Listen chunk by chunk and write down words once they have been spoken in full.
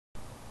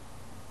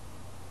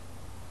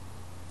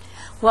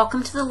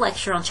Welcome to the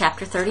lecture on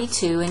Chapter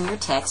 32 in your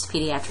text,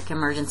 Pediatric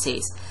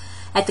Emergencies.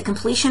 At the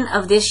completion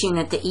of this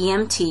unit, the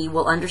EMT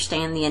will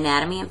understand the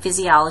anatomy and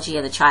physiology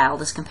of the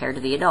child as compared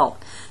to the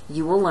adult.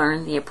 You will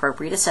learn the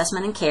appropriate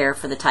assessment and care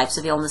for the types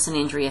of illness and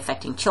injury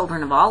affecting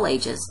children of all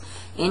ages,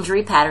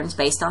 injury patterns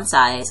based on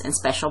size, and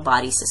special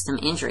body system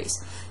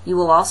injuries. You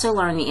will also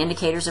learn the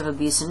indicators of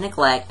abuse and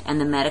neglect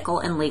and the medical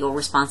and legal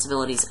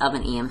responsibilities of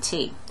an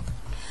EMT.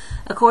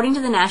 According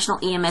to the National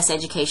EMS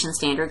Education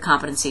Standard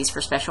Competencies for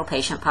Special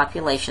Patient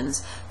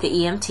Populations, the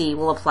EMT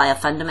will apply a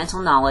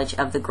fundamental knowledge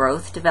of the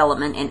growth,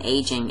 development, and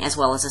aging, as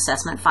well as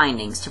assessment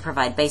findings, to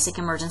provide basic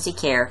emergency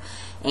care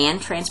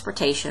and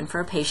transportation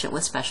for a patient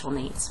with special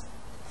needs.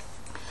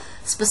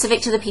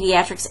 Specific to the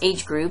pediatrics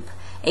age group,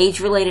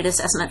 age-related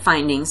assessment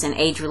findings and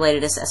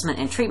age-related assessment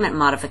and treatment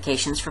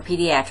modifications for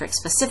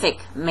pediatric-specific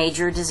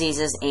major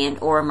diseases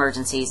and/or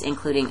emergencies,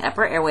 including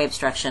upper airway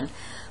obstruction,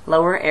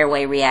 lower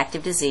airway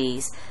reactive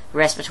disease,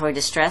 respiratory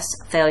distress,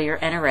 failure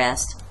and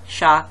arrest,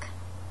 shock,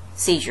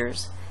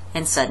 seizures,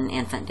 and sudden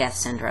infant death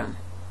syndrome.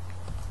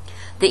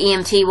 The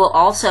EMT will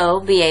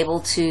also be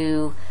able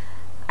to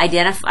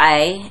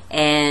identify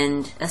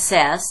and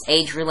assess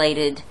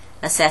age-related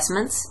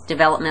assessments,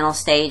 developmental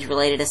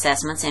stage-related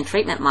assessments, and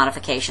treatment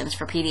modifications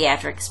for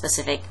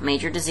pediatric-specific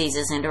major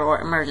diseases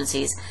and/or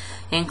emergencies,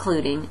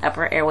 including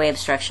upper airway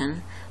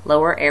obstruction,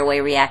 lower airway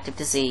reactive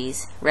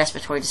disease,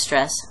 respiratory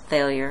distress,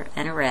 failure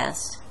and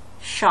arrest,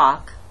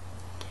 shock,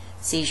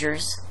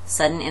 seizures,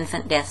 sudden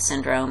infant death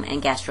syndrome,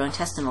 and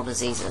gastrointestinal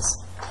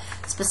diseases.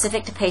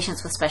 Specific to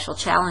patients with special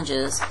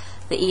challenges,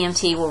 the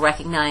EMT will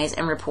recognize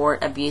and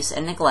report abuse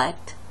and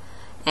neglect,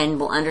 and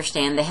will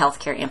understand the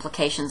healthcare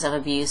implications of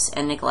abuse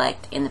and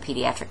neglect in the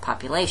pediatric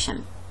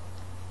population.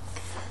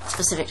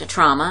 Specific to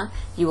trauma,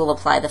 you will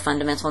apply the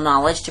fundamental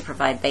knowledge to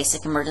provide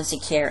basic emergency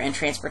care and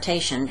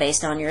transportation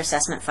based on your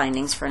assessment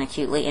findings for an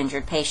acutely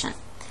injured patient.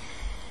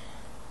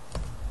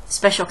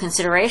 Special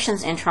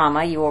considerations in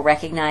trauma, you will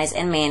recognize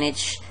and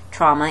manage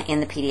trauma in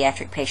the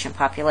pediatric patient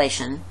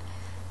population,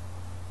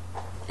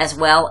 as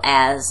well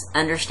as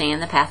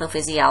understand the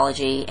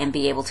pathophysiology and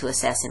be able to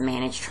assess and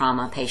manage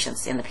trauma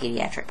patients in the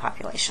pediatric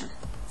population.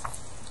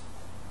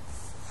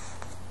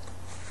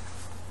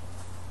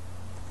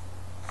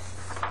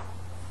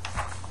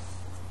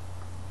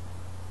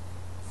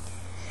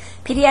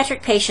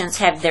 Pediatric patients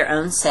have their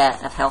own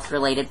set of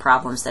health-related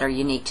problems that are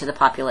unique to the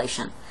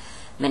population.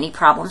 Many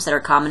problems that are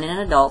common in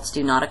adults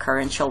do not occur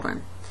in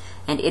children,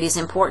 and it is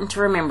important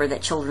to remember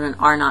that children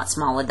are not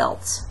small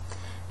adults.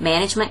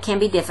 Management can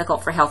be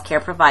difficult for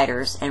healthcare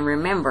providers, and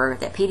remember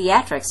that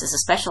pediatrics is a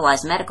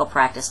specialized medical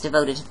practice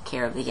devoted to the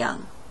care of the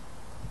young.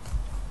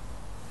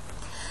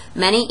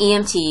 Many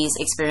EMTs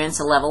experience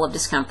a level of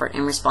discomfort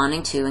in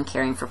responding to and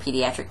caring for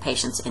pediatric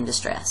patients in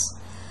distress.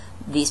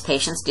 These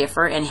patients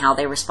differ in how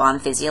they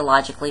respond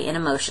physiologically and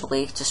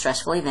emotionally to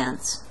stressful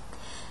events,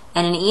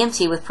 and an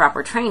EMT with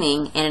proper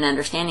training and an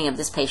understanding of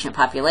this patient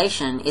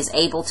population is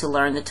able to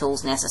learn the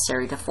tools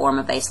necessary to form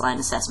a baseline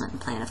assessment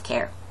and plan of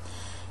care.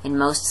 In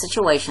most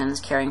situations,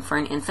 caring for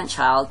an infant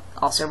child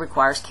also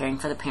requires caring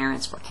for the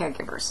parents or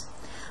caregivers.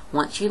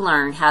 Once you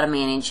learn how to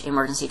manage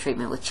emergency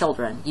treatment with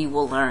children, you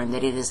will learn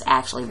that it is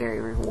actually very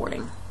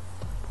rewarding.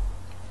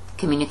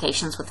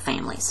 Communications with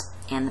families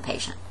and the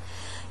patient.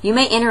 You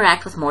may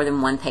interact with more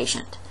than one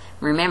patient.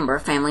 Remember,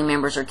 family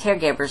members or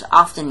caregivers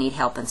often need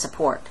help and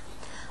support.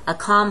 A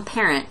calm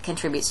parent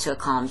contributes to a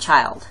calm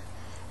child.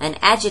 An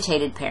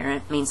agitated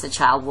parent means the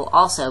child will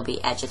also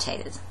be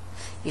agitated.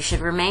 You should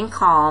remain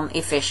calm,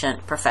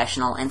 efficient,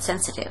 professional, and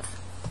sensitive.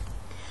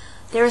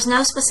 There is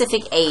no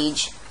specific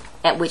age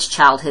at which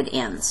childhood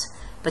ends.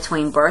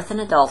 Between birth and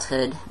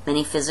adulthood,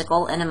 many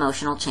physical and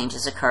emotional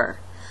changes occur.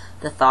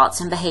 The thoughts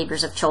and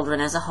behaviors of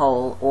children as a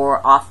whole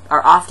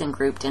are often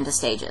grouped into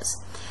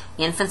stages.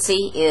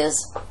 Infancy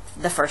is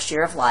the first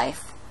year of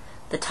life.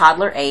 The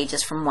toddler age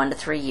is from 1 to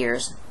 3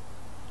 years.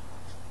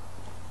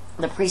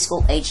 The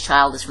preschool age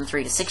child is from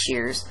 3 to 6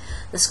 years.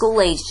 The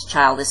school-aged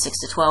child is 6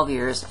 to 12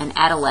 years, and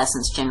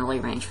adolescents generally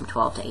range from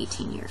 12 to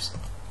 18 years.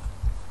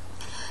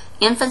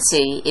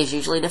 Infancy is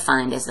usually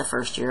defined as the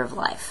first year of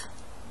life.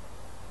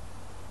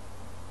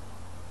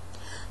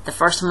 The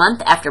first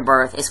month after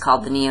birth is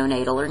called the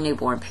neonatal or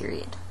newborn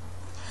period.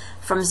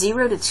 From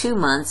 0 to 2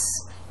 months,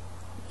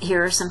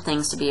 here are some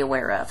things to be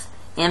aware of.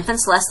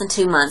 Infants less than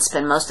 2 months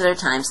spend most of their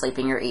time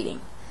sleeping or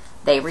eating.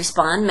 They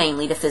respond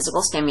mainly to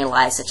physical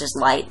stimuli such as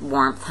light,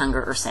 warmth,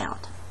 hunger, or sound.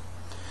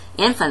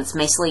 Infants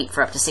may sleep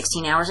for up to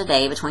 16 hours a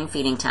day between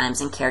feeding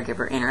times and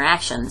caregiver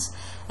interactions,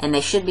 and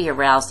they should be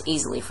aroused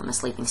easily from a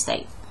sleeping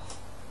state.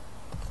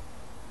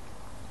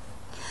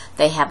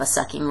 They have a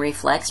sucking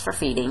reflex for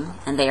feeding,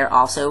 and they are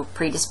also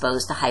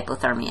predisposed to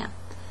hypothermia.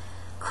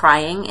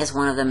 Crying is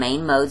one of the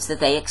main modes that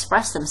they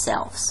express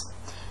themselves.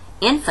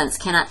 Infants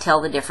cannot tell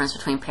the difference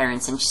between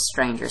parents and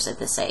strangers at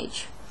this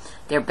age.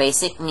 Their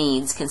basic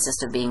needs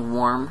consist of being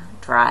warm,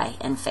 dry,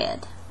 and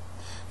fed.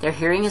 Their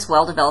hearing is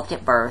well developed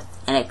at birth,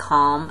 and a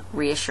calm,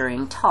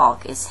 reassuring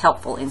talk is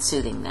helpful in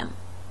soothing them.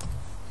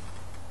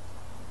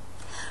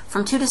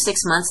 From 2 to 6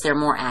 months, they're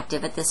more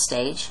active at this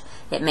stage.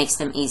 It makes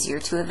them easier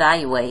to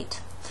evaluate.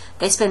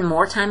 They spend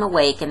more time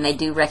awake and they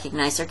do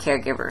recognize their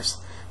caregivers.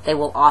 They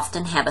will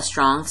often have a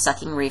strong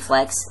sucking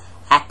reflex,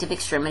 active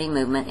extremity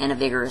movement, and a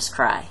vigorous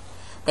cry.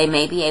 They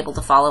may be able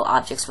to follow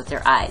objects with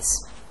their eyes.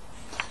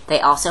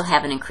 They also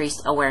have an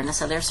increased awareness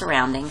of their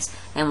surroundings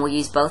and will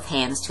use both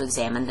hands to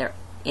examine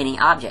any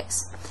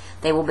objects.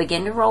 They will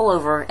begin to roll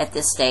over at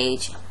this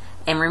stage.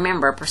 And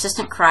remember,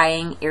 persistent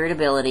crying,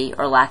 irritability,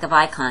 or lack of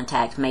eye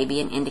contact may be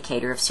an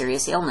indicator of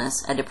serious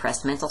illness, a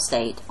depressed mental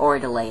state, or a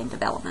delay in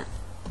development.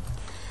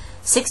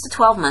 6 to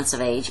 12 months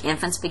of age,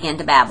 infants begin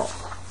to babble.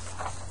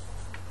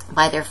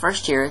 By their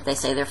first year, they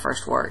say their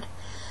first word.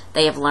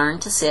 They have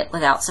learned to sit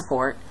without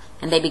support,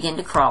 and they begin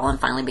to crawl and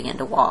finally begin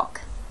to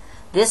walk.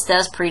 This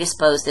does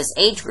predispose this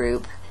age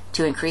group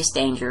to increased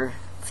danger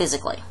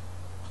physically.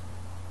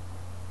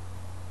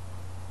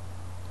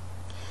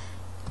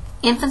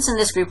 Infants in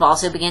this group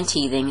also begin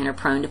teething and are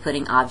prone to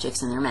putting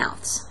objects in their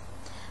mouths.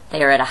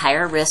 They are at a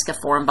higher risk of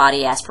foreign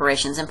body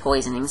aspirations and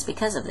poisonings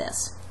because of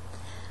this.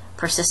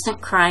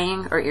 Persistent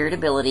crying or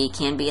irritability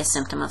can be a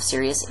symptom of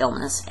serious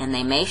illness, and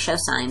they may show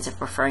signs of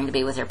preferring to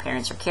be with their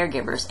parents or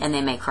caregivers, and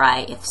they may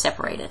cry if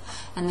separated,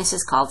 and this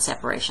is called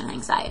separation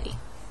anxiety.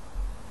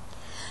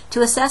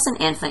 To assess an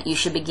infant, you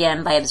should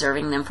begin by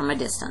observing them from a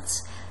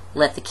distance.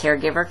 Let the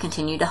caregiver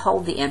continue to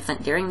hold the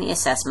infant during the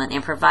assessment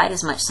and provide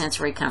as much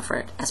sensory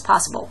comfort as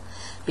possible.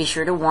 Be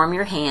sure to warm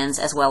your hands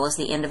as well as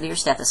the end of your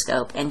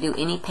stethoscope and do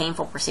any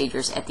painful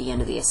procedures at the end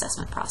of the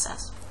assessment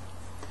process.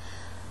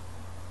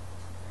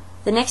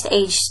 The next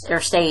age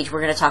or stage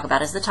we're going to talk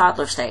about is the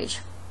toddler stage.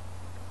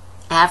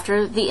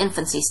 After the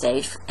infancy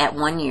stage, at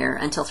 1 year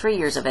until 3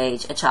 years of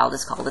age, a child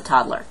is called a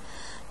toddler.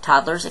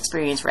 Toddlers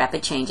experience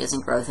rapid changes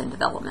in growth and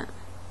development.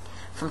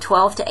 From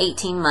 12 to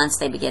 18 months,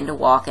 they begin to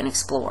walk and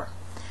explore.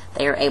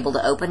 They are able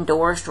to open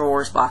doors,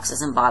 drawers,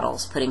 boxes, and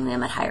bottles, putting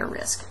them at higher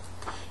risk.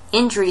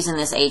 Injuries in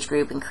this age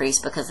group increase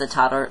because of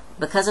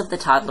the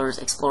toddler's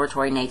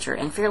exploratory nature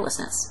and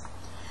fearlessness.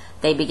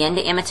 They begin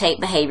to imitate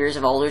behaviors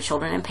of older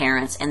children and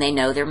parents, and they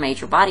know their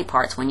major body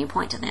parts when you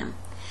point to them.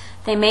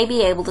 They may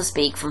be able to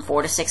speak from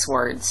 4 to 6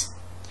 words.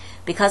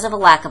 Because of a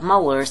lack of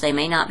molars, they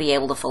may not be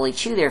able to fully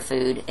chew their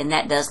food, and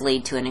that does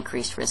lead to an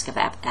increased risk of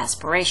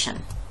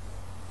aspiration.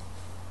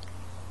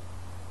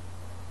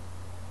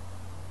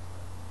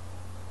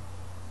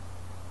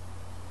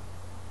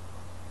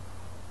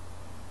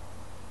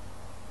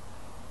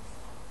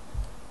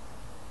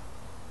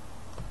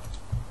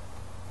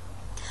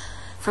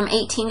 From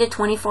 18 to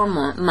 24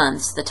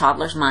 months, the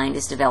toddler's mind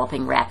is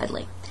developing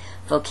rapidly.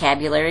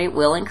 Vocabulary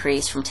will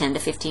increase from 10 to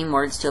 15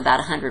 words to about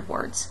 100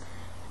 words.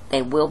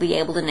 They will be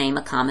able to name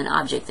a common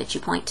object that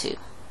you point to.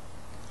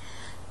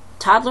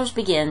 Toddlers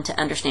begin to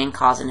understand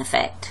cause and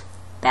effect.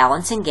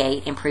 Balance and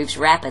gait improves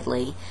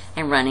rapidly,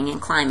 and running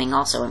and climbing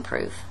also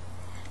improve.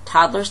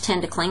 Toddlers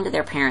tend to cling to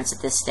their parents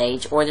at this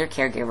stage or their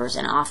caregivers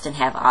and often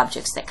have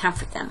objects that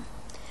comfort them.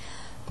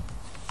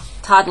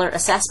 Toddler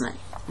assessment.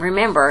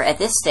 Remember, at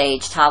this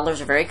stage, toddlers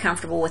are very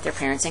comfortable with their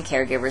parents and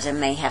caregivers and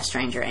may have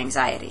stranger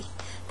anxiety.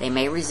 They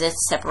may resist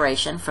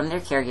separation from their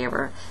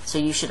caregiver, so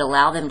you should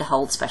allow them to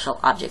hold special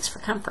objects for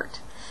comfort.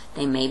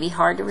 They may be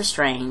hard to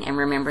restrain, and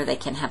remember they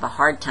can have a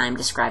hard time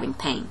describing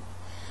pain.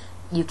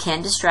 You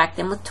can distract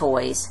them with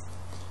toys,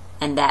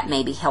 and that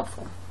may be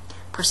helpful.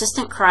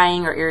 Persistent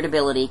crying or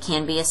irritability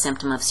can be a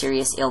symptom of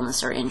serious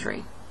illness or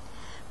injury.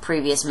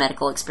 Previous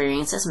medical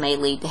experiences may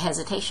lead to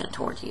hesitation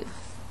toward you.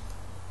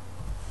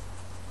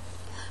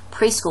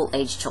 Preschool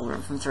age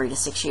children from 3 to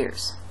 6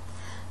 years.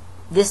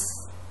 This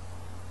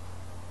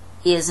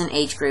is an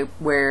age group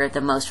where the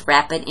most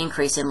rapid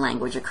increase in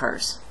language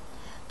occurs.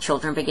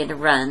 Children begin to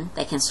run.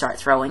 They can start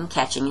throwing,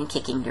 catching, and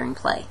kicking during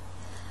play.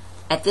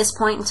 At this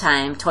point in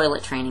time,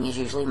 toilet training is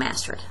usually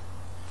mastered.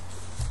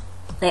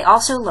 They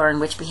also learn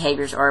which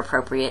behaviors are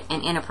appropriate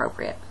and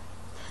inappropriate,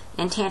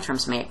 and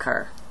tantrums may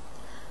occur.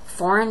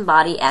 Foreign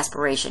body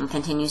aspiration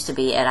continues to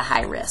be at a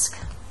high risk.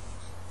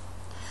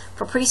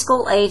 For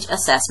preschool age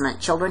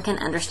assessment, children can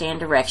understand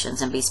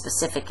directions and be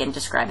specific in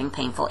describing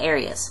painful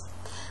areas.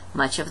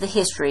 Much of the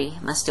history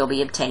must still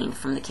be obtained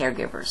from the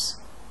caregivers.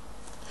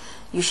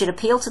 You should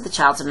appeal to the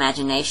child's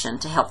imagination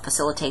to help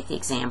facilitate the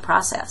exam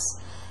process.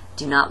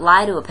 Do not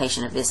lie to a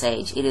patient of this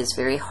age. It is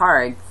very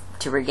hard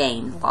to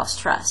regain lost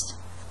trust.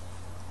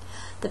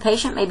 The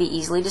patient may be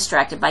easily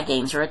distracted by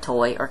games or a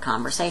toy or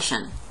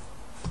conversation.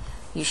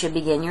 You should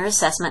begin your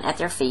assessment at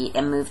their feet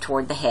and move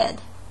toward the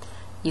head.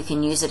 You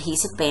can use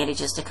adhesive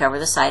bandages to cover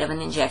the site of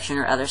an injection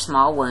or other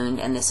small wound,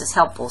 and this is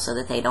helpful so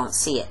that they don't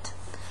see it.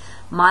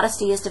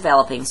 Modesty is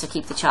developing, so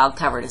keep the child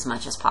covered as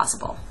much as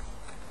possible.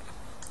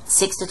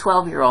 6 to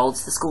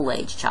 12-year-olds, the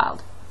school-age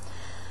child.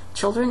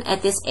 Children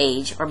at this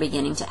age are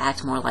beginning to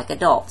act more like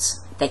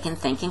adults. They can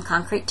think in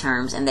concrete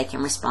terms, and they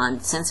can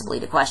respond sensibly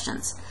to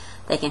questions.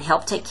 They can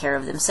help take care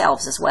of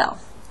themselves as well.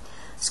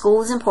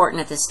 School is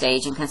important at this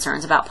stage, and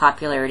concerns about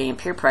popularity and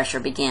peer pressure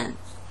begin.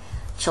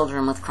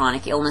 Children with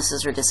chronic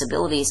illnesses or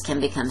disabilities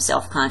can become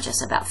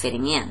self-conscious about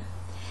fitting in.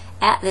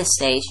 At this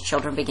stage,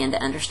 children begin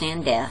to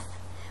understand death.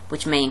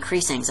 which may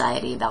increase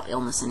anxiety about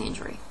illness and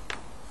injury.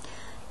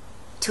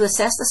 To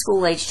assess the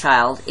school-age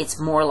child, it's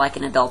more like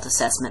an adult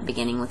assessment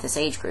beginning with this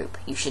age group.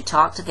 You should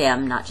talk to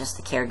them, not just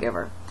the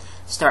caregiver.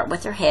 Start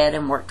with their head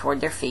and work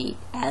toward their feet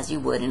as you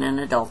would in an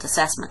adult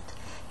assessment.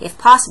 If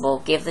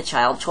possible, give the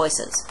child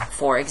choices.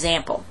 For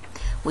example,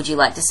 would you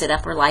like to sit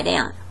up or lie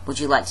down? Would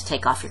you like to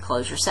take off your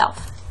clothes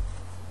yourself?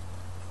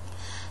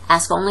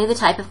 Ask only the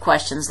type of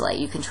questions that let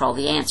you control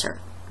the answer.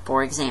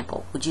 For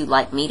example, would you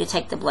like me to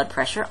take the blood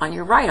pressure on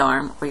your right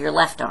arm or your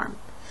left arm?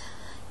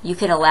 You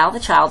can allow the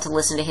child to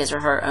listen to his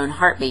or her own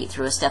heartbeat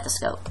through a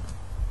stethoscope.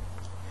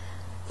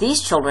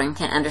 These children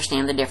can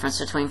understand the difference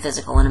between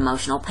physical and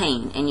emotional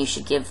pain, and you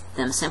should give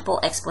them simple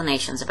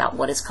explanations about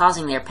what is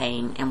causing their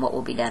pain and what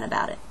will be done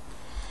about it.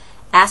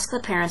 Ask the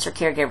parents or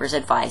caregivers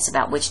advice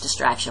about which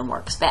distraction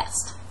works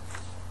best.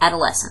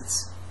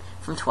 Adolescents,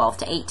 from 12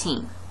 to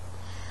 18.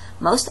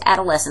 Most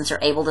adolescents are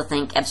able to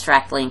think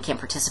abstractly and can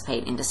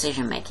participate in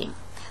decision-making.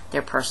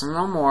 Their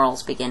personal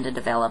morals begin to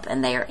develop,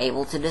 and they are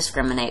able to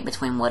discriminate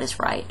between what is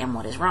right and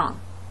what is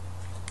wrong.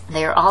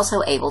 They are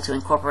also able to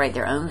incorporate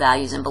their own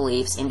values and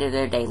beliefs into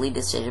their daily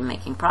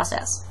decision-making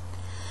process.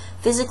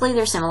 Physically,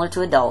 they're similar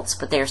to adults,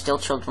 but they are still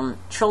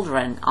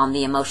children on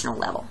the emotional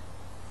level.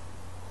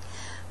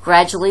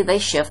 Gradually, they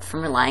shift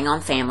from relying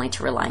on family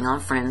to relying on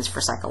friends for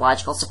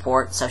psychological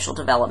support, social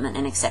development,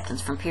 and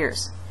acceptance from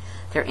peers.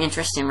 Their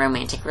interest in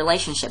romantic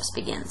relationships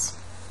begins.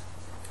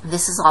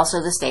 This is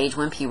also the stage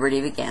when puberty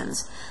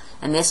begins,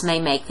 and this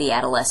may make the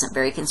adolescent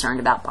very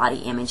concerned about body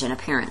image and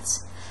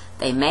appearance.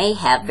 They may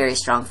have very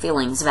strong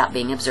feelings about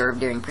being observed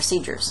during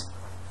procedures.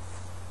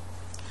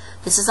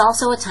 This is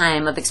also a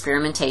time of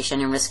experimentation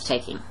and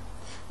risk-taking.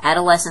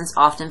 Adolescents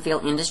often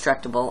feel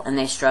indestructible, and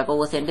they struggle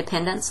with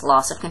independence,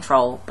 loss of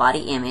control,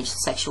 body image,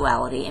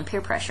 sexuality, and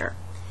peer pressure.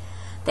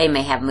 They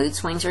may have mood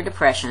swings or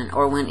depression,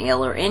 or when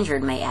ill or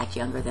injured may act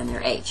younger than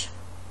their age.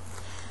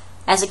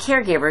 As a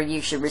caregiver, you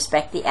should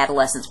respect the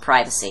adolescent's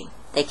privacy.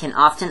 They can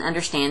often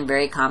understand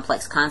very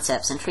complex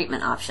concepts and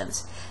treatment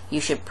options. You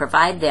should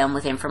provide them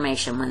with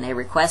information when they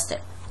request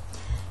it.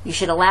 You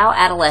should allow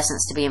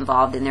adolescents to be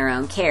involved in their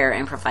own care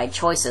and provide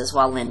choices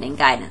while lending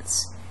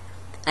guidance.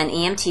 An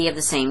EMT of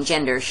the same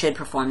gender should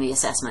perform the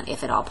assessment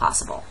if at all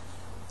possible.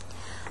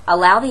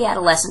 Allow the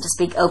adolescent to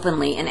speak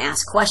openly and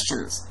ask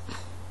questions.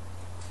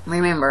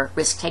 Remember,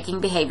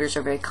 risk-taking behaviors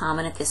are very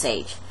common at this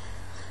age.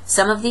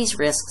 Some of these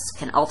risks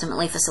can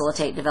ultimately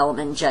facilitate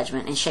development and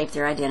judgment and shape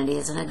their identity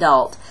as an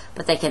adult,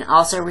 but they can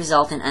also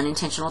result in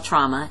unintentional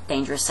trauma,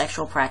 dangerous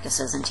sexual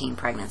practices, and teen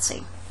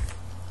pregnancy.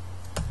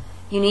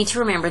 You need to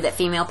remember that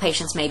female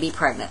patients may be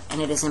pregnant,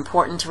 and it is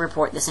important to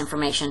report this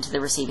information to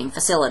the receiving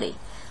facility.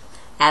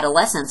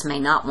 Adolescents may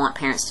not want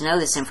parents to know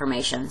this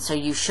information, so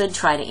you should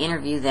try to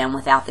interview them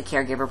without the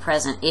caregiver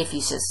present if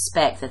you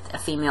suspect that a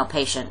female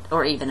patient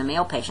or even a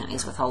male patient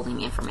is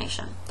withholding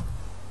information.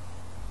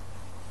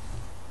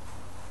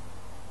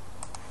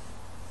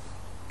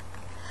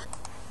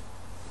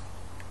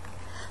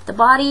 The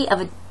body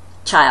of a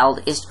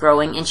child is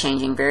growing and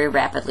changing very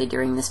rapidly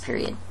during this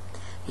period.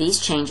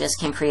 These changes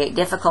can create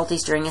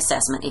difficulties during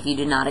assessment if you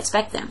do not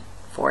expect them.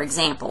 For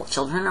example,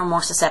 children are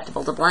more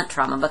susceptible to blunt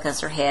trauma because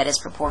their head is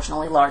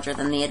proportionally larger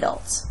than the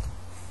adults.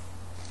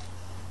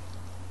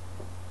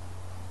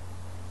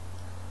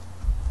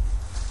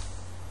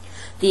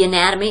 The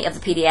anatomy of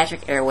the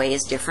pediatric airway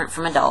is different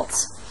from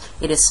adults.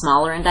 It is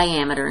smaller in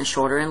diameter and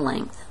shorter in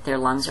length. Their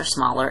lungs are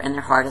smaller and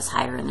their heart is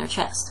higher in their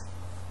chest.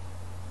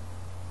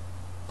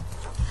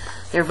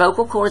 Their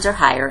vocal cords are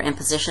higher and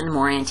positioned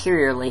more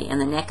anteriorly, and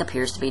the neck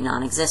appears to be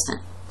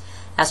non-existent.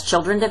 As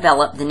children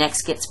develop, the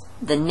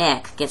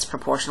neck gets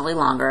proportionally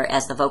longer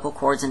as the vocal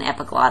cords and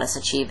epiglottis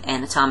achieve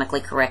anatomically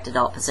correct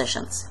adult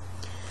positions.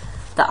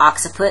 The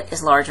occiput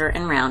is larger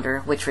and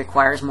rounder, which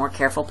requires more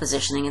careful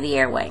positioning of the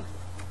airway.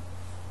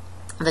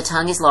 The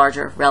tongue is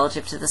larger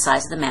relative to the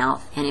size of the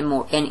mouth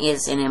and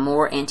is in a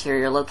more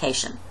anterior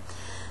location.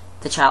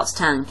 The child's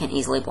tongue can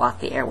easily block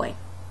the airway.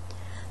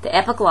 The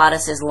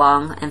epiglottis is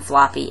long and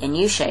floppy and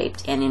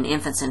U-shaped, and in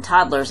infants and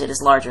toddlers it is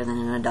larger than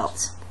in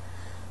adults.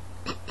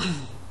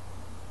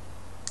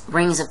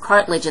 Rings of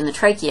cartilage in the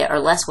trachea are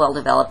less well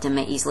developed and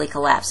may easily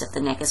collapse if the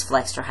neck is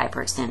flexed or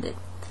hyperextended.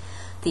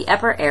 The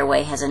upper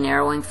airway has a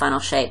narrowing funnel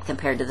shape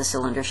compared to the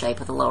cylinder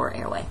shape of the lower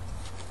airway.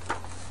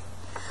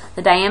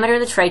 The diameter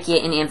of the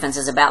trachea in infants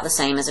is about the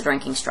same as a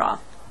drinking straw.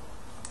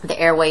 The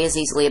airway is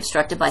easily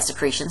obstructed by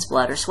secretions,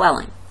 blood, or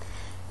swelling.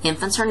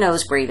 Infants are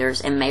nose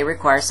breathers and may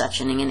require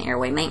suctioning and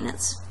airway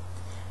maintenance.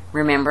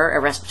 Remember,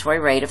 a respiratory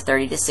rate of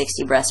 30 to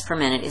 60 breaths per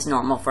minute is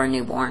normal for a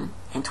newborn,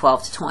 and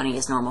 12 to 20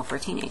 is normal for a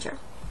teenager.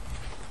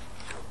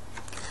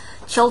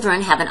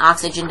 Children have an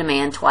oxygen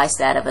demand twice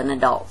that of an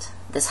adult.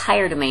 This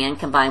higher demand,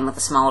 combined with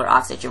a smaller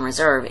oxygen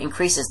reserve,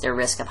 increases their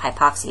risk of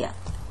hypoxia.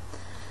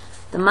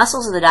 The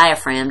muscles of the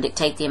diaphragm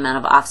dictate the amount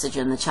of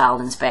oxygen the child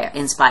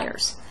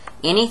inspires.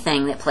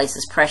 Anything that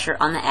places pressure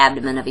on the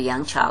abdomen of a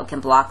young child can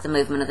block the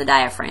movement of the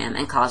diaphragm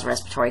and cause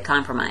respiratory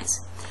compromise.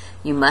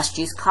 You must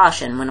use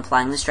caution when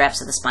applying the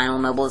straps of the spinal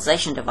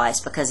immobilization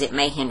device because it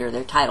may hinder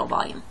their tidal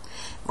volume.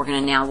 We're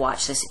going to now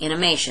watch this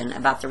animation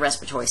about the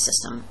respiratory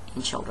system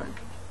in children.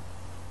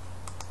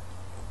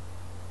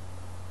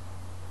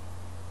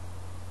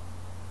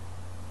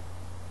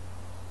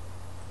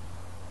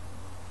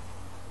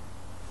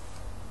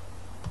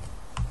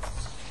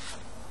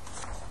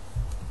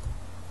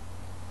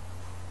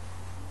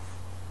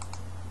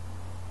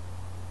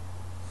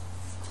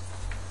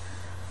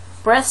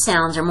 Breath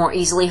sounds are more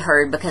easily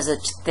heard because of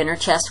thinner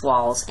chest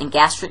walls, and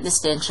gastric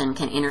distension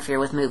can interfere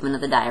with movement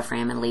of the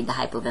diaphragm and lead to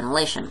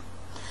hypoventilation.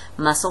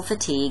 Muscle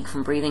fatigue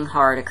from breathing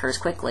hard occurs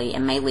quickly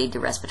and may lead to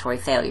respiratory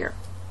failure.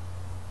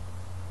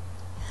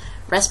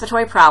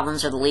 Respiratory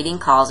problems are the leading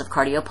cause of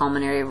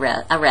cardiopulmonary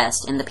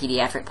arrest in the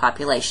pediatric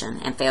population,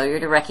 and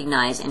failure to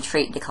recognize and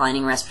treat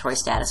declining respiratory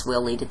status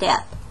will lead to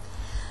death.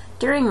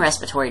 During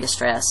respiratory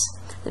distress,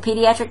 the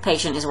pediatric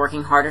patient is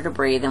working harder to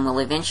breathe and will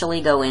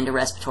eventually go into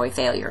respiratory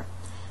failure.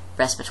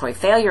 Respiratory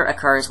failure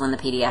occurs when the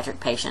pediatric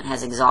patient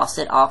has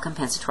exhausted all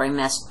compensatory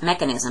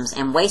mechanisms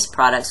and waste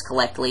products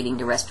collect, leading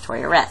to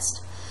respiratory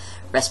arrest.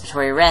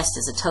 Respiratory arrest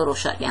is a total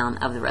shutdown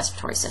of the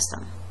respiratory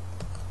system.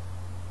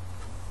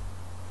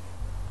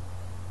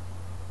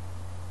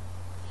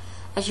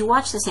 As you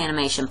watch this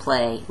animation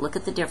play, look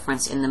at the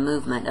difference in the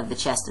movement of the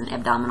chest and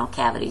abdominal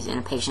cavities in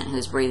a patient who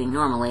is breathing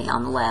normally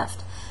on the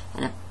left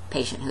and a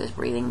patient who is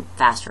breathing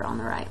faster on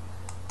the right.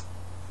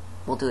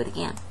 We'll do it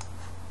again.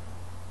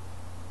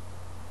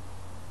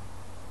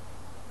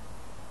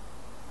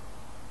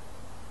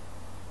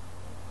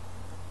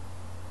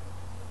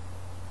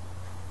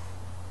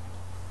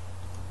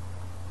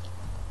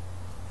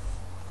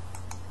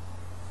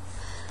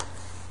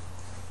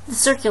 The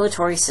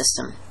circulatory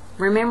system.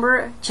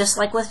 Remember, just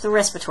like with the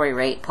respiratory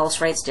rate, pulse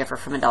rates differ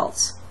from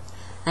adults.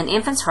 An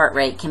infant's heart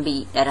rate can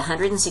be at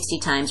 160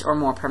 times or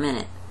more per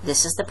minute.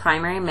 This is the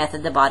primary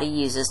method the body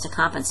uses to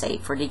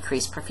compensate for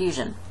decreased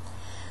perfusion.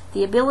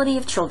 The ability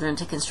of children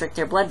to constrict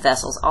their blood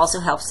vessels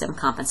also helps them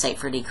compensate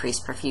for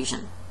decreased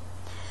perfusion.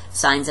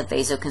 Signs of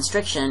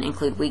vasoconstriction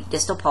include weak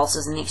distal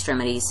pulses in the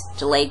extremities,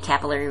 delayed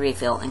capillary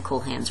refill, and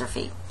cool hands or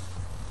feet.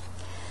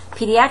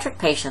 Pediatric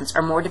patients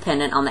are more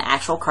dependent on the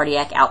actual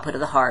cardiac output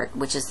of the heart,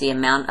 which is the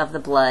amount of the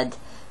blood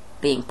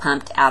being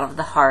pumped out of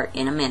the heart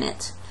in a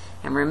minute.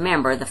 And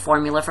remember, the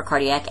formula for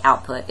cardiac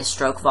output is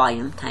stroke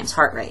volume times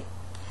heart rate.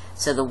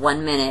 So the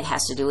 1 minute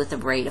has to do with the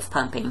rate of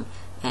pumping,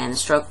 and the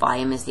stroke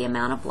volume is the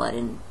amount of blood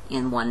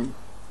in one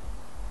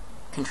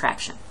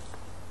contraction.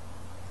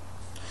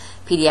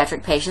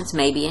 Pediatric patients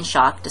may be in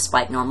shock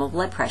despite normal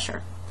blood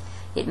pressure.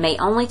 It may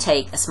only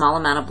take a small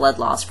amount of blood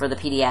loss for the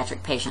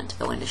pediatric patient to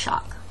go into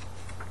shock.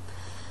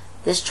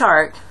 This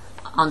chart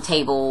on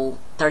table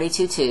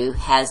 32.2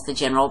 has the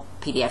general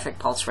pediatric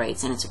pulse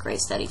rates, and it's a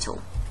great study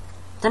tool.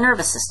 The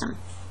nervous system.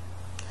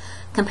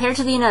 Compared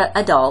to the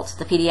adult,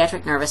 the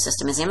pediatric nervous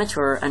system is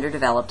immature,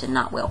 underdeveloped, and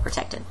not well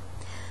protected.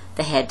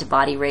 The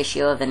head-to-body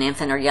ratio of an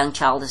infant or young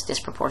child is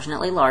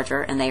disproportionately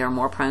larger, and they are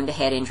more prone to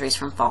head injuries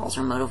from falls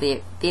or motor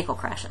vehicle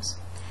crashes.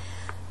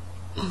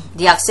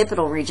 The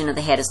occipital region of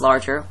the head is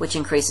larger, which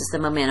increases the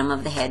momentum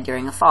of the head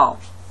during a fall.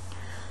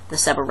 The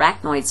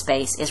subarachnoid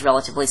space is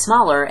relatively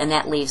smaller, and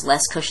that leaves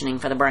less cushioning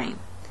for the brain.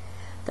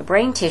 The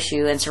brain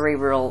tissue and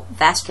cerebral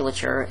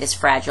vasculature is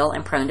fragile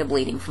and prone to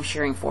bleeding from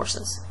shearing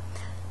forces,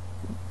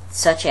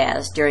 such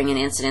as during an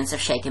incidence of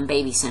shaken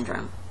baby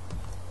syndrome.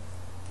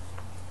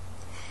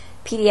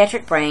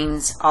 Pediatric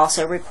brains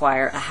also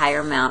require a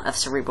higher amount of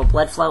cerebral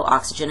blood flow,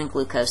 oxygen, and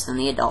glucose than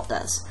the adult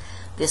does.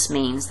 This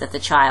means that the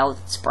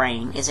child's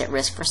brain is at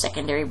risk for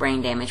secondary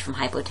brain damage from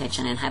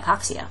hypotension and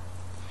hypoxia.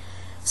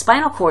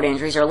 Spinal cord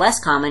injuries are less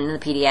common in the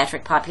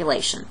pediatric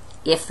population.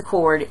 If the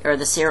cord or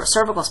the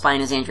cervical spine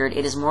is injured,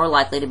 it is more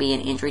likely to be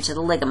an injury to the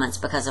ligaments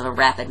because of a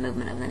rapid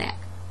movement of the neck.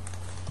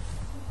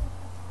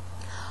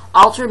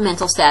 Altered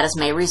mental status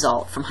may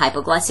result from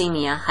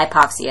hypoglycemia,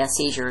 hypoxia,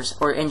 seizures,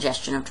 or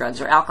ingestion of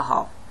drugs or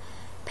alcohol.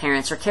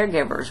 Parents or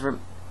caregivers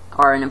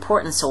are an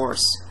important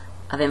source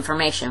of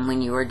information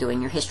when you are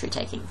doing your history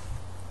taking.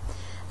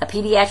 A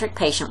pediatric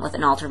patient with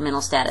an altered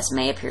mental status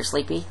may appear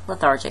sleepy,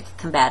 lethargic,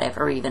 combative,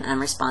 or even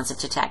unresponsive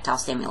to tactile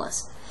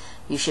stimulus.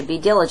 You should be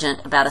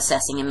diligent about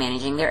assessing and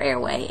managing their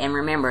airway, and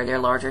remember their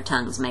larger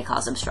tongues may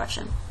cause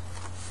obstruction.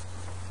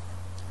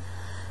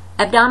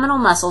 Abdominal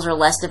muscles are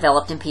less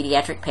developed in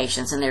pediatric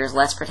patients, and there is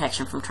less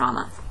protection from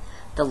trauma.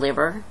 The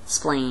liver,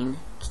 spleen,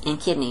 and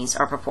kidneys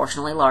are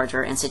proportionally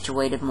larger and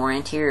situated more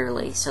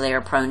anteriorly, so they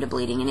are prone to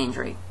bleeding and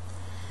injury.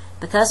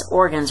 Because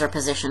organs are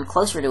positioned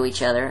closer to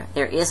each other,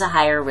 there is a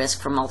higher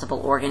risk for multiple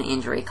organ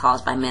injury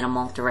caused by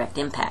minimal direct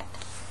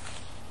impact.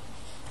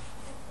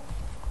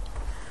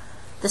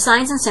 The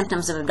signs and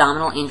symptoms of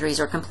abdominal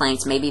injuries or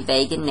complaints may be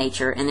vague in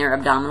nature, and their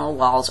abdominal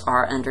walls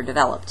are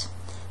underdeveloped.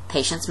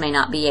 Patients may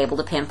not be able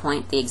to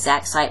pinpoint the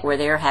exact site where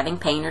they are having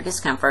pain or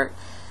discomfort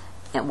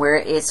and where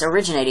it's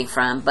originating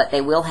from, but they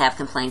will have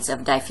complaints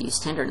of diffuse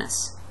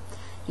tenderness.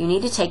 You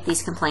need to take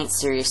these complaints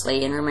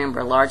seriously, and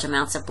remember, large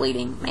amounts of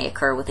bleeding may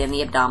occur within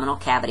the abdominal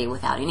cavity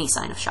without any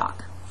sign of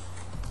shock.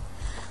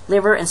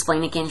 Liver and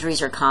splenic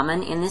injuries are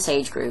common in this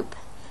age group,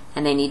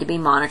 and they need to be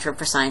monitored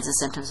for signs and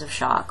symptoms of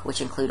shock,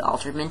 which include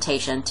altered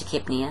mentation,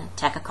 tachypnea,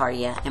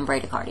 tachycardia, and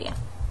bradycardia.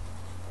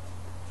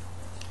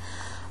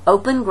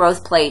 Open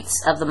growth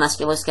plates of the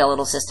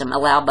musculoskeletal system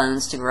allow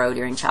bones to grow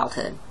during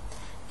childhood.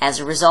 As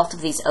a result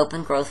of these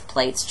open growth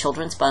plates,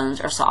 children's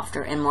bones are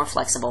softer and more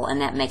flexible,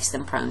 and that makes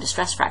them prone to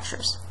stress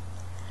fractures.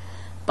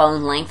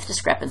 Bone length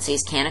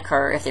discrepancies can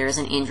occur if there is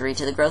an injury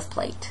to the growth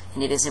plate,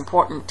 and it is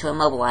important to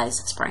immobilize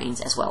sprains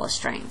as well as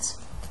strains.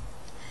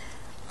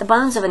 The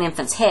bones of an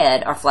infant's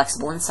head are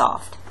flexible and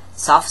soft.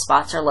 Soft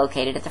spots are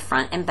located at the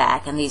front and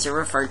back, and these are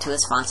referred to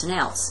as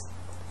fontanelles.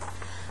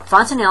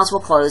 Fontanelles will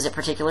close at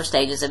particular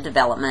stages of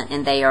development,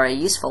 and they are a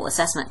useful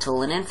assessment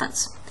tool in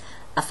infants.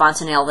 A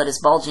fontanelle that is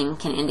bulging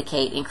can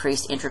indicate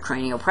increased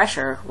intracranial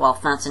pressure, while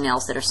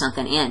fontanelles that are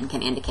sunken in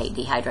can indicate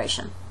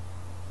dehydration.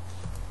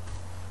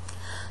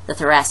 The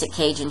thoracic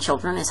cage in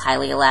children is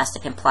highly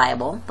elastic and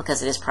pliable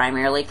because it is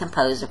primarily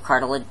composed of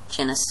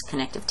cartilaginous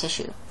connective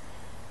tissue.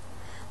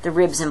 The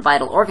ribs and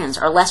vital organs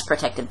are less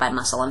protected by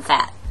muscle and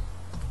fat.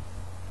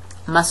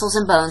 Muscles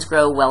and bones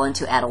grow well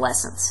into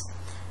adolescence,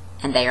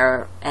 and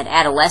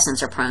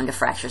adolescents are prone to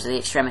fractures of the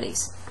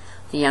extremities.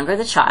 The younger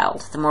the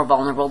child, the more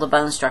vulnerable the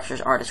bone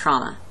structures are to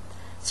trauma.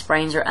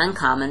 Sprains are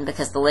uncommon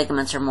because the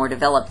ligaments are more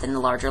developed than the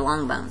larger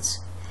long bones.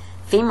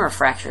 Femur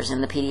fractures in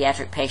the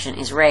pediatric patient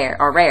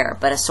are rare,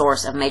 but a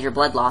source of major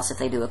blood loss if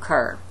they do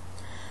occur.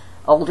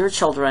 Older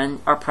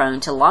children are prone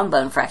to long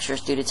bone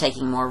fractures due to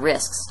taking more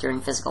risks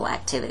during physical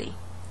activity.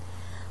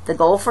 The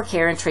goal for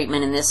care and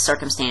treatment in this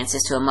circumstance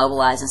is to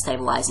immobilize and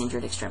stabilize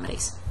injured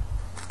extremities.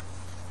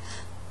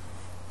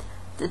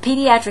 The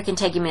pediatric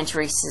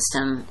integumentary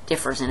system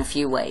differs in a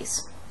few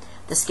ways.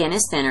 The skin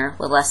is thinner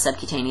with less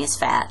subcutaneous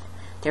fat.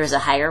 There is a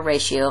higher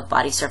ratio of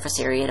body surface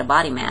area to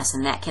body mass,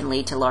 and that can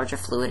lead to larger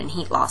fluid and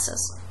heat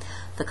losses.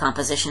 The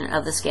composition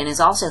of the skin is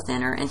also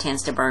thinner and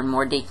tends to burn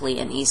more deeply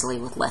and easily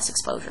with less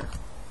exposure.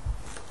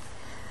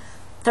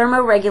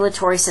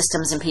 Thermoregulatory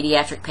systems in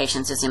pediatric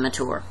patients is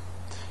immature.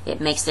 It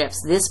makes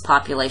this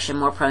population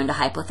more prone to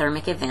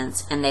hypothermic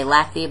events, and they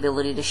lack the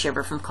ability to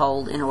shiver from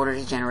cold in order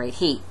to generate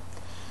heat.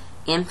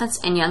 Infants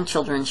and young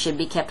children should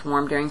be kept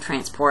warm during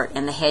transport,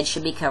 and the head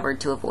should be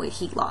covered to avoid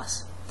heat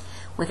loss.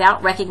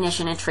 Without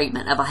recognition and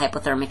treatment of a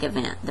hypothermic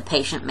event, the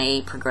patient may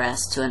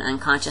progress to an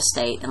unconscious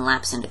state and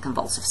lapse into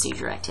convulsive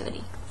seizure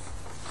activity.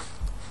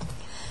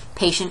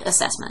 Patient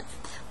assessment.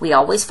 We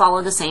always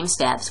follow the same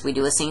steps. We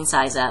do a scene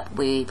size up,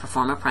 we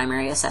perform a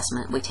primary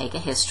assessment, we take a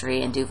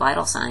history and do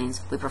vital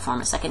signs, we perform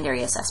a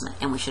secondary assessment,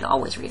 and we should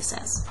always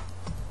reassess.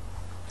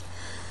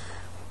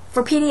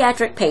 For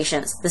pediatric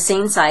patients, the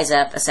scene size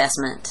up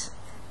assessment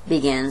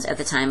begins at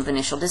the time of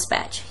initial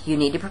dispatch. You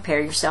need to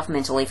prepare yourself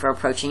mentally for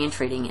approaching and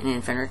treating an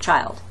infant or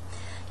child.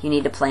 You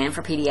need to plan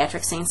for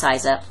pediatric scene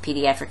size up,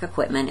 pediatric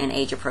equipment, and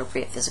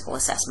age-appropriate physical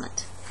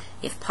assessment.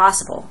 If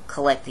possible,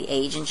 collect the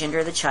age and gender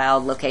of the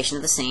child, location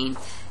of the scene,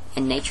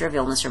 and nature of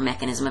illness or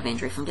mechanism of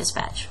injury from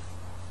dispatch.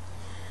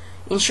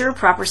 Ensure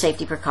proper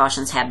safety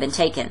precautions have been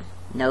taken.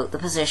 Note the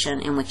position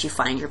in which you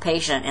find your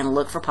patient and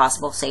look for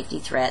possible safety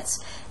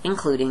threats,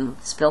 including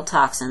spilled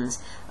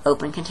toxins,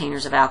 open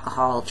containers of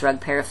alcohol,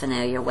 drug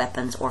paraphernalia,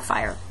 weapons, or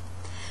fire.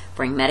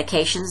 Bring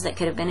medications that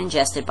could have been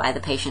ingested by the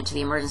patient to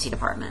the emergency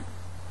department.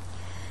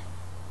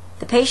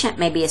 The patient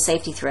may be a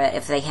safety threat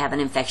if they have an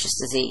infectious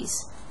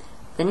disease.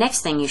 The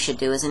next thing you should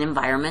do is an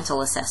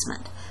environmental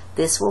assessment.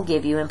 This will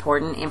give you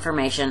important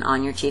information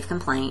on your chief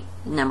complaint,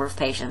 number of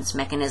patients,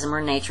 mechanism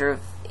or nature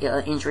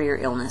of injury or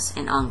illness,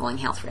 and ongoing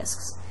health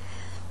risks.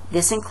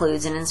 This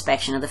includes an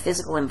inspection of the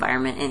physical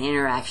environment and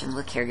interactions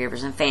with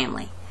caregivers and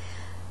family.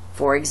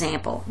 For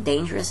example,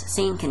 dangerous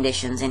scene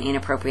conditions and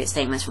inappropriate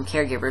statements from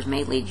caregivers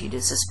may lead you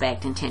to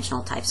suspect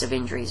intentional types of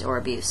injuries or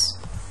abuse.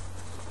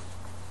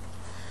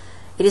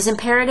 It is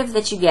imperative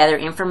that you gather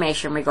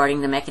information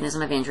regarding the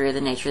mechanism of injury or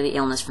the nature of the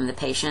illness from the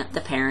patient,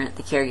 the parent,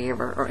 the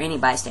caregiver, or any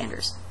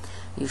bystanders.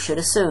 You should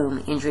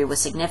assume injury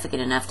was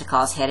significant enough to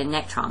cause head and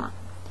neck trauma.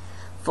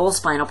 Full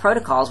spinal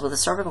protocols with a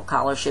cervical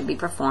collar should be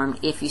performed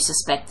if you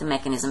suspect the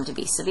mechanism to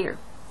be severe.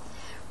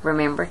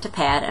 Remember to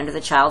pad under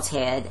the child's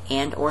head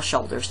and or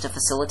shoulders to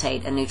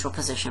facilitate a neutral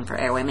position for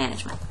airway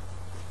management.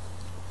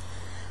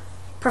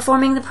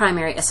 Performing the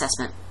primary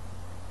assessment.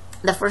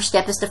 The first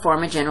step is to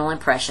form a general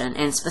impression,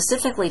 and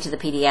specifically to the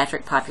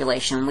pediatric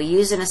population, we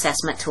use an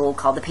assessment tool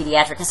called the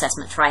Pediatric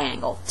Assessment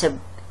Triangle to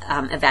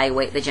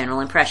evaluate the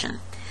general impression.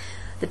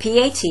 The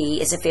PAT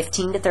is a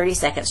 15 to 30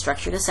 second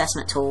structured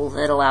assessment tool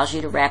that allows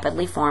you to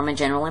rapidly form a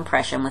general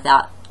impression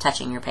without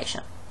touching your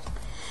patient.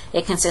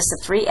 It consists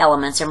of 3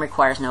 elements and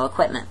requires no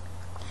equipment.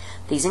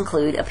 These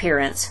include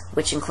appearance,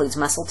 which includes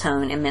muscle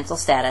tone and mental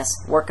status,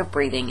 work of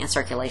breathing, and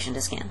circulation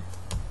to skin.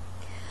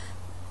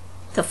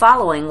 The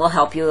following will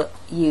help you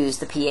use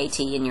the PAT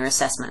in your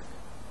assessment.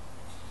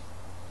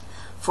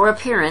 For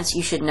appearance,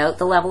 you should note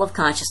the level of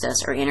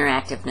consciousness or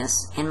interactiveness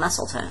and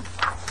muscle tone.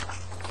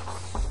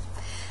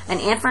 An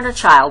infant or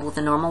child with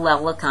a normal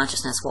level of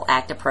consciousness will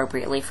act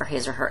appropriately for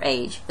his or her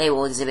age. They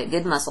will exhibit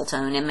good muscle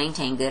tone and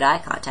maintain good eye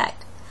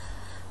contact.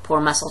 Poor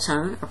muscle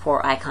tone or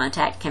poor eye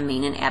contact can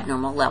mean an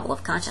abnormal level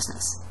of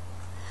consciousness.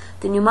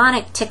 The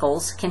mnemonic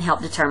tickles can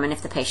help determine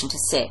if the patient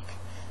is sick.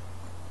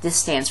 This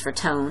stands for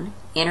tone,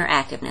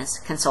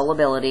 interactiveness,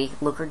 consolability,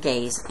 look or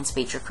gaze, and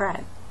speech or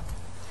cry.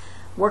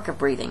 Work of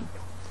breathing.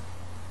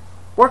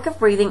 Work of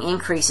breathing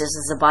increases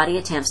as the body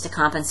attempts to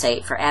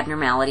compensate for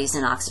abnormalities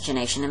in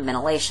oxygenation and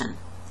ventilation.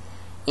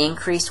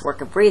 Increased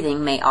work of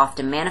breathing may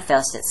often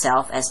manifest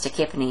itself as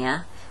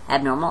tachypnea,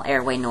 abnormal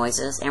airway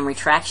noises, and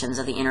retractions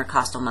of the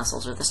intercostal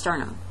muscles or the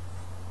sternum.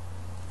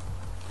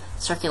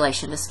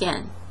 Circulation to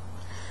skin.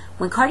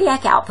 When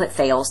cardiac output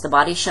fails, the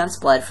body shunts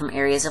blood from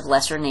areas of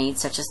lesser need,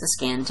 such as the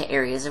skin, to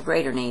areas of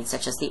greater need,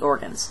 such as the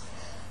organs.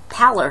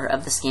 Pallor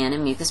of the skin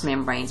and mucous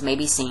membranes may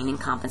be seen in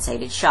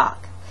compensated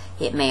shock.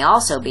 It may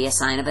also be a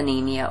sign of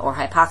anemia or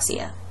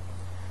hypoxia.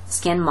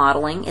 Skin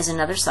mottling is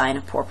another sign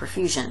of poor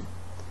perfusion.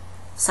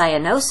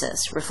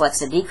 Cyanosis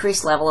reflects a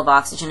decreased level of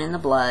oxygen in the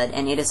blood,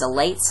 and it is a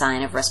late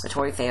sign of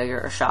respiratory failure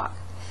or shock.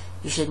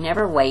 You should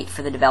never wait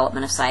for the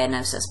development of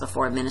cyanosis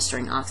before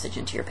administering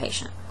oxygen to your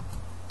patient.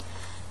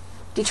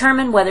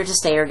 Determine whether to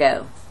stay or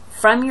go.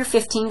 From your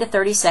 15 to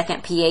 30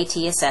 second PAT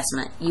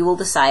assessment, you will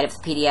decide if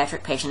the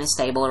pediatric patient is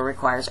stable or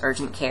requires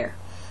urgent care.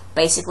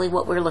 Basically,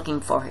 what we're looking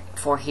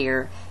for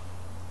here,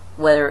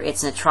 whether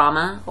it's a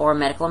trauma or a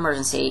medical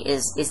emergency,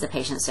 is the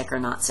patient sick or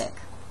not sick?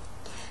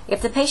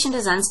 If the patient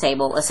is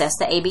unstable, assess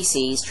the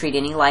ABCs, treat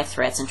any life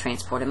threats, and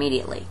transport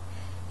immediately.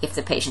 If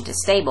the patient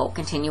is stable,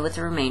 continue with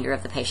the remainder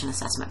of the patient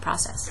assessment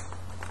process.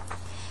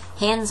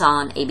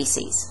 Hands-on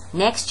ABCs.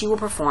 Next, you will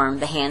perform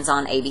the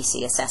hands-on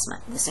ABC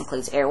assessment. This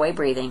includes airway,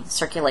 breathing,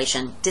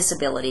 circulation,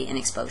 disability, and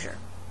exposure.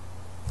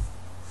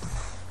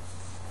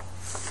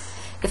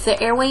 If the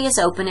airway is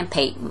open and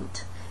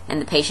patent, and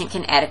the patient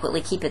can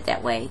adequately keep it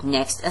that way,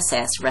 next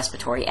assess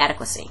respiratory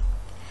adequacy.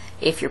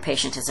 If your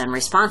patient is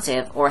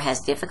unresponsive or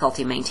has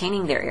difficulty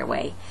maintaining their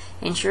airway,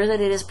 ensure that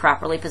it is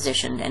properly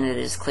positioned and it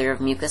is clear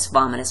of mucus,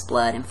 vomitus,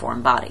 blood, and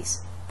foreign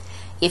bodies.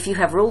 If you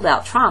have ruled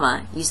out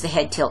trauma, use the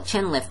head tilt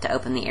chin lift to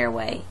open the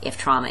airway. If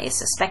trauma is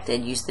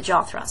suspected, use the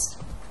jaw thrust.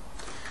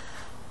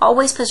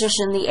 Always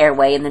position the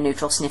airway in the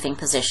neutral sniffing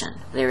position.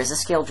 There is a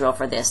skill drill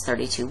for this,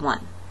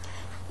 32-1.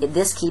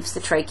 This keeps the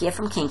trachea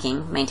from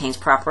kinking, maintains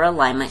proper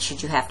alignment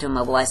should you have to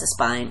immobilize the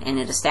spine, and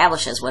it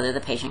establishes whether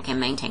the patient can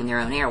maintain their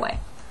own airway.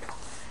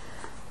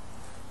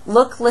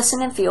 Look,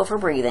 listen, and feel for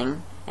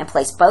breathing, and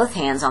place both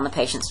hands on the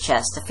patient's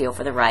chest to feel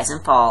for the rise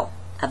and fall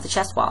of the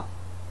chest wall.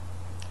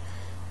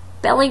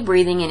 Belly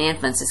breathing in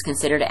infants is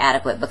considered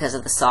adequate because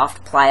of the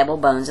soft, pliable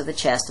bones of the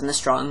chest and the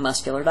strong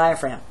muscular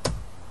diaphragm.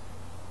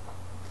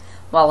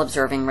 While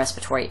observing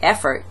respiratory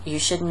effort, you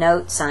should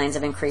note signs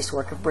of increased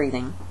work of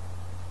breathing,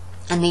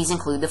 and these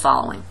include the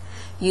following.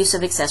 Use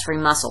of accessory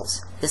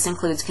muscles. This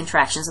includes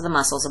contractions of the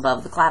muscles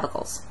above the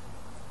clavicles.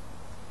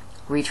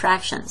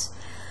 Retractions.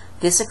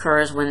 This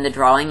occurs when the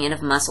drawing in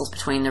of muscles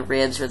between the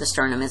ribs or the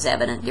sternum is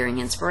evident during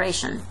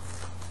inspiration.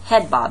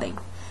 Head bobbing.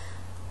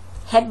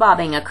 Head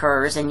bobbing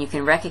occurs, and you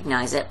can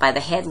recognize it by the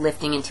head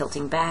lifting and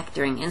tilting back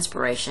during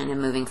inspiration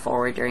and moving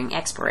forward during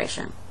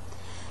expiration.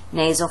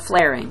 Nasal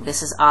flaring.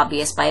 This is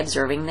obvious by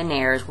observing the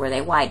nares where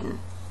they widen.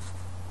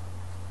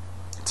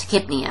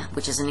 Tachypnea,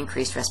 which is an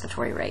increased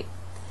respiratory rate.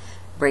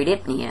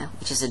 Bradypnea,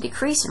 which is a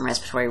decrease in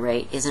respiratory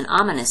rate, is an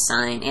ominous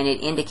sign, and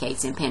it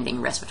indicates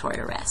impending respiratory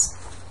arrest.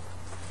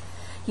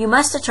 You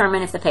must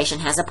determine if the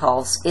patient has a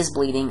pulse, is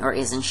bleeding, or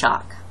is in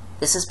shock.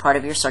 This is part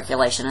of your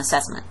circulation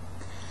assessment.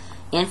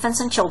 Infants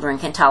and children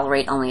can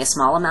tolerate only a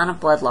small amount of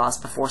blood loss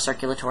before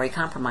circulatory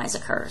compromise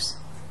occurs.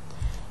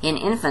 In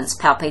infants,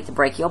 palpate the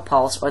brachial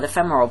pulse or the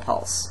femoral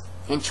pulse.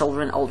 In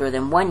children older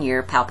than 1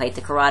 year, palpate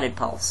the carotid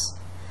pulse.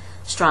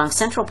 Strong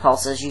central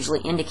pulses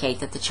usually indicate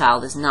that the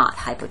child is not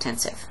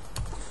hypotensive.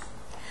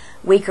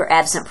 Weak or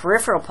absent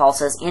peripheral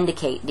pulses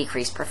indicate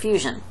decreased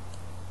perfusion.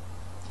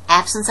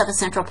 Absence of a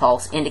central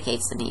pulse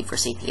indicates the need for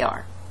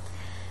CPR.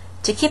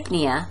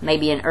 Tachypnea may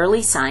be an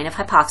early sign of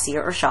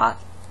hypoxia or shock,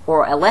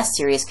 or a less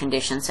serious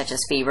condition such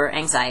as fever,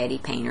 anxiety,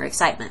 pain, or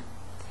excitement.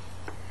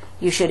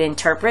 You should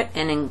interpret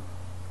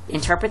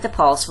the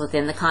pulse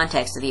within the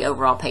context of the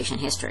overall patient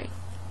history.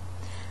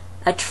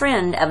 A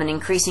trend of an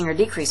increasing or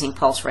decreasing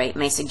pulse rate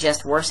may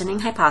suggest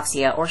worsening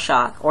hypoxia or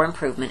shock or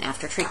improvement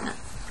after treatment.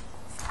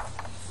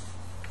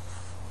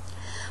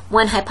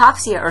 When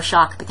hypoxia or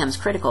shock becomes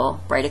critical,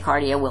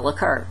 bradycardia will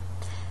occur,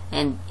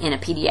 and in a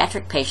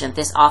pediatric patient,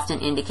 this often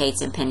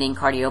indicates impending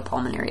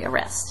cardiopulmonary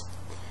arrest.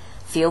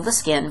 Feel the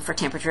skin for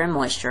temperature and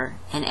moisture,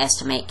 and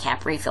estimate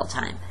cap refill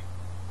time.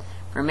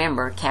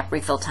 Remember, cap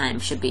refill time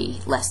should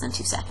be less than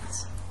 2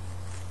 seconds.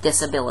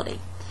 Disability.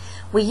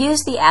 We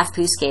use the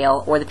AFPU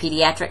scale or the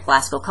Pediatric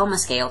Glasgow Coma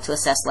scale to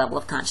assess level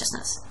of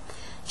consciousness.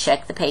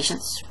 Check the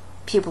patient's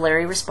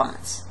pupillary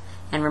response,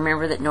 and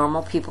remember that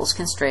normal pupils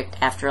constrict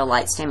after a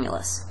light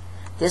stimulus.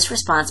 This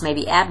response may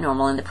be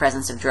abnormal in the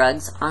presence of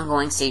drugs,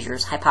 ongoing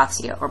seizures,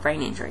 hypoxia, or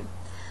brain injury.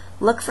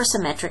 Look for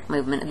symmetric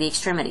movement of the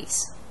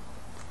extremities.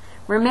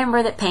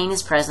 Remember that pain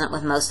is present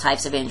with most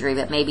types of injury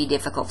but may be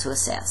difficult to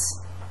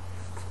assess.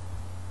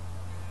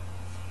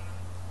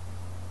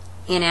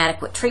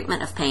 inadequate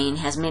treatment of pain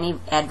has many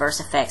adverse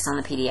effects on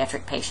the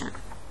pediatric patient.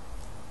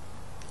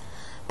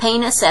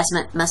 Pain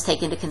assessment must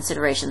take into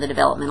consideration the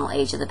developmental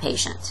age of the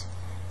patient.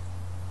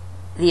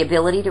 The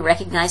ability to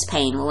recognize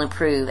pain will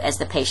improve as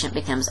the patient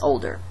becomes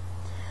older.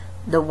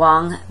 The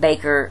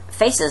Wong-Baker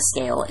Faces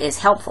Scale is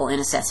helpful in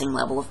assessing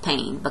level of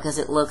pain because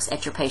it looks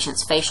at your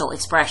patient's facial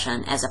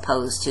expression as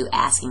opposed to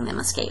asking them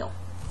a scale.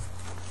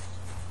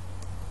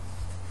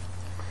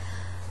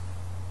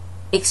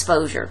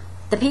 Exposure.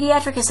 The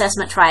pediatric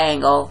assessment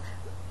triangle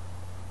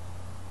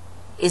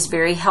is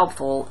very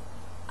helpful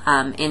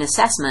in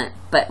assessment,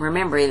 but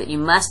remember that you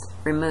must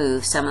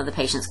remove some of the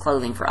patient's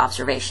clothing for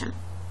observation,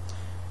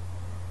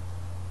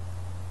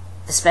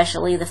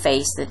 especially the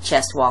face, the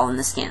chest wall, and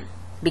the skin.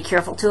 Be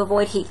careful to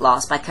avoid heat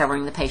loss by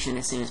covering the patient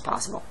as soon as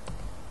possible.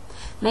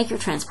 Make your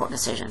transport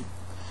decision.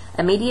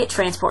 Immediate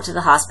transport to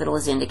the hospital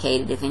is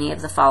indicated if any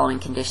of the following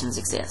conditions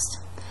exist: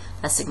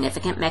 a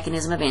significant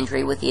mechanism of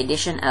injury with the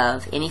addition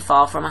of any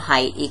fall from a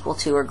height equal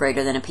to or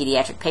greater than a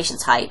pediatric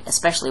patient's height,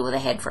 especially with a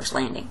head first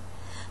landing,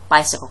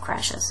 bicycle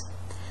crashes,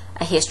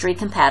 a history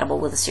compatible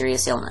with a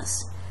serious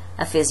illness,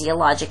 a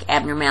physiologic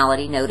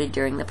abnormality noted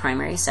during the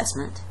primary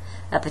assessment,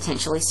 a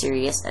potentially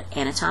serious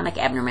anatomic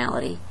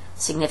abnormality,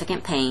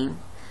 significant pain,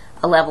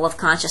 a level of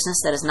consciousness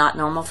that is not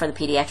normal for the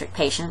pediatric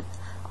patient,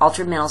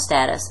 altered mental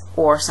status,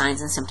 or signs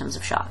and symptoms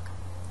of shock.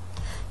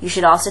 You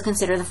should also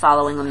consider the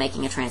following when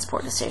making a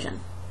transport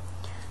decision: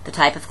 the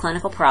type of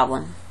clinical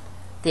problem,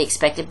 the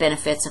expected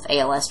benefits of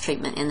ALS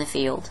treatment in the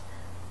field,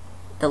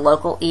 the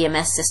local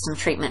EMS system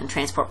treatment and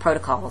transport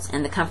protocols,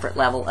 and the comfort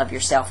level of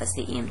yourself as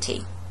the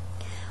EMT.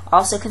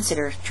 Also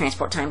consider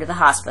transport time to the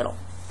hospital.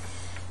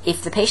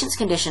 If the patient's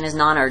condition is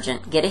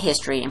non-urgent, get a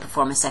history and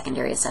perform a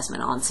secondary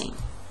assessment on scene.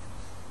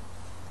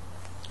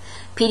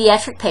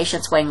 Pediatric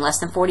patients weighing less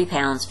than 40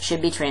 pounds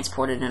should be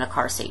transported in a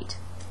car seat.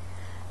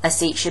 A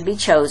seat should be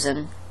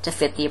chosen to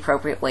fit the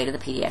appropriate weight of the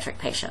pediatric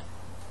patient.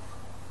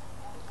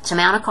 To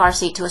mount a car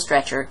seat to a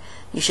stretcher,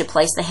 you should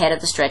place the head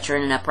of the stretcher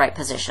in an upright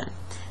position.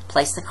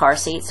 Place the car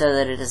seat so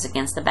that it is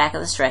against the back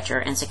of the stretcher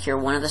and secure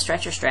one of the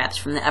stretcher straps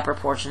from the upper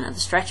portion of the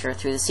stretcher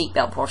through the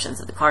seatbelt portions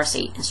of the car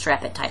seat and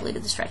strap it tightly to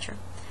the stretcher.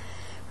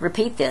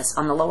 Repeat this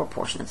on the lower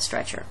portion of the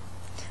stretcher.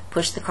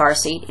 Push the car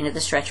seat into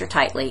the stretcher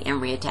tightly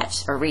and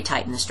reattach or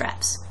retighten the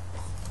straps.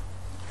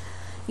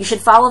 You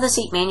should follow the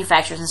seat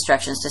manufacturer's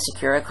instructions to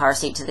secure a car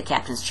seat to the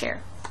captain's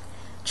chair.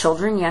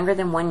 Children younger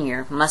than 1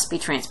 year must be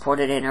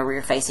transported in a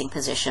rear-facing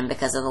position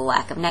because of the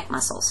lack of neck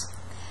muscles.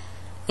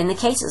 In the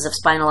cases of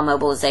spinal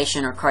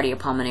immobilization or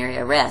cardiopulmonary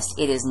arrest,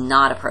 it is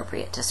not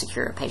appropriate to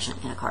secure a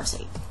patient in a car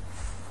seat.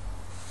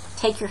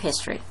 Take your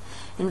history.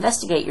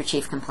 Investigate your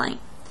chief complaint.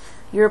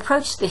 Your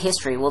approach to the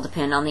history will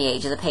depend on the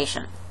age of the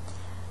patient.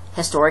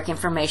 Historic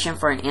information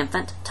for an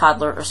infant,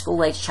 toddler, or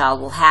school-age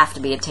child will have to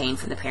be obtained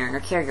from the parent or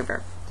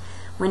caregiver.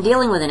 When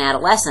dealing with an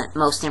adolescent,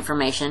 most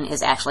information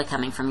is actually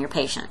coming from your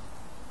patient.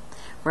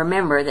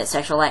 Remember that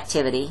sexual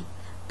activity,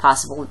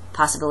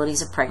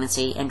 possibilities of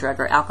pregnancy, and drug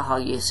or alcohol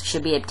use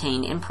should be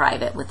obtained in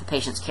private with the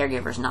patient's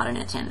caregivers not in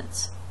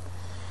attendance.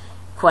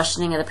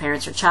 Questioning of the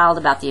parents or child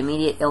about the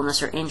immediate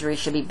illness or injury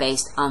should be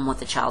based on what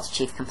the child's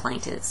chief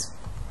complaint is.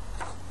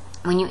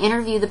 When you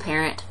interview the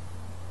parent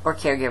or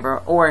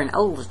caregiver or an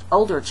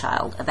older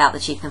child about the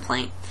chief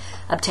complaint,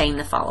 obtain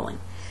the following: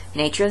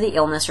 nature of the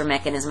illness or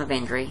mechanism of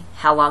injury,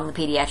 how long the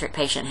pediatric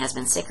patient has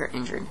been sick or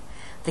injured,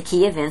 the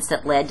key events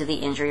that led to the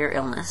injury or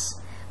illness,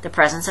 the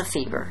presence of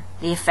fever,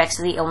 the effects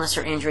of the illness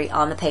or injury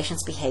on the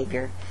patient's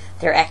behavior,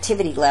 their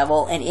activity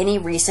level, and any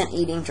recent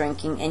eating,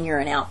 drinking, and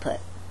urine output.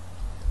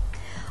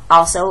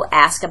 Also,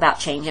 ask about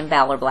change in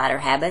bowel or bladder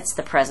habits,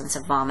 the presence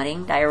of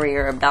vomiting, diarrhea,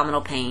 or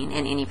abdominal pain,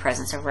 and any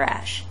presence of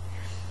rash.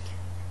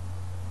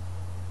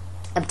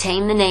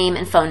 Obtain the name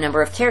and phone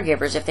number of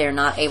caregivers if they are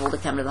not able to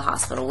come to the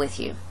hospital with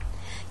you.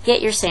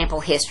 Get your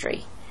sample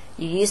history.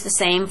 You use the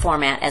same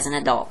format as an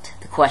adult.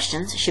 The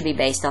questions should be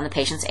based on the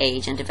patient's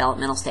age and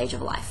developmental stage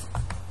of life.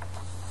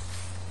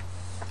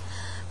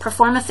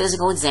 Perform a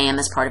physical exam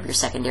as part of your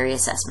secondary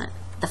assessment.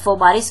 The full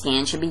body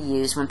scan should be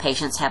used when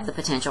patients have the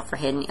potential for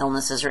hidden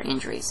illnesses or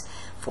injuries.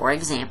 For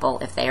example,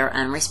 if they are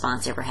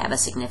unresponsive or have a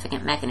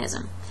significant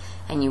mechanism,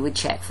 and you would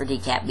check for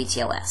DCAP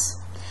BTLS.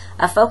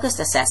 A focused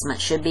assessment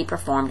should be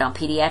performed on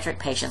pediatric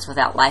patients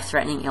without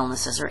life-threatening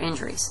illnesses or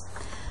injuries.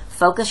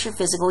 Focus your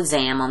physical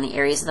exam on the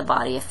areas of the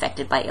body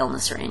affected by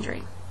illness or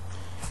injury.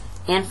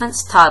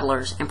 Infants,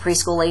 toddlers, and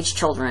preschool-age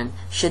children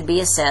should be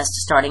assessed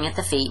starting at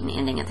the feet and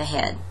ending at the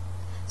head.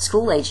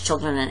 School-age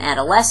children and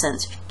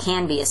adolescents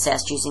can be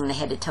assessed using the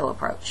head-to-toe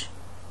approach.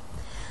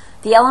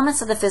 The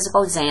elements of the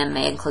physical exam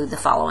may include the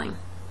following.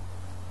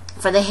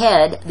 For the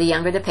head, the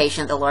younger the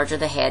patient, the larger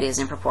the head is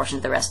in proportion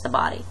to the rest of the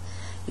body.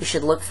 You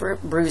should look for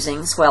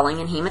bruising, swelling,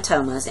 and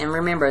hematomas, and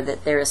remember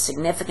that there is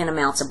significant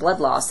amounts of blood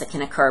loss that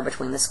can occur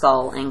between the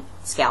skull and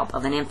scalp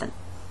of an infant.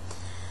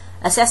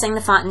 Assessing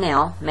the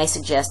fontanelle may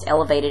suggest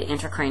elevated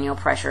intracranial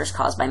pressures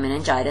caused by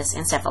meningitis,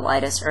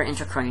 encephalitis, or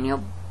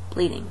intracranial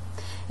bleeding.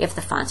 If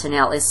the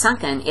fontanelle is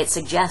sunken, it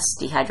suggests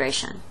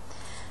dehydration.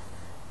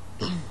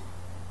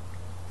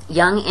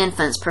 Young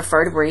infants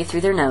prefer to breathe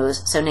through their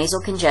nose, so nasal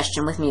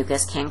congestion with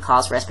mucus can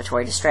cause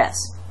respiratory distress.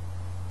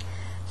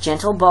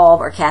 Gentle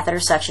bulb or catheter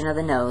suction of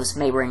the nose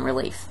may bring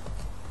relief.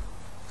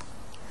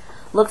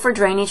 Look for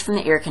drainage from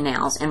the ear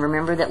canals and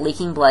remember that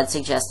leaking blood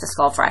suggests a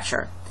skull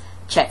fracture.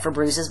 Check for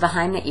bruises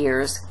behind the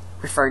ears,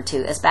 referred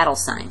to as battle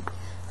sign.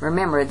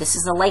 Remember, this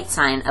is the late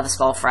sign of a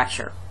skull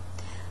fracture.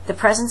 The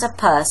presence of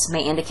pus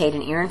may indicate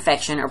an ear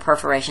infection or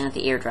perforation at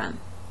the eardrum.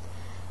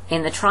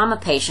 In the trauma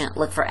patient,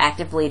 look for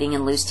active bleeding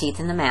and loose teeth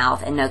in the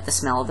mouth and note the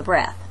smell of the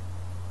breath.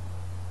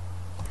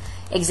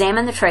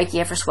 Examine the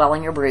trachea for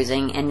swelling or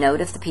bruising and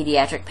note if the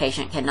pediatric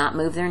patient cannot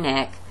move their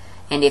neck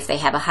and if they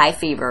have a high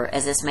fever,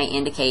 as this may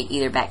indicate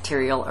either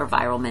bacterial or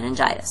viral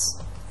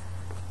meningitis.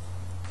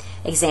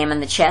 Examine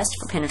the chest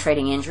for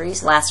penetrating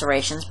injuries,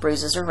 lacerations,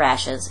 bruises, or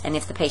rashes, and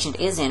if the patient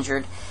is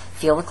injured,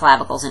 feel the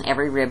clavicles in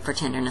every rib for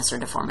tenderness or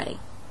deformity.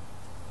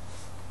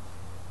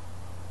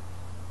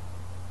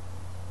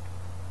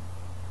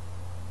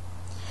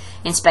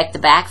 Inspect the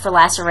back for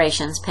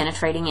lacerations,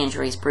 penetrating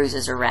injuries,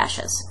 bruises, or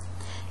rashes.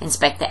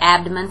 Inspect the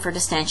abdomen for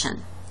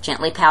distension.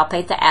 Gently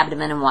palpate the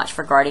abdomen and watch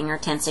for guarding or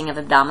tensing of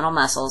abdominal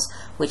muscles,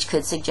 which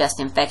could suggest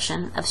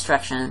infection,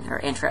 obstruction, or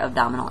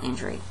intra-abdominal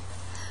injury.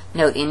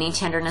 Note any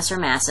tenderness or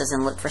masses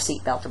and look for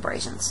seatbelt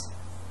abrasions.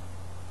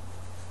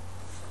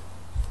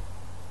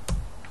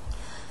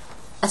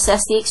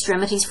 Assess the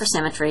extremities for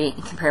symmetry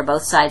and compare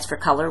both sides for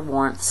color,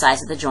 warmth,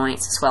 size of the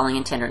joints, swelling,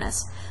 and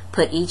tenderness.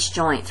 Put each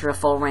joint through a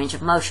full range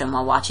of motion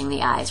while watching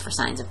the eyes for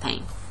signs of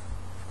pain.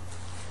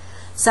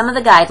 Some of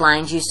the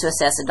guidelines used to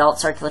assess adult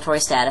circulatory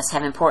status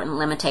have important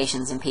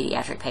limitations in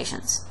pediatric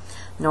patients.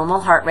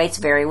 Normal heart rates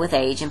vary with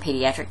age in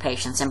pediatric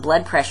patients, and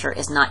blood pressure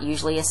is not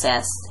usually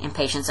assessed in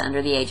patients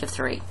under the age of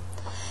 3.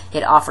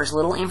 It offers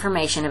little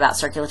information about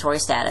circulatory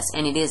status,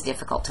 and it is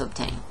difficult to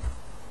obtain.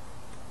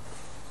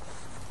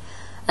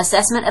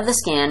 Assessment of the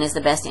skin is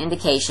the best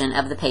indication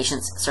of the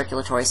patient's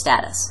circulatory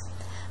status.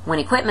 When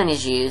equipment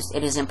is used,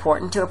 it is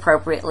important to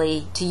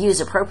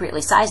use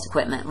appropriately sized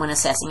equipment when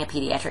assessing a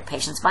pediatric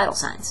patient's vital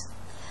signs.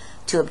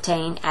 To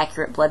obtain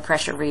accurate blood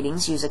pressure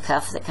readings, use a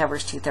cuff that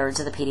covers 2/3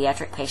 of the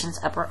pediatric patient's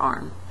upper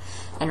arm.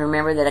 And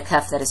remember that a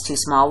cuff that is too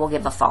small will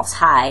give a false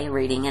high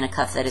reading, and a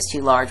cuff that is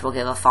too large will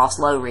give a false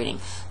low reading.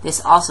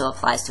 This also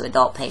applies to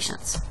adult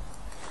patients.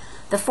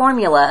 The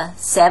formula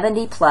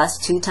 70 plus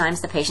 2 times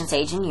the patient's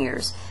age in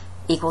years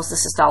equals the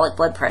systolic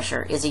blood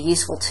pressure is a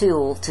useful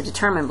tool to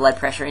determine blood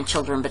pressure in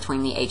children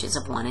between the ages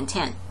of 1 and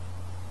 10.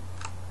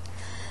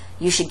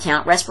 You should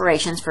count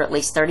respirations for at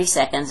least 30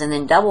 seconds and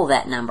then double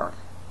that number.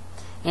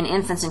 In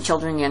infants and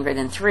children younger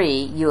than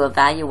 3, you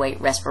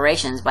evaluate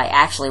respirations by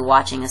actually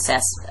watching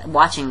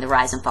the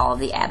rise and fall of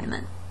the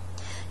abdomen.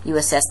 You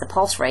assess the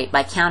pulse rate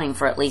by counting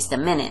for at least a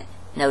minute,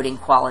 noting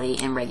quality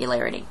and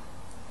regularity.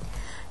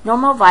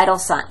 Normal vital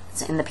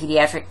signs in the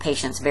pediatric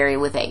patients vary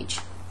with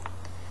age.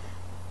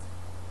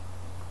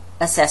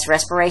 Assess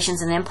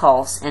respirations and then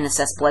pulse, and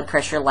assess blood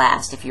pressure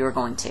last if you are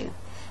going to.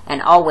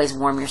 And always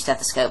warm your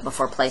stethoscope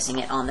before placing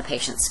it on the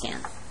patient's skin.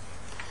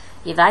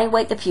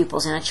 Evaluate the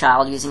pupils in a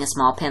child using a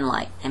small pen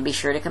light, and be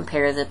sure to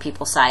compare the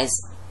pupil size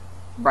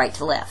right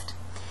to left.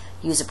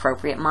 Use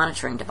appropriate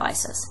monitoring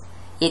devices.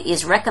 It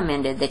is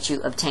recommended that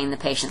you obtain the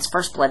patient's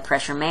first blood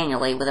pressure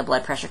manually with a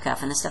blood pressure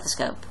cuff and a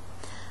stethoscope.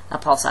 A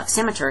pulse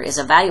oximeter is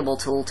a valuable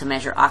tool to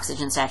measure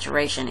oxygen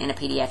saturation in a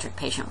pediatric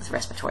patient with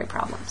respiratory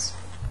problems.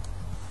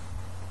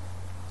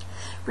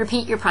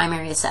 Repeat your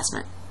primary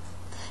assessment.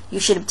 You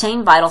should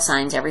obtain vital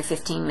signs every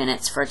 15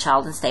 minutes for a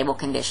child in stable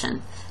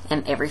condition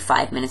and every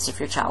 5 minutes if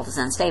your child is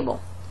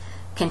unstable.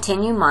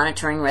 Continue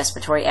monitoring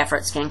respiratory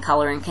effort, skin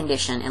color and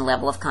condition, and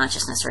level of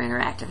consciousness or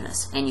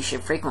interactiveness, and you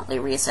should frequently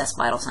reassess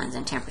vital signs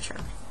and temperature.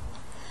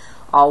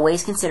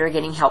 Always consider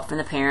getting help from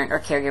the parent or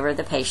caregiver of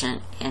the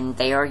patient, and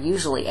they are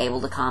usually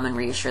able to calm and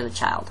reassure the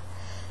child.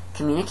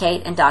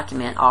 Communicate and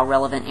document all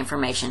relevant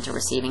information to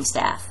receiving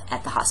staff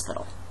at the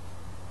hospital.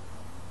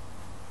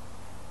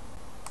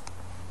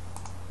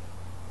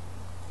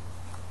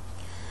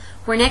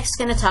 We're next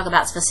going to talk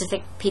about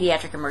specific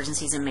pediatric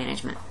emergencies and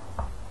management.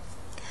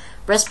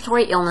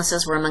 Respiratory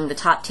illnesses were among the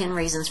top 10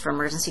 reasons for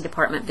emergency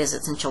department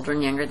visits in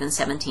children younger than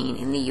 17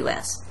 in the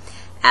U.S.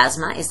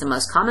 Asthma is the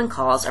most common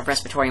cause of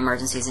respiratory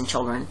emergencies in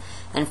children,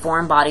 and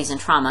foreign bodies and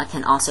trauma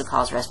can also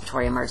cause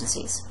respiratory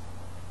emergencies.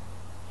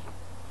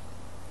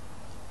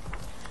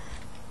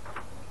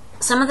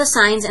 Some of the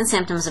signs and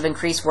symptoms of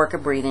increased work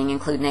of breathing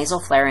include nasal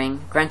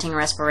flaring, grunting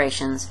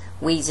respirations,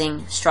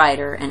 wheezing,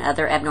 stridor, and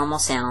other abnormal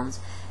sounds,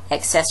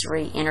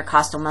 accessory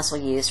intercostal muscle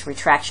use,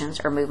 retractions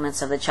or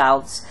movements of the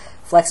child's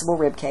flexible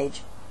rib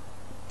cage,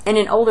 and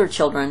in older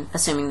children,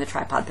 assuming the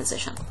tripod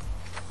position.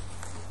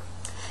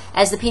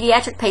 As the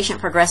pediatric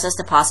patient progresses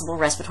to possible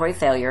respiratory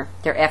failure,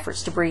 their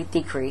efforts to breathe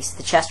decrease,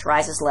 the chest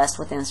rises less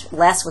with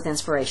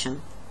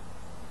inspiration.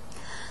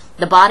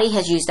 The body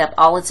has used up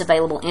all its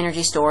available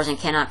energy stores and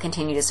cannot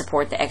continue to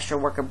support the extra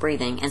work of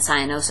breathing, and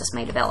cyanosis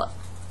may develop.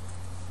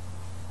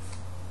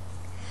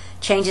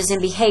 Changes in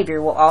behavior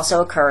will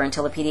also occur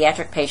until the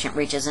pediatric patient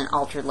reaches an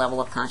altered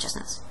level of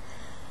consciousness.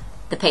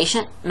 The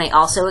patient may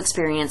also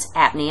experience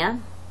apnea,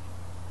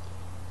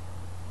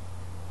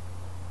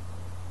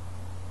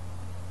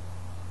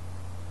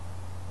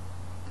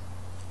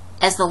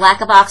 As the lack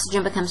of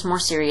oxygen becomes more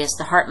serious,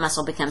 the heart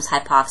muscle becomes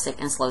hypoxic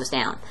and slows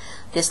down.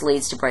 This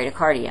leads to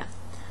bradycardia.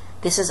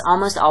 This is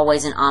almost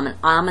always an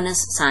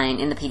ominous sign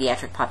in the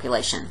pediatric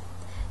population.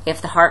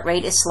 If the heart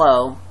rate is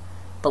slow,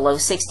 below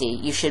 60,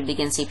 you should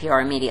begin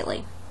CPR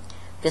immediately.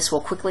 This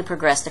will quickly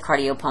progress to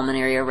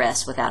cardiopulmonary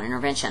arrest without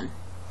intervention.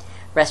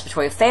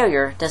 Respiratory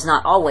failure does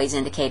not always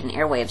indicate an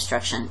airway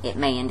obstruction. It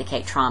may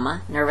indicate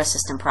trauma, nervous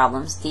system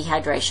problems,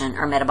 dehydration,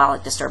 or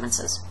metabolic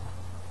disturbances.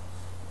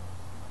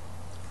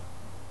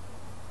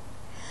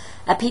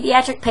 A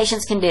pediatric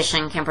patient's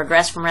condition can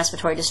progress from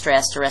respiratory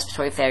distress to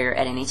respiratory failure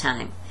at any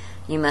time.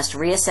 You must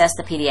reassess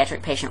the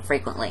pediatric patient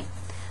frequently.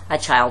 A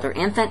child or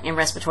infant in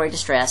respiratory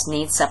distress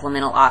needs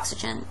supplemental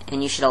oxygen,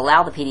 and you should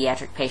allow the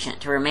pediatric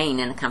patient to remain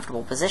in a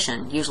comfortable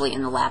position, usually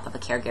in the lap of a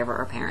caregiver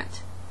or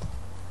parent.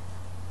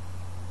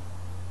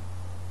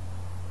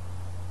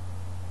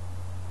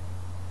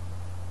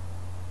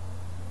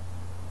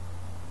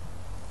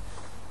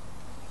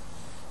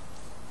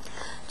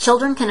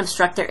 Children can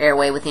obstruct their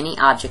airway with any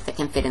object that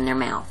can fit in their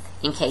mouth.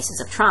 In cases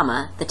of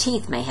trauma, the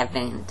teeth may have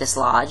been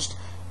dislodged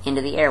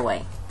into the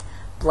airway.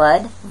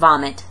 Blood,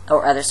 vomit,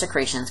 or other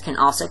secretions can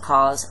also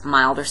cause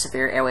mild or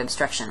severe airway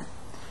obstruction.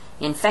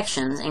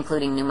 Infections,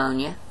 including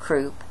pneumonia,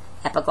 croup,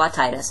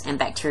 epiglottitis, and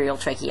bacterial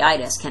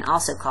tracheitis, can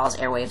also cause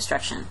airway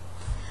obstruction.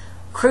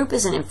 Croup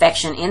is an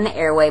infection in the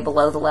airway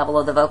below the level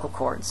of the vocal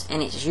cords,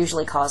 and it is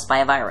usually caused by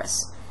a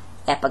virus.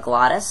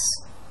 Epiglottitis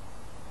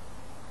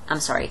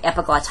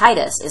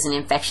is an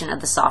infection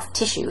of the soft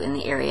tissue in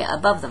the area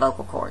above the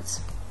vocal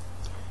cords.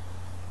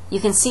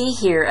 You can see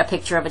here a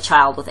picture of a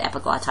child with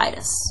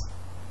epiglottitis.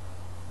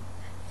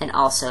 And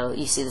also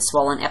you see the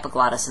swollen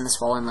epiglottis and the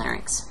swollen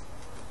larynx.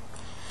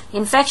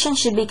 Infection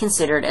should be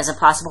considered as a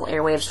possible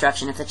airway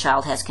obstruction if the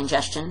child has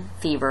congestion,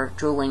 fever,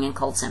 drooling, and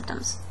cold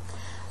symptoms.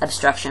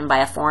 Obstruction by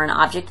a foreign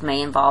object may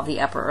involve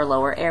the upper or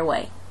lower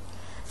airway.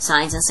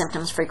 Signs and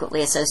symptoms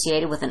frequently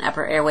associated with an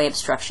upper airway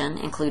obstruction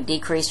include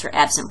decreased or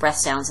absent breath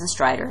sounds and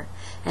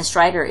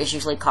stridor is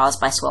usually caused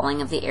by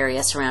swelling of the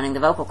area surrounding the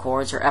vocal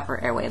cords or upper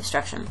airway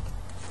obstruction.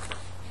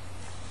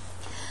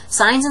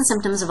 Signs and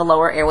symptoms of a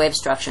lower airway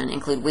obstruction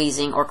include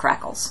wheezing or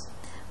crackles.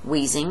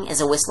 Wheezing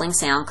is a whistling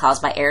sound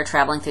caused by air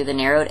traveling through the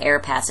narrowed air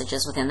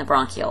passages within the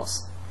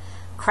bronchioles.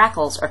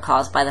 Crackles are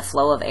caused by the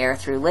flow of air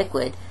through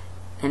liquid,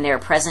 and they are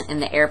present in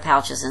the air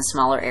pouches and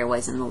smaller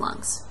airways in the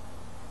lungs.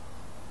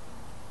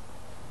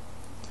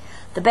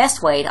 The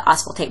best way to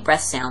auscultate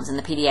breath sounds in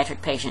the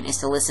pediatric patient is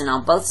to listen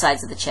on both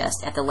sides of the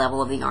chest at the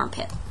level of the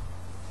armpit.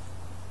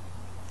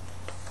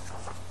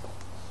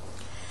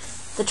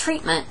 The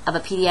treatment of a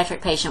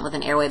pediatric patient with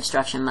an airway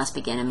obstruction must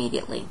begin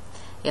immediately.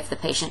 If the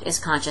patient is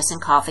conscious and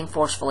coughing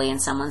forcefully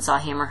and someone saw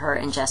him or her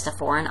ingest a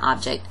foreign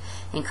object,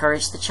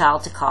 encourage the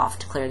child to cough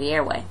to clear the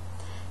airway.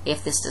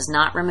 If this does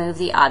not remove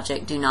the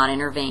object, do not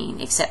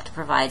intervene except to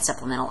provide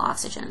supplemental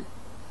oxygen.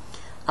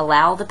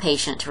 Allow the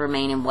patient to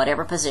remain in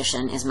whatever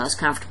position is most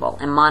comfortable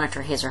and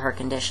monitor his or her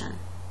condition.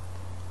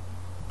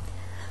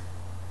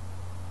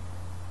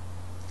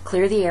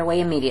 Clear the airway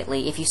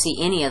immediately if you see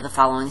any of the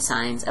following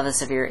signs of a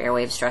severe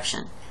airway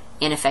obstruction: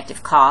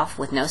 ineffective cough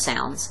with no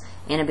sounds,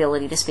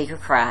 inability to speak or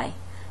cry,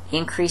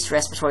 increased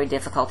respiratory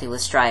difficulty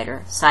with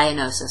stridor,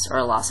 cyanosis, or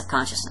a loss of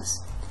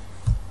consciousness.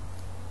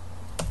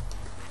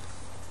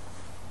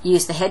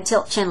 Use the head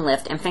tilt, chin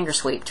lift, and finger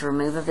sweep to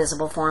remove a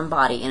visible foreign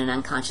body in an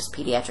unconscious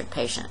pediatric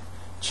patient.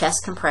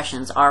 Chest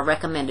compressions are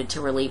recommended to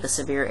relieve a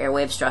severe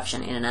airway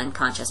obstruction in an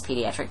unconscious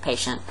pediatric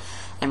patient,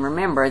 and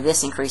remember,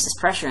 this increases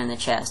pressure in the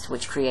chest,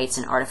 which creates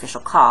an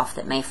artificial cough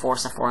that may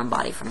force a foreign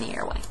body from the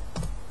airway.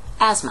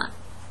 Asthma.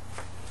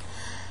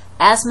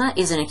 Asthma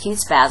is an acute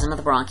spasm of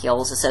the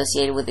bronchioles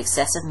associated with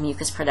excessive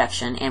mucus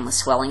production and with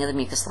swelling of the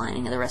mucus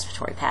lining of the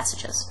respiratory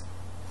passages.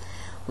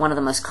 One of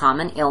the most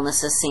common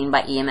illnesses seen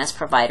by EMS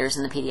providers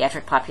in the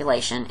pediatric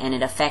population, and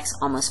it affects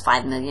almost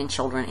 5 million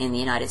children in the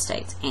United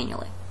States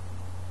annually.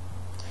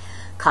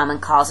 Common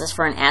causes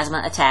for an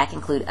asthma attack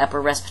include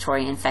upper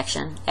respiratory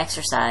infection,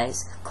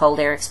 exercise, cold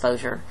air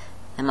exposure,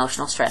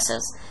 emotional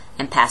stresses,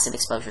 and passive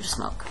exposure to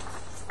smoke.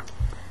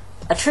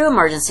 A true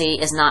emergency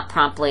is not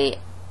promptly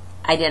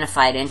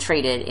identified and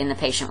treated in the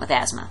patient with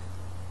asthma.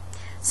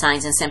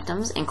 Signs and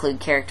symptoms include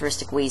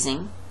characteristic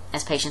wheezing,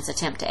 as patients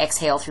attempt to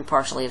exhale through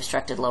partially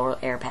obstructed lower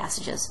air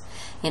passages.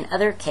 In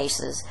other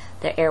cases,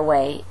 the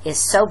airway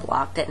is so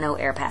blocked that no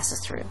air passes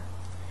through.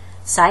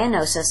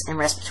 Cyanosis and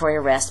respiratory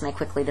arrest may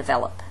quickly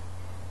develop.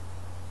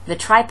 The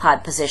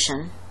tripod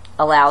position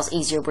allows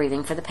easier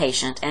breathing for the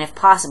patient, and if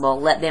possible,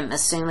 let them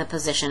assume a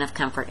position of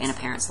comfort in a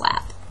parent's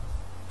lap.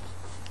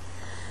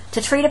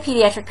 To treat a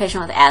pediatric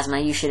patient with asthma,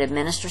 you should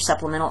administer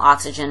supplemental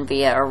oxygen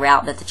via a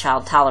route that the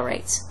child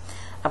tolerates.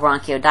 A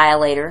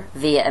bronchodilator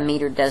via a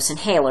metered dose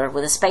inhaler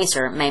with a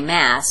spacer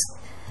mask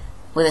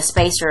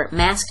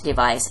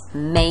device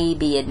may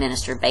be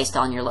administered based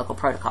on your local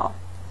protocol.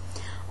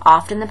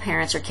 Often the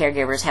parents or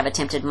caregivers have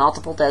attempted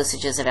multiple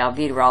dosages of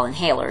albuterol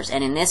inhalers,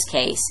 and in this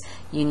case,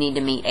 you need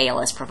to meet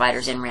ALS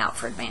providers en route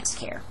for advanced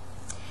care.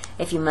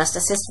 If you must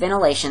assist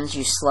ventilations,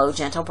 use slow,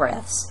 gentle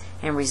breaths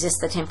and resist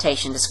the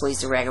temptation to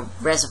squeeze the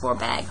reservoir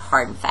bag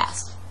hard and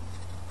fast.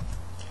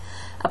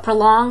 A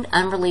prolonged,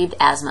 unrelieved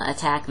asthma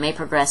attack may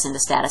progress into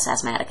status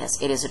asthmaticus.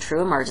 It is a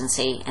true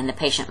emergency, and the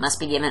patient must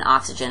be given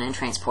oxygen and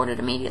transported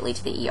immediately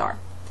to the ER.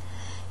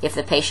 If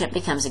the patient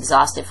becomes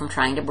exhausted from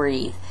trying to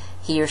breathe,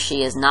 he or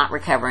she is not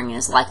recovering and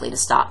is likely to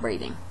stop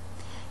breathing.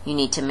 You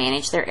need to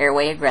manage their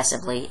airway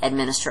aggressively,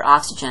 administer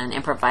oxygen,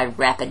 and provide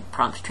rapid,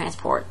 prompt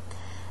transport.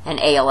 And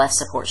ALS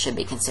support should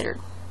be considered.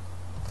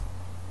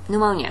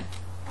 Pneumonia.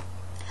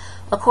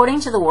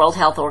 According to the World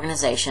Health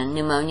Organization,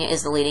 pneumonia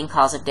is the leading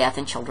cause of death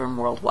in children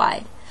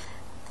worldwide.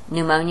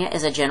 Pneumonia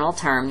is a general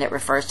term that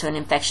refers to an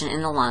infection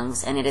in the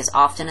lungs, and it is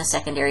often a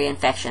secondary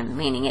infection,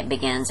 meaning it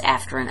begins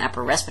after an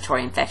upper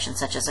respiratory infection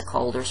such as a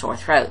cold or sore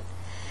throat.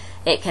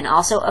 It can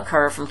also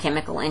occur from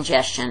chemical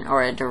ingestion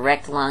or a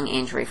direct lung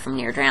injury from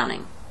near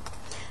drowning.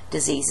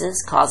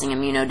 Diseases causing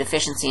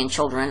immunodeficiency in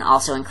children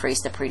also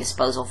increase the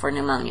predisposal for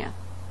pneumonia.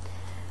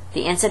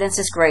 The incidence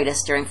is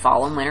greatest during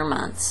fall and winter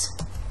months.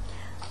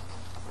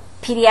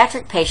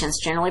 Pediatric patients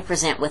generally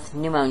present with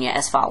pneumonia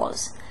as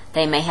follows.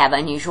 They may have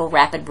unusual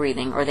rapid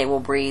breathing, or they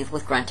will breathe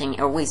with grunting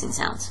or wheezing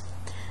sounds.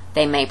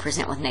 They may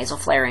present with nasal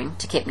flaring,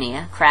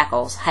 tachypnea,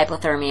 crackles,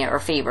 hypothermia or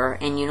fever,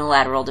 and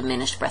unilateral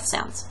diminished breath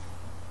sounds.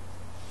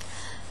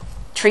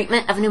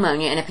 Treatment of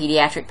pneumonia in a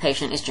pediatric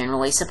patient is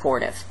generally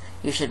supportive.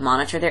 You should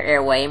monitor their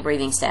airway and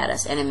breathing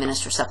status and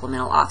administer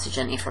supplemental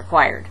oxygen if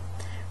required.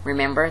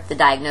 Remember, the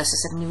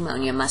diagnosis of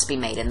pneumonia must be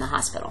made in the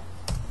hospital.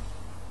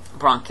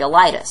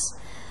 Bronchiolitis.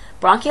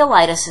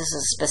 Bronchiolitis is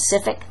a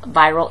specific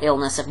viral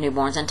illness of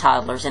newborns and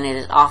toddlers, and it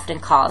is often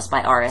caused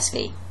by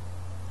RSV.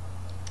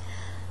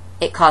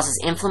 It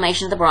causes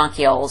inflammation of the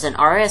bronchioles, and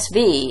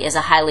RSV is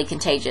a highly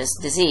contagious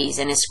disease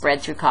and is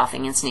spread through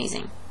coughing and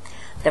sneezing.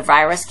 The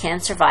virus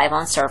can survive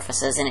on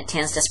surfaces, and it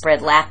tends to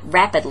spread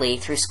rapidly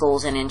through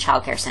schools and in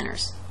childcare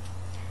centers.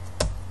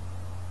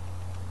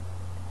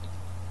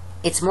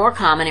 It's more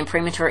common in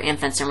premature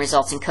infants and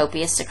results in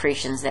copious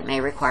secretions that may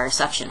require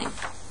suctioning.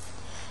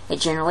 It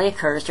generally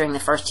occurs during the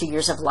first 2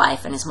 years of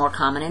life and is more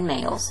common in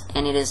males,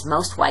 and it is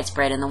most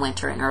widespread in the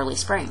winter and early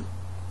spring.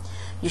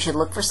 You should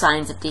look for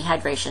signs of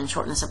dehydration,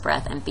 shortness of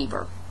breath, and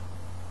fever.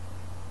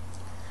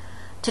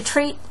 To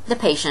treat the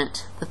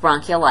patient with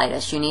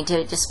bronchiolitis, you need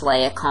to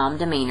display a calm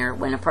demeanor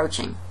when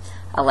approaching.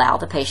 Allow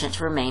the patient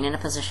to remain in a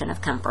position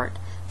of comfort.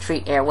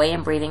 Treat airway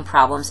and breathing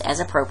problems as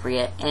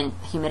appropriate, and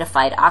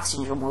humidified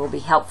oxygen will be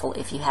helpful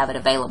if you have it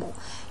available.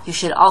 You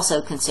should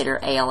also consider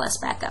ALS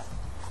backup.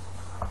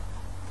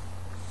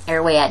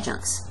 Airway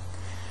adjuncts.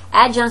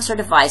 Adjuncts are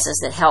devices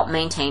that help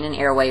maintain an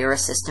airway or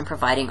assist in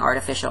providing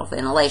artificial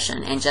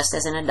ventilation, and just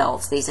as in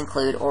adults, these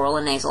include oral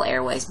and nasal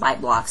airways,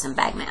 bite blocks, and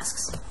bag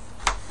masks.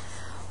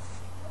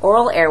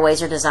 Oral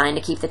airways are designed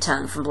to keep the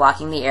tongue from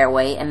blocking the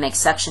airway and make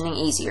suctioning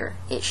easier.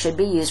 It should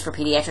be used for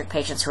pediatric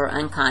patients who are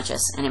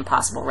unconscious and in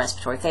possible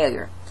respiratory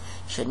failure.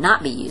 It should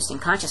not be used in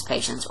conscious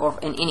patients or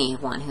in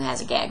anyone who has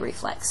a gag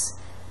reflex.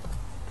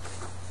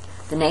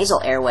 The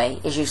nasal airway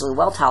is usually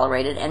well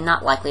tolerated and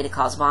not likely to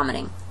cause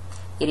vomiting.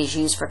 It is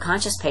used for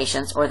conscious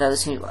patients or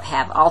those who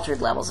have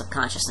altered levels of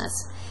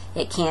consciousness.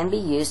 It can be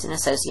used in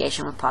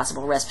association with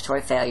possible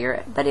respiratory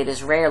failure, but it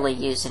is rarely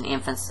used in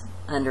infants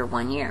under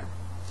 1 year.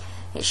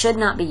 It should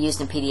not be used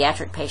in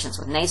pediatric patients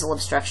with nasal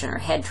obstruction or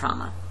head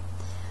trauma.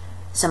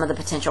 Some of the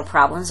potential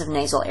problems of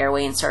nasal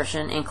airway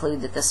insertion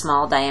include that the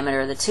small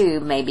diameter of the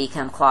tube may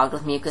become clogged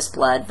with mucus,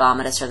 blood,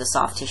 vomitus, or the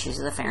soft tissues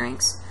of the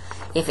pharynx.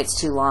 If it's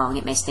too long,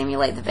 it may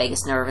stimulate the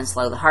vagus nerve and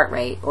slow the heart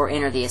rate, or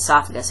enter the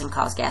esophagus and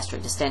cause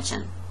gastric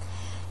distension.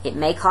 It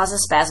may cause a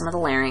spasm of the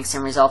larynx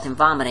and result in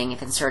vomiting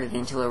if inserted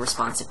into a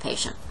responsive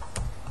patient.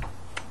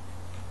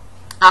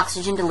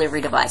 Oxygen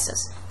delivery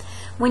devices.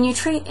 When you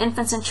treat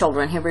infants and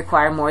children who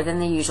require more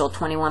than the usual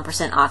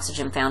 21%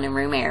 oxygen found in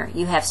room air,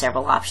 you have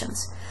several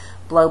options.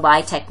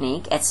 Blow-by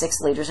technique at 6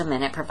 liters a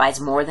minute provides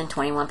more than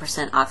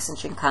 21%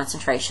 oxygen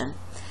concentration.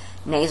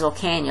 Nasal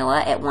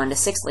cannula at 1 to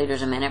 6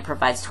 liters a minute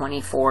provides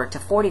 24 to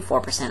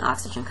 44%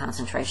 oxygen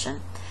concentration.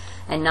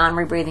 And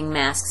non-rebreathing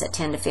masks at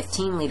 10 to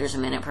 15 liters a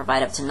minute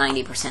provide up to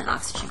 90%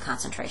 oxygen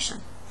concentration.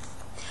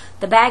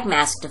 The bag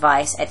mask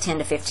device at 10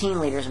 to 15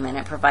 liters a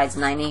minute provides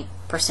 90%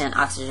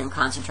 oxygen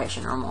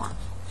concentration or more.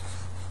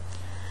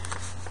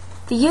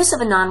 The use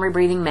of a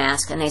non-rebreathing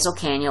mask, a nasal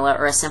cannula,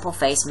 or a simple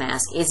face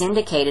mask is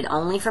indicated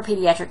only for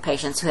pediatric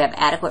patients who have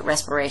adequate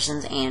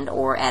respirations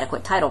and/or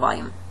adequate tidal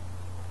volume.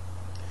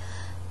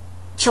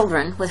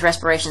 Children with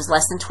respirations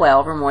less than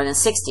 12 or more than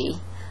 60,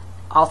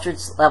 altered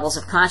levels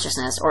of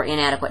consciousness, or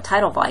inadequate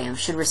tidal volume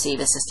should receive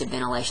assisted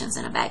ventilations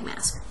in a bag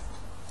mask.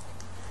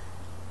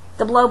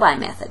 The blow-by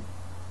method.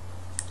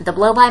 The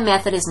blow-by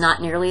method is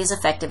not nearly as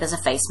effective as a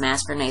face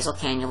mask or nasal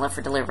cannula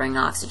for delivering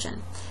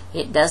oxygen.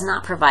 It does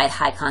not provide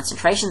high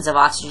concentrations of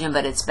oxygen,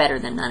 but it's better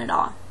than none at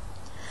all.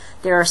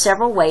 There are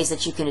several ways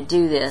that you can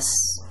do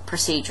this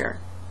procedure.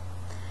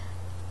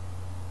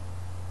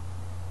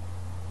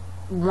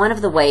 One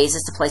of the ways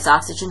is to place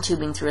oxygen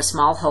tubing through a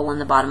small hole in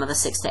the bottom of a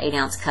 6 to 8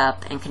 ounce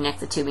cup and connect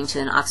the tubing to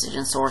an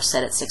oxygen source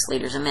set at 6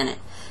 liters a minute.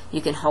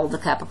 You can hold the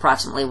cup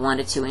approximately 1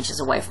 to 2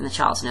 inches away from the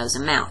child's nose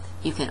and mouth.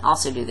 You can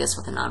also do this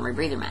with a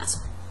non-rebreather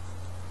mask.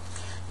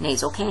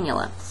 Nasal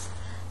cannula.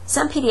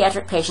 Some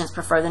pediatric patients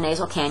prefer the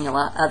nasal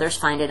cannula, others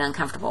find it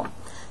uncomfortable.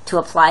 To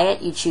apply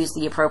it, you choose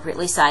the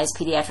appropriately sized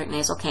pediatric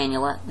nasal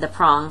cannula. The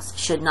prongs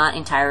should not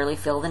entirely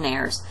fill the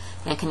nares,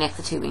 and connect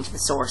the tubing to the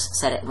source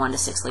set at 1 to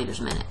 6 liters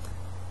a minute.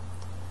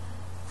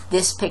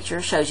 This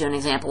picture shows you an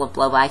example of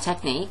blow-by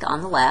technique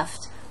on the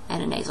left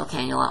and a nasal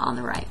cannula on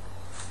the right.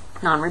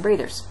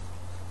 Non-rebreathers.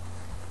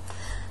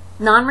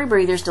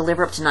 Non-rebreathers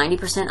deliver up to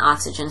 90%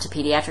 oxygen to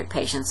pediatric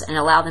patients and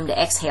allow them to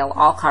exhale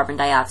all carbon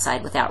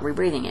dioxide without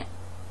rebreathing it.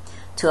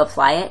 To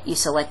apply it, you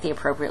select the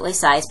appropriately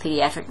sized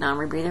pediatric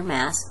non-rebreather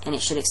mask, and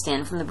it should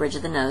extend from the bridge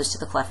of the nose to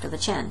the cleft of the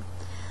chin.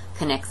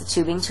 Connect the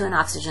tubing to an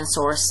oxygen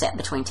source set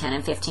between 10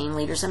 and 15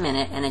 liters a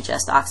minute and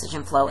adjust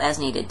oxygen flow as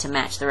needed to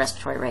match the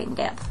respiratory rate and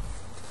depth.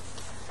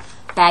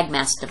 Bag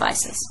mask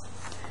devices.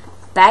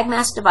 Bag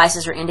mask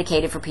devices are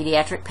indicated for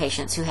pediatric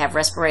patients who have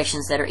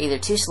respirations that are either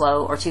too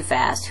slow or too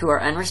fast, who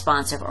are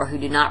unresponsive, or who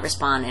do not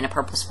respond in a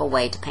purposeful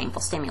way to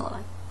painful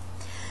stimuli.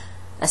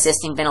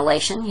 Assisting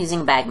ventilation using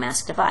a bag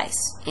mask device.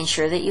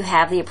 Ensure that you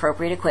have the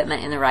appropriate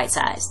equipment in the right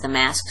size. The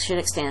mask should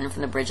extend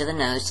from the bridge of the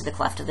nose to the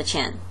cleft of the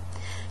chin.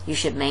 You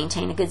should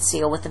maintain a good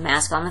seal with the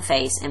mask on the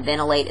face and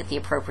ventilate at the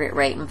appropriate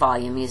rate and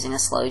volume using a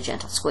slow,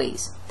 gentle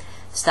squeeze.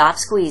 Stop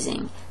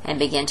squeezing and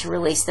begin to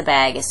release the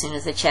bag as soon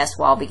as the chest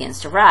wall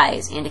begins to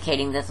rise,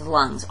 indicating that the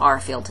lungs are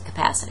filled to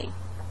capacity.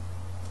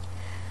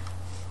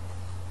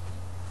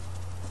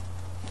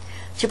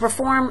 To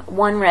perform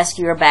one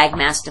rescue or bag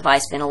mask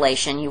device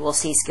ventilation, you will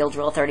see skill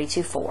drill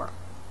 32-4.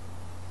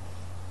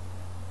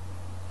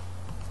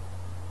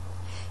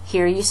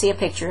 Here you see a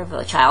picture of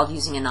a child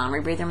using a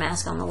non-rebreather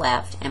mask on the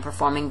left and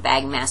performing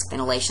bag mask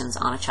ventilations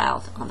on a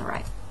child on the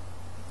right.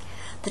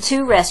 The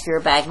two rescuer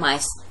bag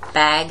mask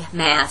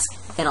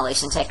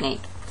ventilation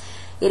technique.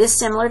 It is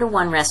similar to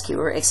one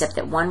rescuer, except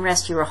that one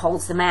rescuer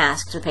holds the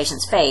mask to the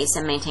patient's face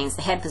and maintains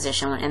the head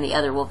position, and the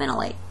other will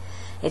ventilate.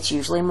 It's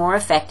usually more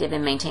effective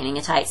in maintaining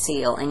a tight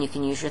seal, and you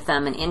can use your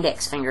thumb and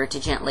index finger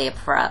to gently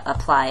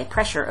apply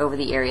pressure over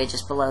the area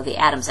just below the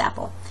Adam's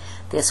apple.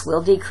 This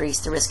will decrease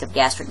the risk of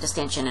gastric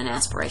distension and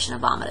aspiration of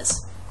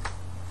vomitus.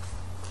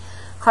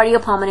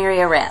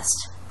 Cardiopulmonary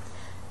arrest.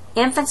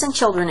 Infants and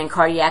children in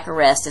cardiac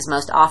arrest is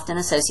most often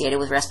associated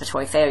with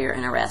respiratory failure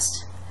and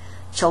arrest.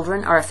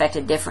 Children are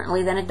affected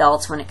differently than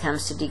adults when it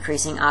comes to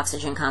decreasing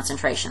oxygen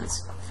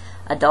concentrations.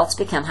 Adults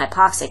become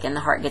hypoxic and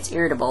the heart gets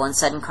irritable, and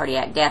sudden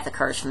cardiac death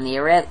occurs from the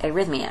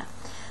arrhythmia.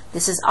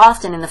 This is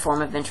often in the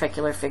form of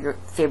ventricular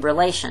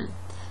fibrillation,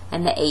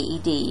 and the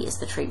AED is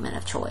the treatment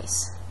of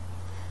choice.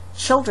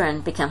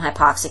 Children become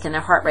hypoxic and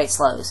their heart rate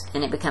slows,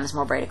 and it becomes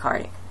more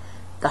bradycardic.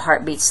 The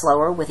heart beats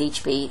slower with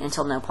each beat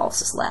until no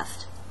pulse is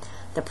left.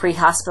 The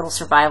pre-hospital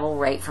survival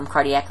rate from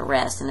cardiac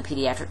arrest in the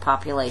pediatric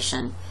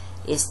population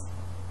is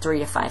 3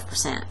 to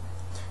 5%.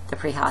 The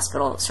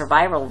pre-hospital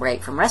survival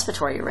rate from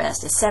respiratory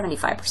arrest is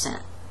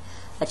 75%.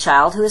 A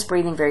child who is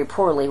breathing very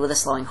poorly with a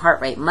slowing heart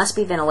rate must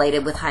be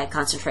ventilated with high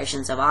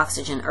concentrations of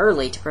oxygen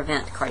early to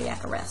prevent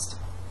cardiac arrest.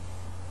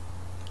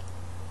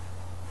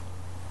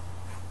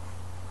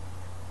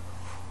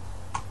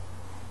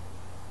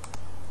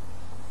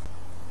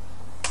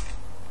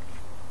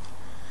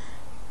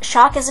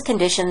 Shock is a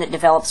condition that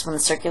develops when the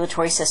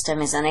circulatory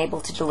system is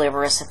unable to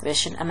deliver a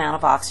sufficient amount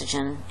of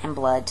oxygen and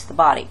blood to the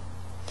body.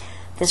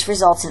 This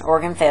results in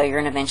organ failure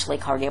and eventually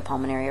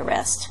cardiopulmonary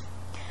arrest.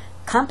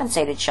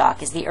 Compensated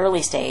shock is the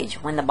early stage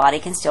when the body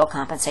can still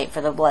compensate for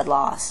the blood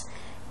loss.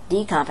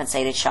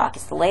 Decompensated shock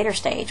is the later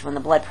stage when the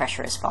blood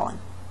pressure is falling.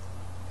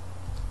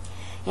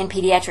 In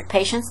pediatric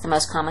patients, the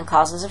most common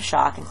causes of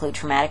shock include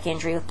traumatic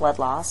injury with blood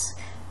loss.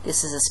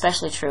 This is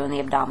especially true in the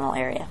abdominal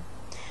area.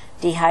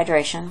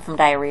 Dehydration from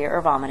diarrhea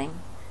or vomiting,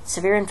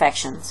 severe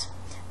infections,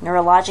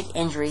 neurologic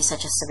injuries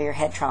such as severe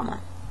head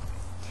trauma,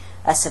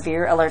 a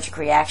severe allergic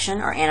reaction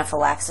or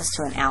anaphylaxis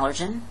to an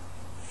allergen,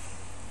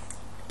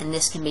 and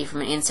this can be from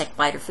an insect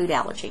bite or food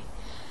allergy,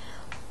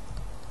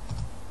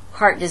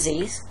 heart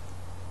disease,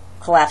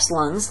 collapsed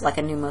lungs like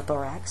a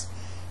pneumothorax,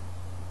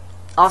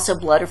 also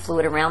blood or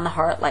fluid around the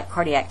heart like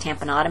cardiac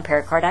tamponade and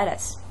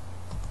pericarditis.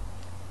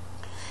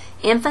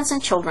 Infants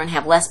and children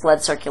have less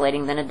blood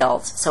circulating than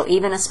adults, so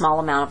even a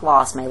small amount of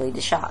loss may lead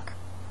to shock.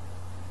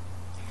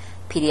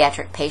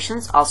 Pediatric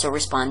patients also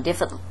respond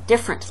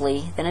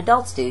differently than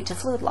adults do to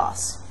fluid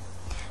loss.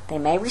 They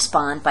may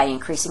respond by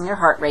increasing their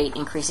heart rate,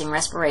 increasing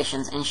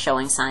respirations, and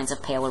showing signs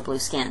of pale or blue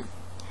skin.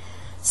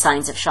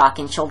 Signs of shock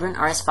in children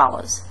are as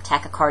follows: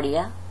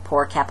 tachycardia,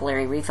 poor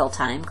capillary refill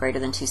time greater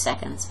than 2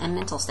 seconds, and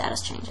mental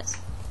status changes.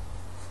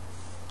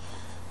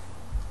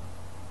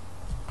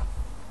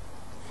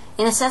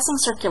 In assessing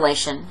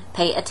circulation,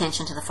 pay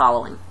attention to the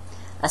following.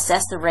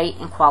 Assess the rate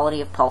and quality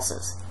of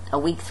pulses. A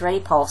weak, thready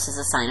pulse is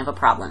a sign of a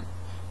problem.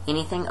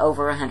 Anything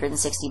over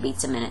 160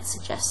 beats a minute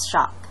suggests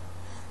shock.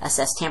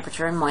 Assess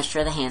temperature and moisture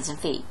of the hands and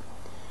feet.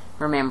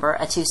 Remember,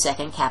 a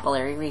 2-second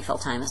capillary refill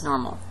time is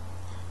normal.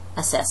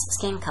 Assess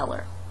skin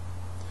color.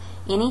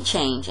 Any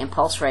change in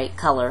pulse rate,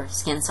 color,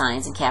 skin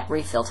signs, and cap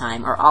refill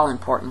time are all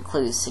important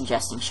clues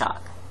suggesting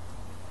shock.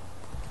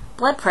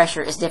 Blood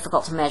pressure is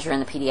difficult to measure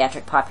in the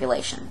pediatric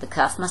population. The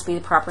cuff must be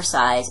the proper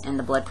size, and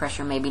the blood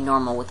pressure may be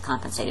normal with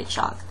compensated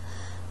shock.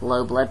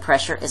 Low blood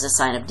pressure is a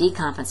sign of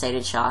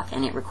decompensated shock,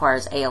 and it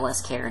requires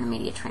ALS care and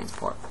immediate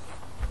transport.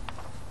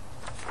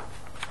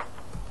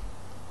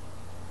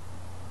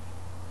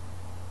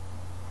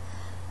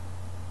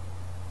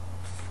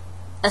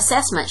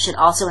 Assessment should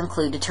also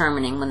include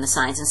determining when the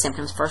signs and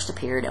symptoms first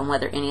appeared and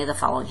whether any of the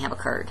following have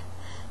occurred.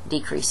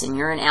 Decrease in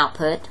urine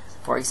output,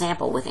 for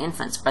example, with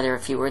infants where there are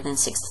fewer than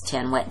 6 to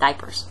 10 wet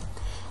diapers.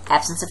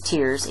 Absence of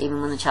tears even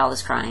when the child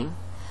is crying.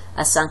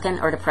 A sunken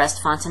or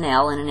depressed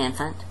fontanelle in an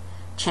infant.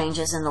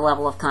 Changes in the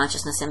level of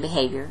consciousness and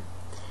behavior.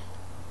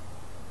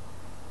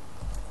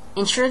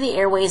 Ensure the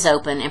airway is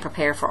open and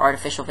prepare for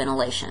artificial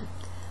ventilation.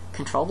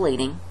 Control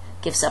bleeding.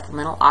 Give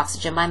supplemental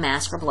oxygen by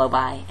mask or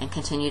blow-by, and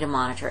continue to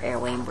monitor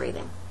airway and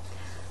breathing.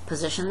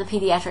 Position the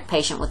pediatric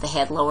patient with the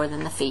head lower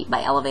than the feet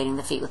by elevating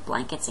the feet with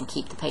blankets, and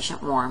keep the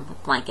patient warm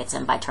with blankets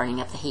and by turning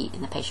up the heat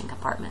in the patient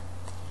compartment.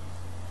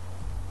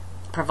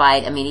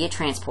 Provide immediate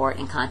transport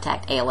and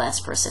contact ALS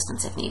for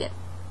assistance if needed.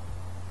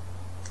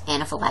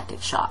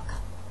 Anaphylactic shock.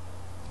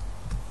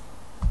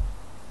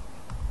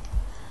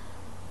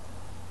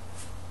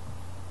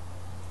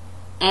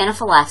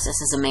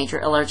 Anaphylaxis is a major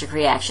allergic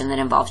reaction that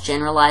involves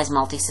generalized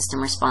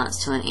multi-system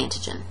response to an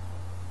antigen.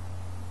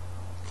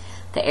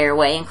 The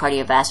airway and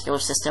cardiovascular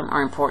system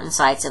are important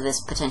sites of this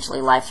potentially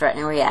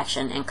life-threatening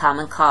reaction, and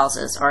common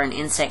causes are an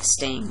insect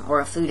sting or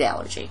a food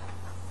allergy.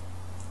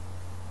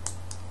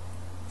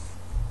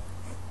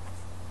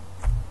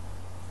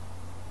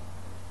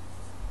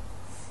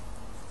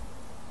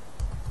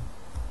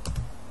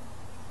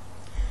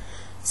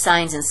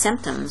 Signs and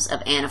symptoms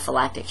of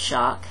anaphylactic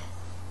shock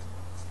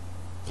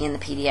in the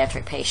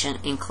pediatric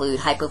patient include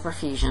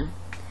hypoperfusion,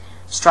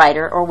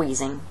 stridor or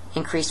wheezing,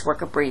 increased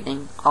work of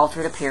breathing,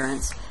 altered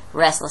appearance,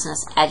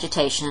 restlessness,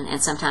 agitation,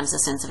 and sometimes a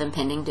sense of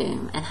impending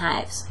doom, and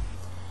hives.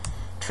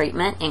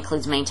 Treatment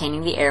includes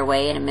maintaining the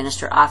airway and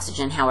administer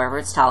oxygen however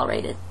it's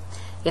tolerated.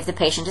 If the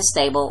patient is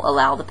stable,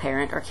 allow the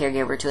parent or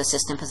caregiver to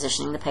assist in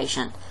positioning the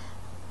patient,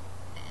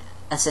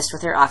 assist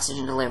with their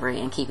oxygen delivery,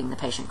 and keeping the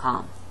patient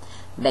calm.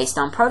 Based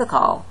on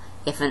protocol,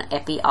 if an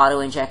epi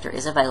auto-injector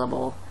is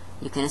available,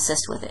 you can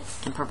assist with it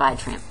and provide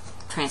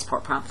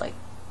transport promptly.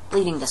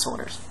 Bleeding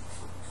disorders.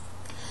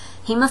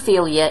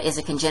 Hemophilia is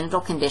a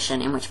congenital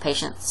condition in which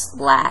patients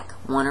lack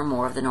one or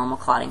more of the normal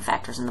clotting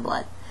factors in the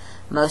blood.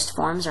 Most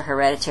forms are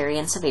hereditary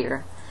and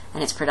severe,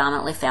 and it's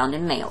predominantly found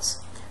in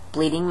males.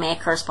 Bleeding may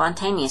occur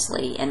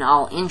spontaneously, and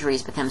all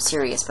injuries become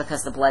serious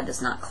because the blood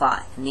does not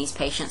clot, and these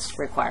patients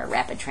require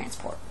rapid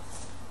transport.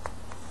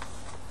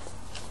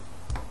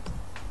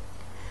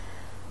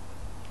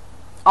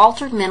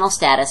 Altered mental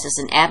status is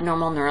an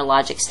abnormal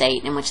neurologic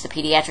state in which the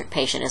pediatric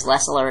patient is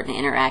less alert and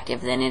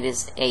interactive than it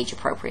is age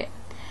appropriate.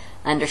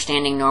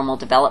 Understanding normal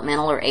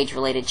developmental or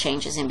age-related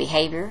changes in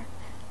behavior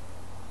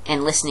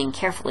and listening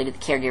carefully to the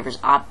caregiver's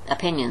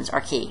opinions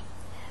are key.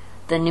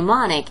 The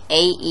mnemonic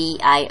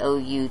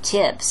AEIOU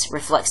tips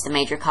reflects the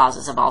major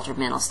causes of altered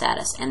mental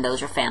status, and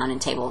those are found in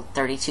Table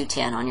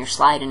 3210 on your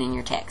slide and in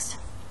your text.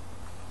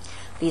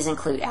 These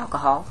include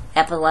alcohol,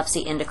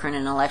 epilepsy, endocrine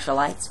and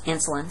electrolytes,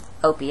 insulin,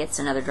 opiates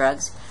and other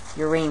drugs,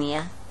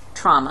 uremia,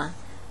 trauma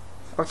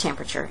or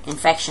temperature,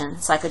 infection,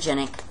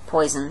 psychogenic,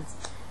 poison,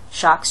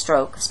 shock,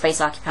 stroke,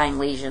 space-occupying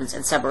lesions,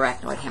 and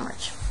subarachnoid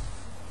hemorrhage.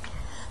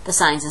 The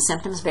signs and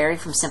symptoms vary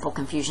from simple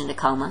confusion to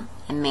coma,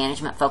 and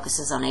management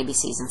focuses on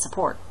ABCs and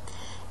support.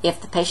 If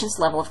the patient's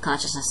level of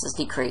consciousness is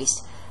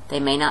decreased, they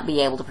may not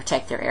be able to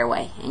protect their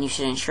airway, and you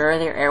should ensure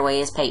their airway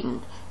is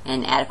patent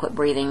and adequate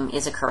breathing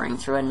is occurring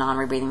through a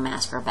non-rebreathing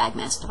mask or a bag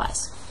mask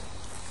device.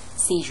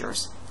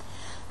 Seizures.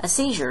 A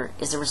seizure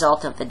is the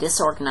result of the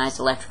disorganized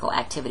electrical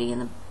activity in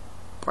the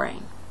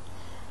brain.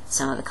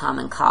 Some of the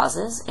common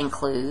causes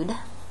include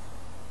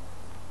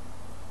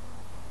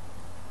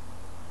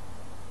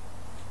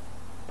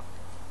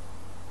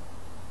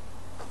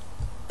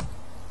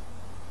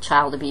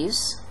child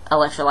abuse,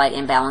 electrolyte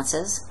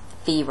imbalances,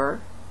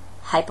 fever,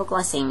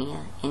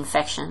 hypoglycemia,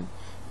 infection,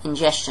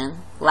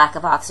 ingestion, lack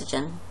of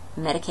oxygen,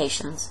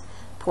 medications,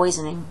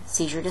 poisoning,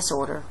 seizure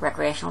disorder,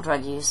 recreational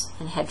drug use,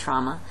 and head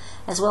trauma,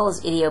 as well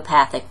as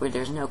idiopathic where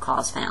there's no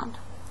cause found.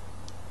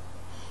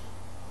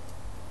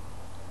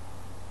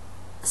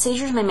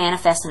 Seizures may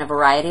manifest in a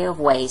variety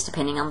of ways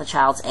depending on the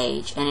child's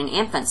age, and in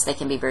infants they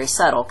can be very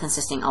subtle,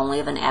 consisting only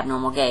of an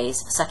abnormal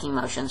gaze, sucking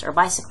motions, or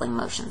bicycling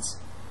motions.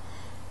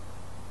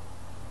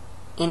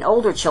 In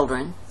older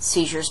children,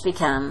 seizures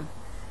become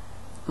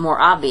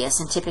more obvious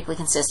and typically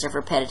consist of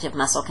repetitive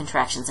muscle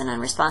contractions and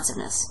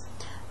unresponsiveness.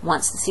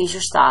 Once the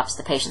seizure stops,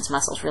 the patient's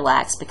muscles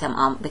relax,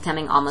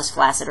 becoming almost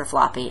flaccid or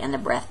floppy, and the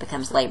breath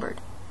becomes labored.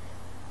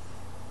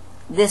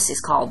 This is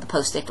called the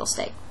postictal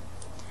state.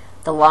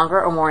 The longer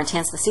or more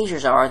intense the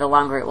seizures are, the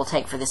longer it will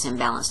take for this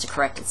imbalance to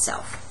correct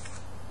itself.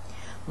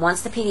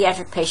 Once the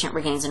pediatric patient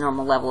regains a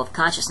normal level of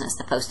consciousness,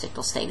 the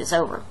postictal state is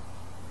over.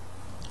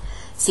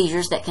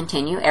 Seizures that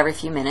continue every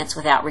few minutes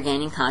without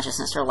regaining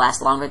consciousness or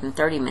last longer than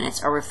 30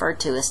 minutes are referred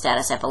to as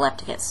status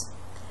epilepticus.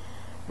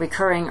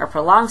 Recurring or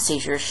prolonged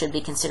seizures should be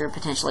considered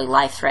potentially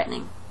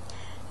life-threatening.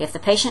 If the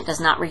patient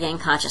does not regain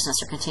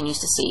consciousness or continues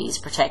to seize,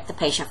 protect the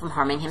patient from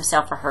harming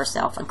himself or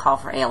herself and call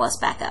for ALS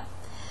backup.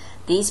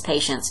 These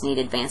patients need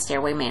advanced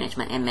airway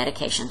management and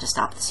medication to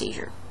stop the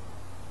seizure.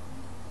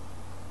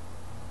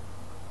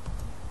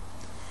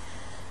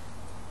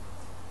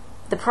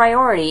 The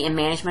priority in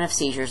management of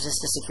seizures is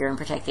to secure and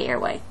protect the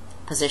airway.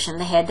 Position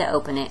the head to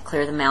open it,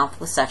 clear the mouth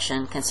with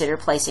suction, consider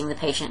placing the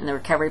patient in the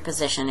recovery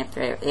position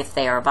if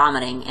they are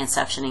vomiting and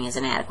suctioning is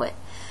inadequate.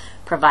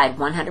 Provide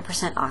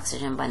 100%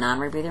 oxygen by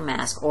non-rebreather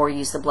mask or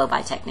use the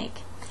blow-by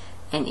technique.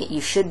 And you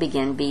should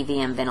begin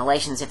BVM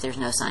ventilations if there's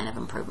no sign of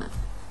improvement.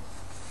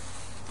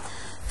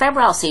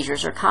 Febrile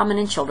seizures are common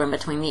in children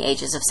between the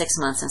ages of 6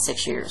 months and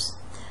 6 years.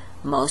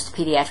 Most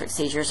pediatric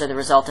seizures are the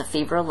result of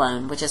fever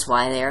alone, which is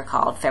why they are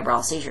called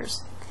febrile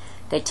seizures.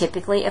 They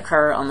typically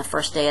occur on the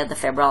first day of the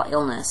febrile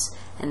illness,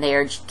 and they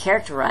are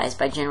characterized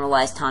by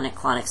generalized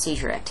tonic-clonic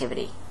seizure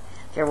activity.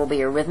 There will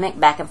be a rhythmic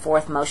back and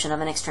forth motion of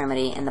an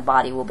extremity, and the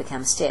body will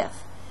become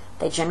stiff.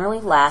 They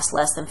generally last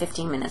less than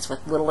 15 minutes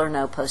with little or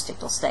no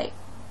postictal state.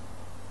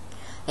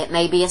 It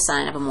may be a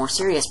sign of a more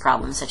serious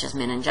problem, such as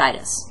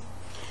meningitis.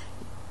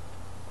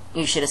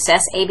 You should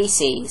assess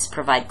ABCs,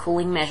 provide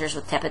cooling measures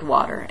with tepid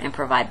water, and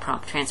provide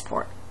prompt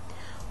transport.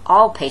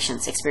 All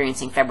patients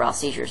experiencing febrile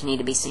seizures need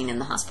to be seen in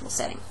the hospital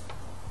setting.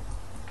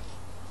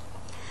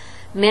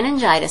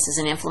 Meningitis is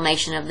an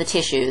inflammation of the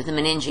tissue, the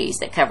meninges,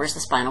 that covers the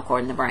spinal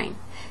cord and the brain.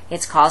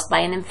 It's caused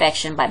by an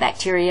infection by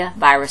bacteria,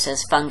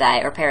 viruses,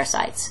 fungi, or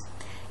parasites.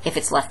 If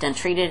it's left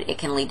untreated, it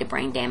can lead to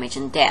brain damage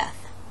and death.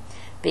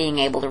 Being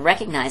able to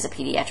recognize a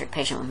pediatric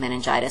patient with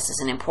meningitis is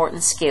an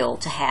important skill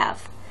to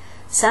have.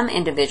 Some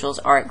individuals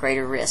are at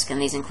greater risk, and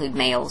these include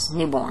males,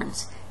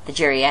 newborns, the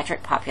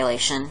geriatric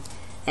population,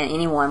 and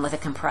anyone with a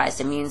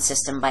compromised immune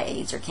system by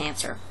AIDS or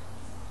cancer.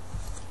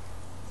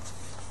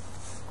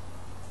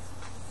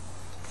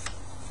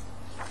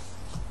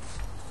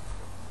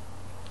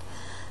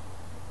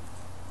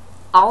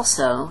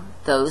 Also,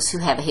 those who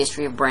have a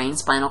history of brain,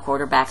 spinal cord,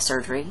 or back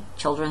surgery,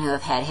 children who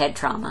have had head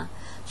trauma,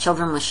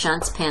 children with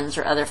shunts, pins,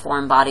 or other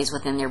foreign bodies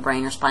within their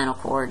brain or spinal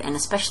cord, and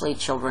especially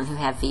children who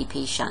have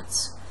VP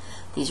shunts.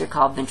 These are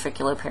called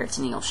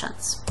ventriculoperitoneal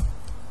shunts.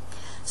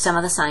 Some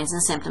of the signs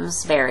and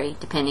symptoms vary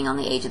depending on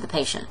the age of the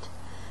patient.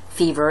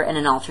 Fever and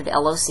an altered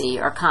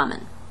LOC are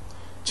common.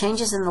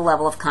 Changes in the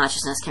level of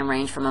consciousness can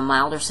range from a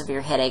mild or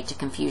severe headache to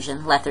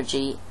confusion,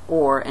 lethargy,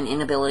 or an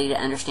inability to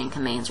understand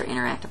commands or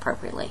interact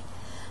appropriately.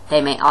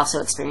 They may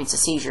also experience a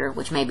seizure,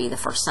 which may be the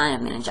first sign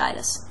of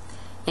meningitis.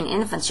 In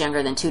infants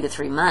younger than 2 to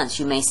 3 months,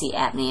 you may see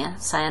apnea,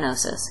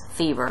 cyanosis,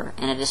 fever,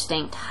 and a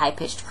distinct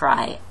high-pitched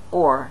cry,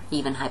 or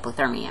even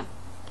hypothermia.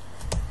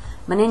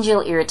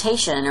 Meningeal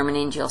irritation or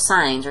meningeal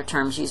signs are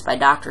terms used by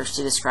doctors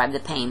to describe the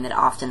pain that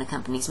often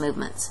accompanies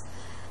movements.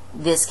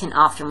 This can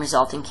often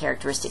result in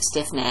characteristic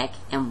stiff neck,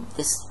 and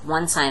this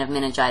one sign of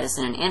meningitis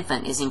in an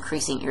infant is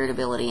increasing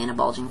irritability and a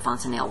bulging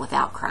fontanelle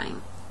without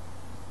crying.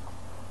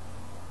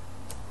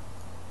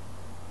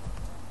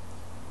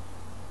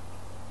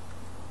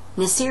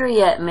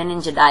 Neisseria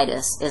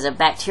meningitis is a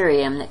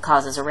bacterium that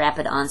causes a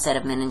rapid onset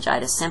of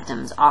meningitis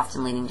symptoms,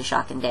 often leading to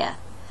shock and death.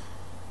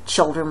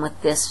 Children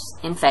with this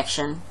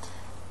infection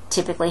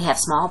typically have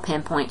small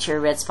pinpoint cherry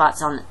red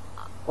spots on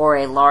or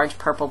a large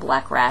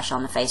purple-black rash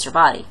on the face or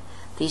body.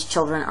 These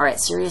children are at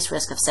serious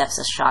risk of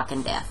sepsis, shock,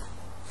 and death.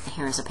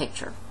 Here is a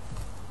picture.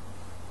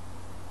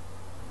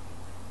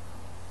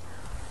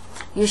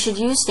 You should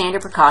use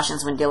standard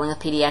precautions when dealing with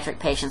pediatric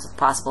patients with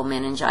possible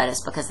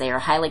meningitis because they are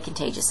highly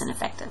contagious and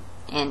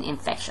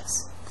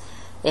infectious.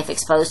 If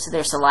exposed to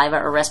their saliva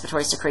or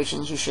respiratory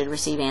secretions, you should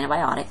receive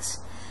antibiotics.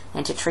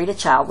 And to treat a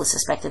child with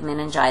suspected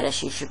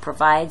meningitis, you should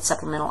provide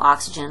supplemental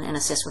oxygen and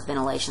assist with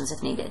ventilations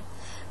if needed.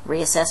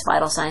 Reassess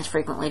vital signs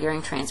frequently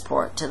during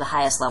transport to the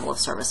highest level of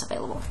service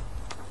available.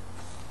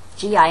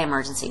 GI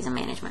emergencies and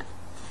management.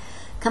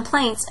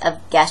 Complaints of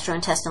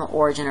gastrointestinal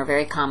origin are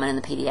very common in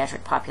the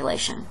pediatric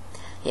population.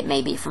 It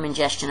may be from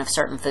ingestion of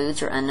certain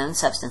foods or unknown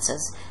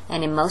substances,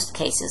 and in most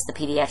cases the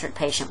pediatric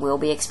patient will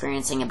be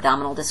experiencing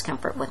abdominal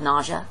discomfort with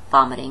nausea,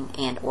 vomiting,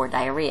 and/or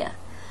diarrhea.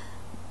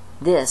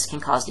 This can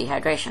cause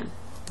dehydration.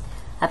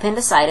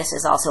 Appendicitis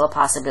is also a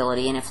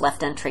possibility, and if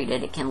left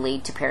untreated, it can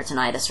lead to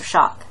peritonitis or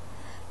shock.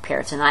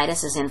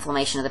 Peritonitis is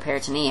inflammation of the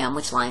peritoneum,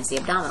 which lines the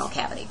abdominal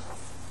cavity.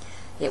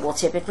 It will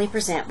typically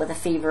present with a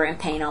fever and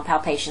pain on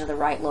palpation of the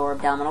right lower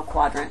abdominal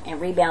quadrant,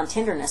 and rebound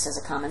tenderness is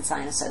a common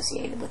sign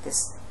associated with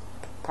this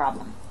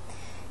problem.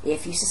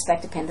 If you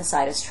suspect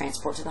appendicitis,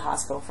 transport to the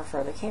hospital for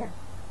further care.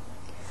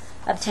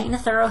 Obtain a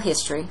thorough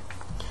history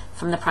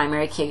from the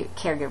primary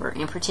caregiver.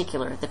 In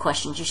particular, the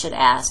questions you should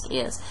ask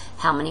is,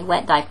 how many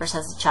wet diapers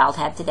has the child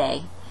had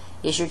today?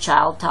 Is your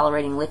child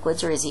tolerating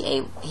liquids, or is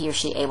he or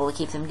she able to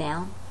keep them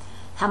down?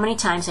 How many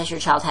times has your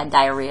child had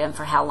diarrhea, and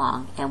for how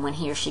long? And when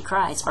he or she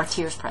cries, are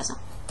tears present?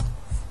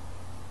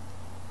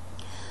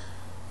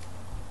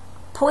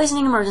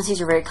 Poisoning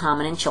emergencies are very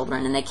common in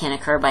children, and they can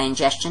occur by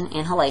ingestion,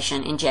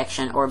 inhalation,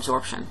 injection, or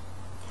absorption.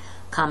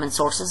 Common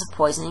sources of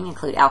poisoning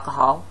include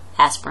alcohol,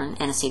 aspirin,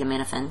 and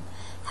acetaminophen.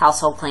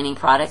 household cleaning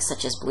products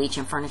such as bleach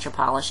and furniture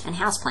polish, and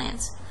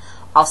houseplants.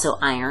 Also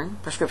iron,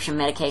 prescription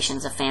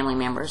medications of family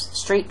members,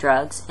 street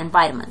drugs, and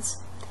vitamins.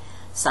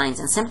 Signs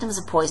and symptoms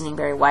of poisoning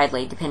vary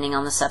widely depending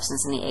on the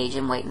substance and the age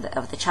and weight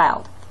of the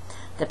child.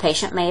 The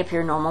patient may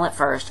appear normal at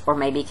first or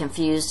may be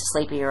confused,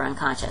 sleepy, or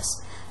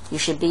unconscious. You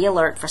should be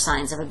alert for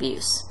signs of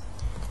abuse.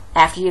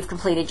 After you've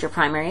completed your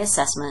primary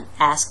assessment,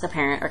 ask the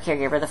parent or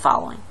caregiver the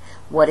following.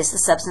 What is the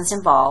substance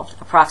involved?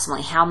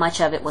 Approximately how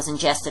much of it was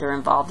ingested or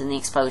involved in the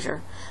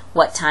exposure?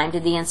 What time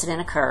did the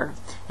incident occur?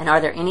 And are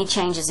there any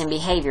changes in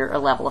behavior or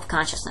level of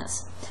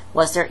consciousness?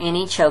 Was there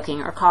any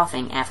choking or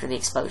coughing after the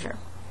exposure?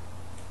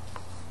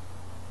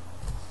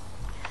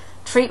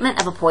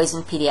 Treatment of a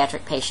poisoned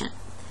pediatric patient.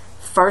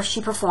 First,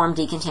 you perform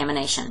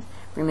decontamination.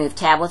 Remove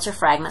tablets or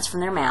fragments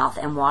from their mouth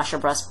and wash or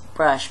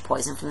brush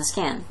poison from the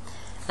skin.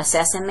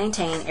 Assess and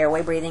maintain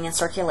airway breathing and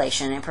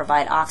circulation and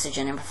provide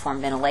oxygen and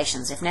perform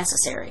ventilations if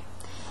necessary.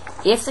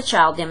 If the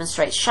child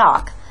demonstrates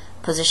shock,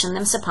 position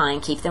them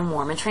supine, keep them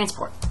warm, and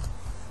transport.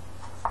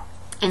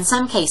 In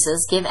some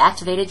cases, give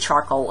activated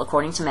charcoal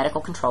according to medical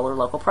control or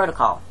local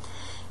protocol.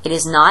 It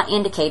is not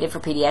indicated for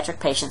pediatric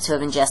patients who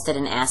have ingested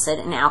an acid,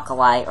 an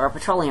alkali, or a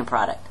petroleum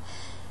product.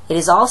 It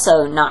is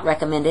also not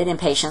recommended in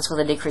patients with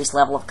a decreased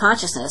level of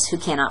consciousness who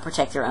cannot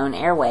protect their own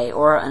airway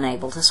or are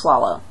unable to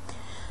swallow.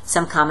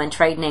 Some common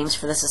trade names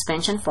for the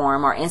suspension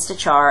form are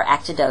Instachar,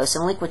 Actidose,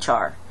 and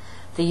Liquichar.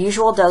 The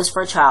usual dose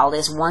for a child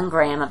is 1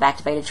 gram of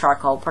activated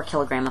charcoal per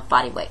kilogram of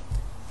body weight.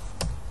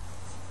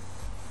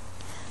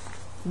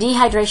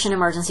 Dehydration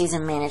emergencies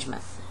and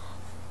management.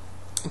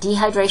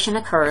 Dehydration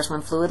occurs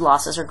when fluid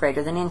losses are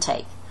greater than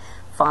intake.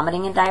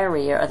 Vomiting and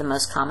diarrhea are the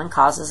most common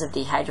causes of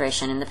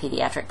dehydration in the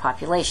pediatric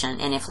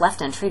population, and if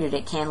left untreated,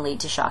 it can lead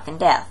to shock and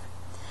death.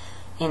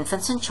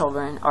 Infants and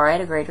children are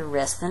at a greater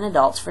risk than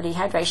adults for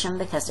dehydration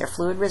because their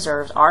fluid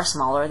reserves are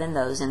smaller than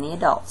those in the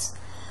adults.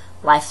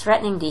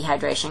 Life-threatening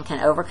dehydration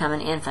can overcome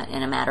an infant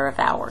in a matter of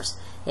hours.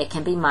 It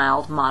can be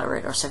mild,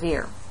 moderate, or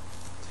severe.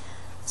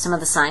 Some of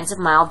the signs of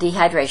mild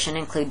dehydration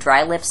include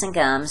dry lips and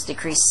gums,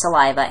 decreased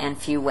saliva, and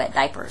few wet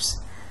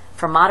diapers.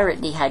 For moderate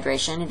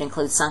dehydration, it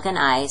includes sunken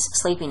eyes,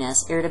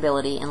 sleepiness,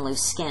 irritability, and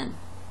loose skin.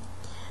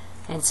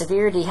 And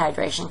severe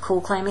dehydration,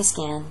 cool, clammy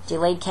skin,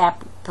 delayed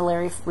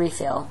capillary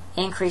refill,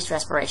 increased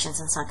respirations,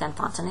 and sunken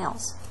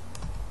fontanelles.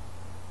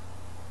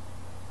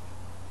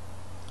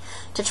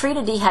 To treat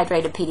a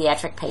dehydrated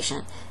pediatric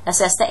patient,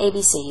 assess the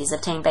ABCs,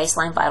 obtain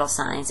baseline vital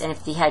signs, and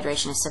if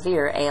dehydration is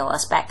severe,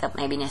 ALS backup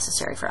may be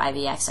necessary for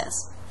IV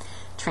access.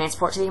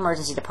 Transport to the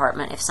emergency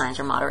department if signs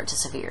are moderate to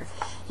severe.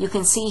 You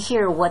can see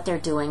here what they're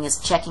doing is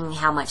checking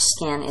how much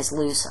skin is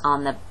loose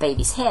on the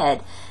baby's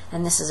head,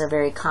 and this is a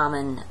very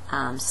common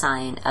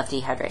sign of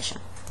dehydration.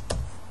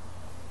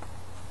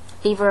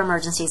 Fever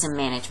emergencies and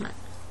management.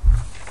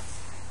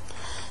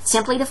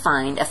 Simply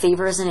defined, a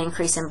fever is an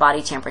increase in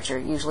body temperature,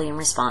 usually in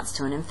response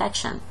to an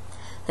infection.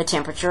 The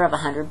temperature of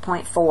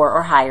 100.4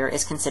 or higher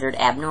is considered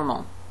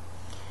abnormal.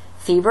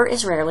 Fever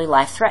is rarely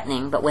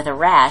life-threatening, but with a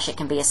rash it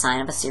can be a sign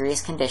of a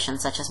serious condition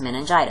such as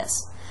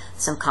meningitis.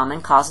 Some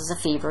common causes of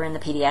fever in the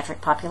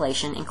pediatric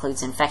population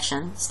includes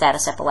infection,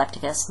 status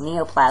epilepticus,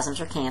 neoplasms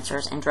or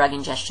cancers, and drug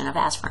ingestion of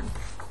aspirin.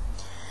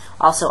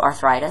 Also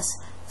arthritis,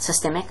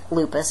 systemic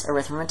lupus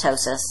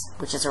erythematosus,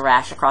 which is a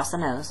rash across the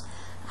nose.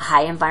 A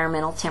high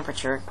environmental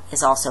temperature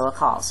is also a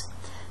cause.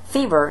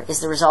 Fever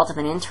is the result of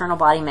an internal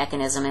body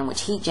mechanism in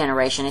which heat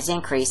generation is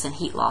increased and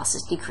heat loss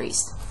is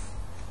decreased.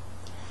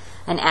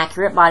 An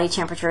accurate body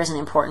temperature is an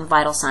important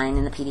vital sign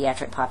in the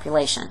pediatric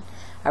population.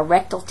 A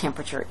rectal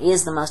temperature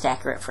is the most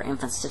accurate for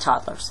infants to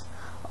toddlers.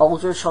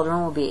 Older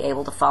children will be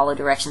able to follow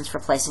directions for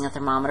placing a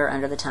thermometer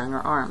under the tongue or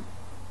arm.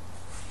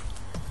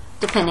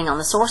 Depending on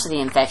the source of the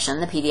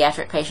infection, the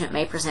pediatric patient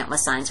may present with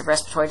signs of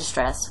respiratory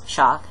distress,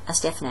 shock, a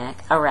stiff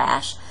neck, a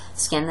rash,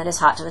 skin that is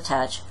hot to the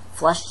touch,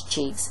 flushed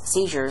cheeks,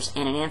 seizures,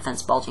 and in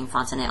infants, bulging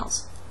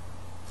fontanelles.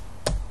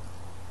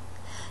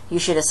 You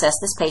should assess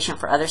this patient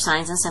for other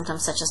signs and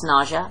symptoms such as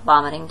nausea,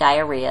 vomiting,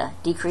 diarrhea,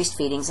 decreased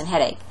feedings, and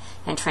headache,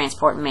 and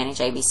transport and manage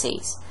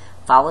ABCs.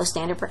 Follow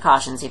standard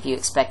precautions if you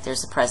expect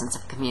there's the presence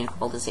of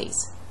communicable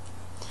disease.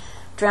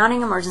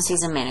 Drowning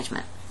emergencies and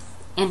management.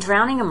 In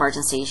drowning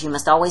emergencies, you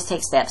must always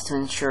take steps to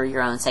ensure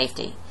your own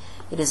safety.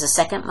 It is the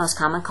second most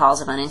common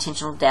cause of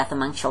unintentional death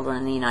among children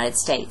in the United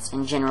States,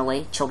 and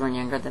generally, children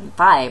younger than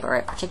 5 are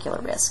at particular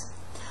risk.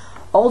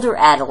 Older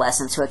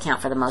adolescents who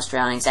account for the most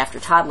drownings after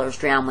toddlers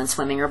drown when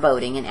swimming or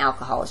boating, and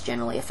alcohol is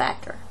generally a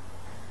factor.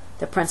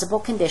 The principal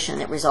condition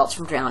that results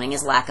from drowning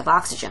is lack of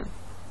oxygen.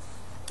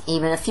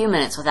 Even a few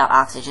minutes without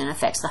oxygen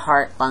affects the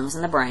heart, lungs,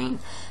 and the brain,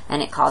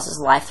 and it causes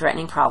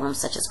life-threatening problems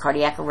such as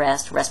cardiac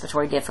arrest,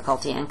 respiratory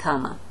difficulty, and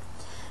coma.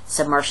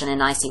 Submersion in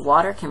icy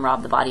water can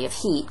rob the body of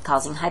heat,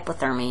 causing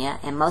hypothermia,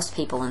 and most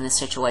people in this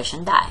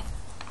situation die.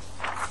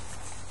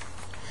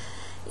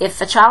 If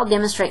a child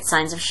demonstrates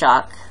signs of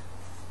shock,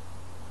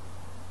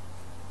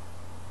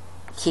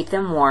 keep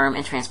them warm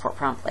and transport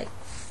promptly.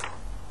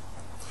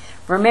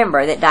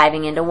 Remember that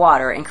diving into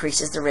water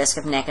increases the risk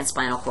of neck and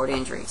spinal cord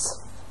injuries.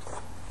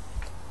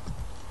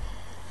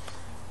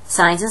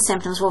 Signs and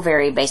symptoms will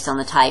vary based on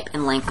the type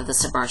and length of the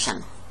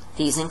submersion.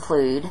 These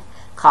include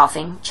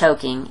coughing,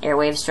 choking,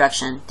 airway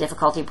obstruction,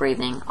 difficulty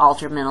breathing,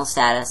 altered mental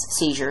status,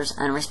 seizures,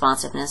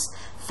 unresponsiveness,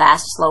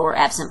 fast, slow, or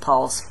absent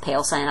pulse,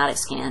 pale cyanotic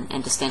skin,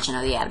 and distension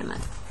of the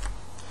abdomen.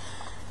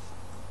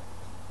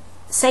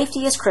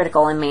 Safety is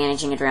critical in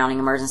managing a drowning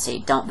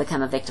emergency. Don't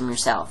become a victim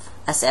yourself.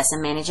 Assess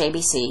and manage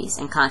ABCs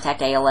and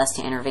contact ALS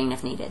to intervene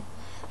if needed.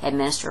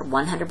 Administer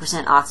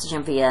 100%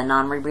 oxygen via a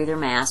non-rebreather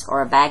mask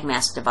or a bag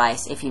mask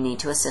device if you need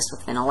to assist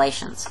with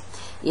ventilations.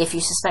 If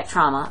you suspect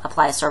trauma,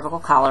 apply a cervical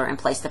collar and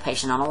place the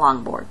patient on a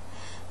longboard.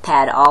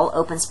 Pad all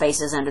open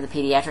spaces under the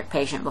pediatric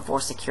patient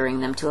before securing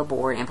them to a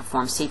board and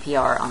perform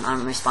CPR on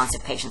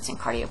unresponsive patients in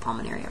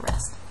cardiopulmonary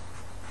arrest.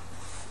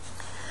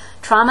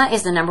 Trauma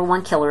is the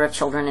 #1 killer of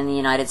children in the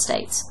United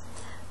States.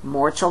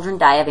 More children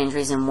die of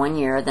injuries in 1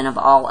 year than of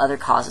all other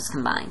causes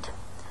combined.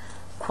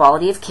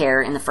 Quality of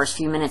care in the first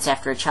few minutes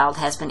after a child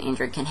has been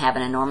injured can have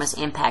an enormous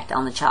impact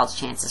on the child's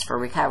chances for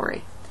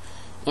recovery.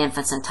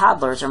 Infants and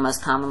toddlers are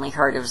most commonly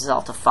hurt as a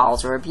result of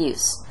falls or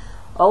abuse.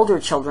 Older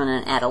children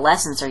and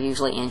adolescents are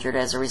usually injured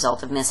as a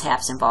result of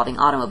mishaps involving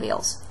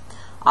automobiles.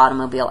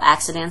 Automobile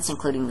accidents,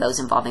 including those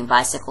involving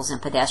bicycles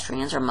and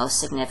pedestrians, are most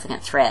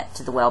significant threat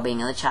to the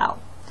well-being of the child.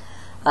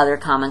 Other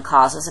common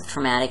causes of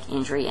traumatic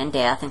injury and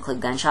death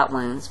include gunshot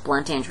wounds,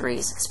 blunt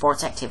injuries,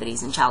 sports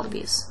activities, and child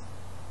abuse.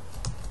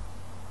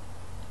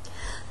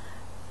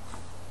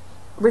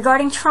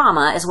 Regarding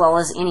trauma, as well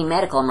as any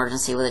medical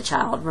emergency with a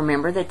child,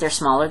 remember that they're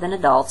smaller than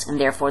adults,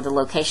 and therefore the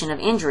location of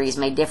injuries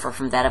may differ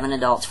from that of an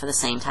adult for the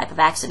same type of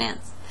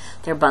accident.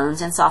 Their bones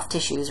and soft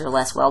tissues are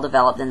less well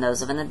developed than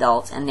those of an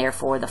adult, and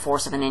therefore the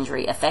force of an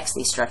injury affects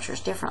these structures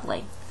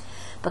differently.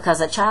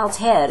 Because a child's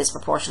head is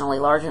proportionally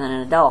larger than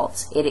an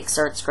adult's, it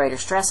exerts greater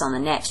stress on the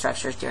neck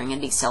structures during a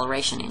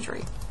deceleration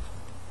injury.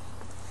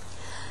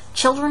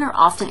 Children are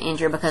often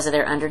injured because of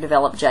their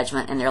underdeveloped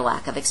judgment and their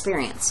lack of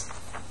experience.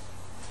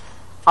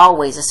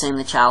 Always assume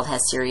the child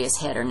has serious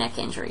head or neck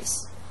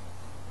injuries.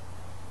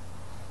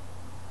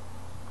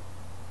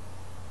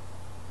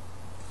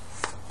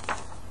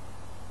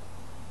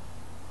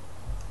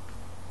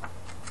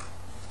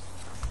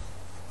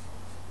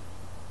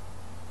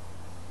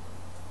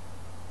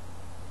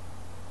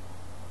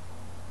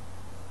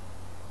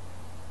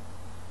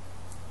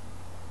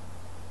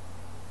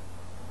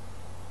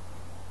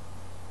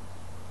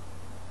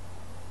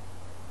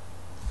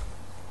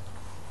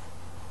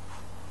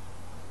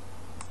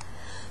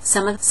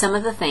 Some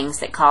of the things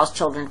that cause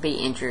children to be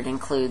injured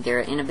include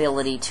their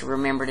inability to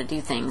remember to do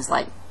things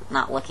like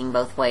not looking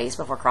both ways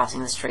before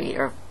crossing the street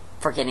or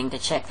forgetting to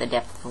check the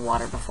depth of the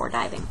water before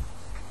diving.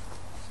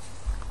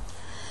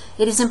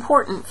 It is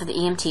important for the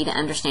EMT to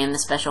understand the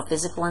special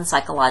physical and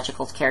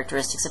psychological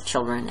characteristics of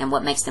children and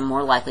what makes them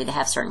more likely to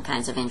have certain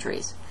kinds of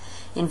injuries.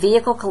 In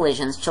vehicle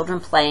collisions, children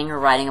playing or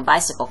riding a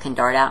bicycle can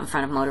dart out in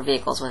front of motor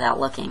vehicles without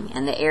looking,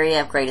 and the area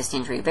of greatest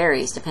injury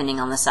varies depending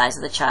on the size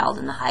of the child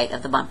and the height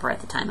of the bumper at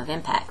the time of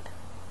impact.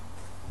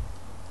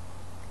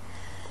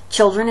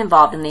 Children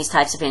involved in these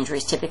types of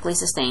injuries typically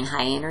sustain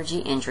high-energy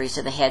injuries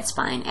to the head,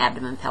 spine,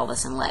 abdomen,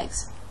 pelvis, and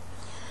legs.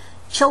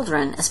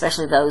 Children,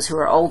 especially those who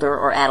are older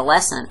or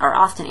adolescent, are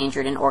often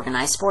injured in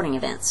organized sporting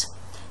events.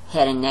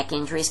 Head and neck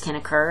injuries can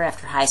occur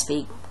after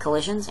high-speed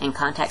collisions in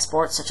contact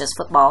sports such as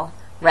football,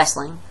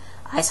 wrestling,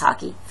 ice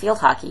hockey, field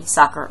hockey,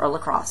 soccer, or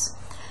lacrosse.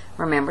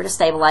 Remember to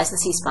stabilize the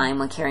C-spine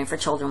when caring for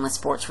children with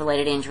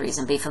sports-related injuries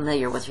and be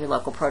familiar with your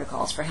local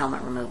protocols for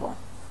helmet removal.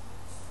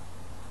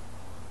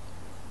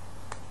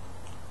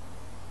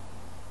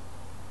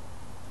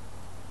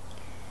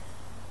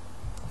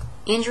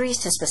 Injuries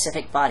to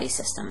specific body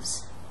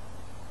systems.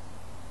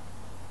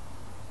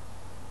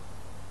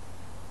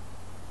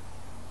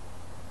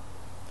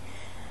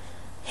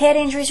 Head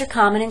injuries are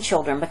common in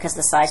children because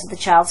the size of the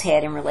child's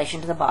head in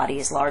relation to the body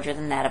is larger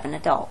than that of an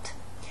adult.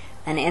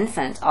 An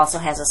infant also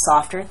has a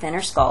softer,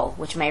 thinner skull,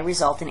 which may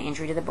result in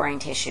injury to the brain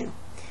tissue.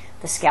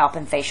 The scalp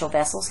and facial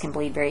vessels can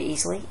bleed very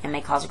easily and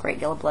may cause a great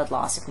deal of blood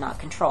loss if not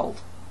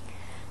controlled.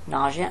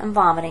 Nausea and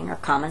vomiting are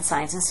common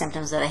signs and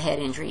symptoms of a head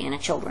injury in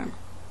children.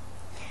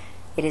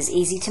 It is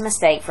easy to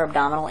mistake for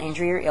abdominal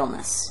injury or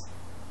illness.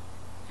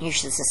 You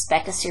should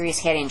suspect a serious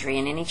head injury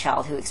in any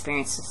child who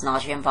experiences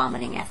nausea and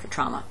vomiting after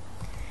trauma.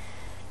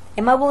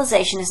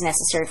 Immobilization is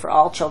necessary for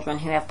all children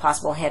who have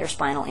possible head or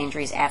spinal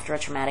injuries after a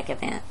traumatic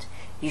event.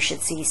 You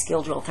should see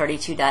Skill Drill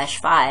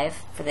 32-5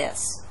 for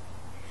this,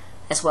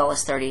 as well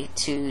as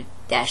 32-6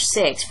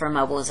 for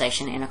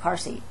immobilization in a car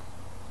seat.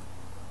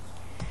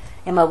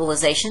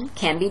 Immobilization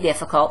can be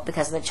difficult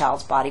because of the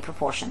child's body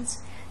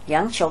proportions.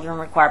 Young children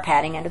require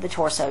padding under the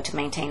torso to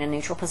maintain a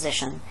neutral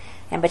position,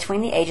 and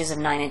between the ages of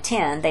 9 and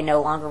 10, they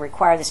no longer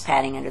require this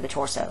padding under the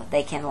torso.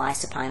 They can lie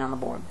supine on the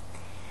board.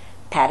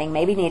 Padding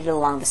may be needed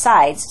along the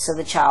sides so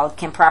the child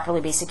can properly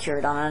be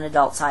secured on an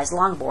adult-sized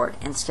longboard,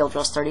 and Skill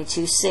Drills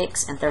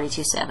 32-6 and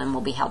 32-7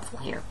 will be helpful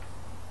here.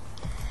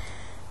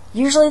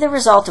 Usually the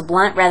result of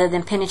blunt rather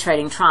than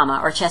penetrating trauma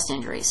are chest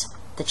injuries.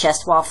 The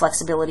chest wall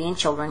flexibility in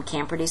children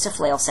can produce a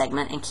flail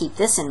segment, and keep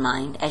this in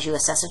mind as you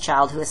assess a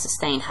child who has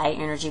sustained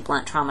high-energy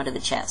blunt trauma to the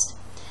chest.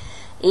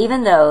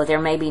 Even though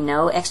there may be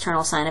no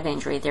external sign of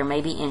injury, there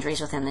may be injuries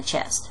within the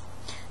chest.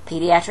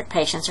 Pediatric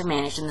patients are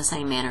managed in the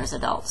same manner as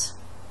adults.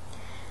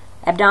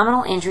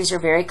 Abdominal injuries are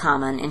very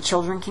common, and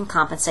children can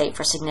compensate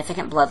for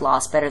significant blood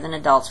loss better than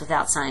adults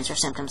without signs or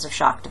symptoms of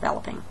shock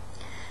developing.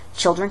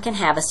 Children can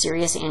have a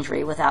serious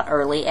injury without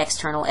early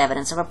external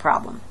evidence of a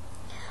problem.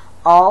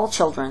 All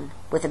children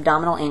with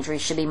abdominal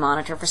injuries should be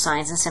monitored for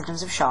signs and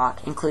symptoms of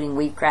shock, including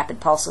weak rapid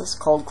pulses,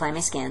 cold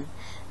clammy skin,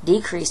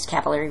 decreased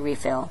capillary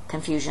refill,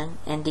 confusion,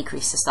 and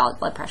decreased systolic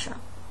blood pressure.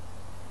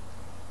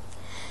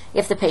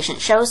 If the patient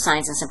shows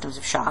signs and symptoms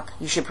of shock,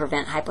 you should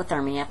prevent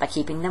hypothermia by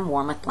keeping them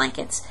warm with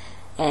blankets,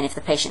 and if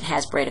the patient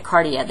has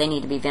bradycardia, they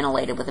need to be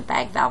ventilated with a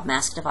bag valve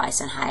mask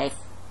device and high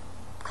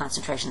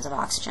concentrations of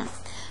oxygen.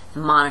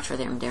 Monitor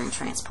them during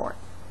transport.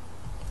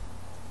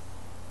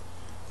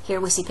 Here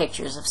we see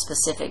pictures of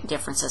specific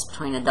differences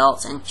between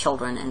adults and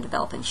children in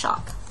developing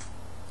shock.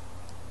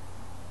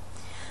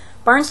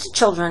 Burns to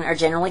children are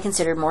generally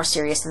considered more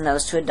serious than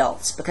those to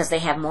adults because they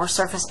have more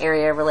surface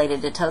area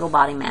related to total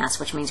body mass,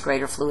 which means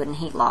greater fluid and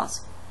heat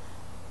loss.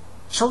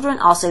 Children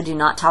also do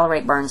not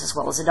tolerate burns as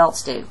well as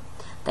adults do.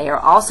 They are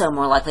also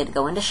more likely to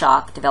go into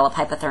shock, develop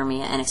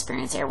hypothermia, and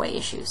experience airway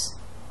issues.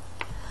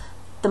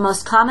 The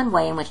most common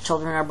way in which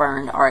children are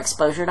burned are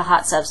exposure to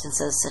hot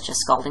substances such as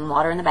scalding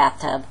water in the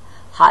bathtub,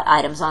 hot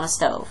items on a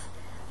stove,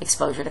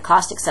 exposure to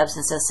caustic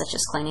substances such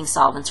as cleaning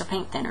solvents or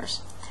paint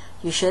thinners.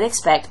 You should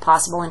expect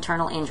possible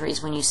internal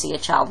injuries when you see a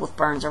child with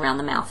burns around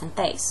the mouth and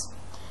face.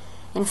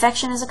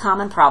 Infection is a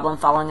common problem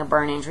following a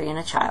burn injury in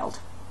a child.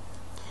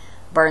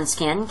 Burned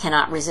skin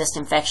cannot resist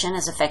infection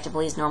as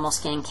effectively as normal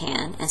skin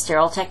can, and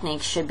sterile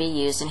techniques should be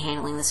used in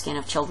handling the skin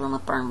of children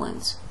with burn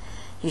wounds.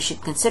 You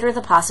should consider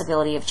the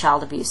possibility of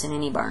child abuse in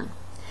any burn.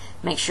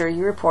 Make sure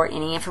you report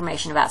any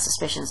information about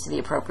suspicions to the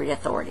appropriate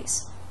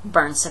authorities.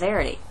 Burn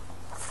severity.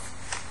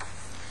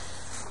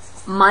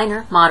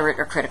 Minor, moderate,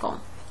 or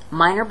critical.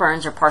 Minor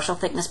burns are partial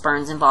thickness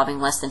burns involving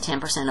less than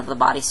 10% of the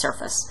body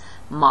surface.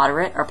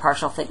 Moderate or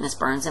partial thickness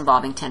burns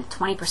involving 10 to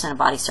 20% of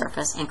body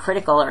surface, and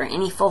critical are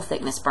any full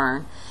thickness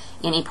burn,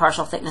 any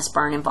partial thickness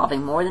burn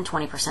involving more than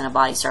 20% of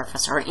body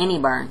surface, or any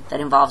burn that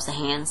involves the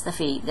hands, the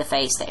feet, the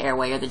face, the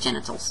airway, or the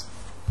genitals.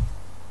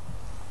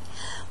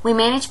 We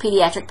manage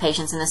pediatric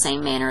patients in the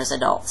same manner as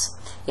adults.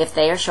 If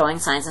they are showing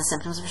signs and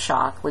symptoms of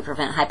shock, we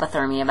prevent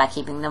hypothermia by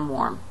keeping them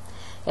warm.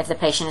 If the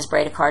patient is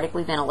bradycardic,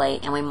 we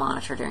ventilate and we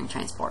monitor during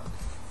transport.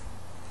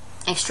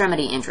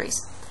 Extremity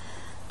injuries.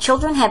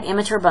 Children have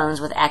immature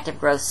bones with active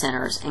growth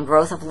centers, and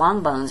growth of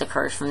long bones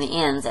occurs from the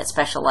ends at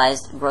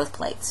specialized growth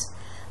plates.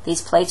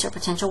 These plates are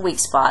potential weak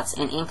spots,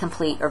 and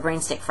incomplete or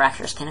green stick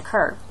fractures can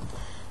occur.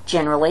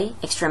 Generally,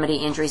 extremity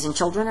injuries in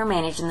children are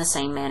managed in the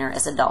same manner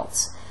as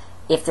adults.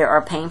 If there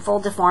are painful,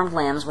 deformed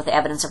limbs with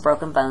evidence of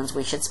broken bones,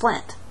 we should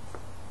splint.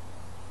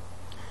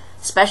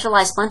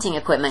 Specialized splinting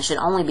equipment should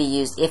only be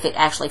used if it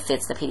actually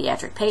fits the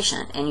pediatric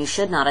patient, and you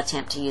should not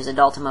attempt to use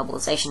adult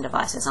immobilization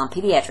devices on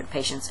pediatric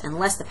patients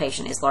unless the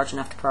patient is large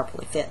enough to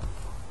properly fit.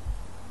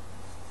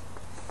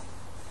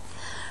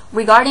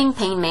 Regarding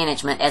pain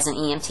management as an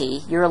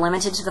EMT, you are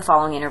limited to the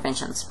following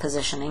interventions: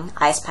 positioning,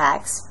 ice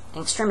packs,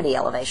 and extremity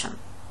elevation.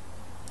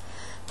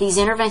 These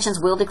interventions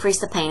will decrease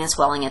the pain and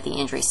swelling at the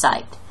injury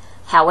site.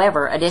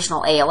 However,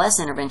 additional ALS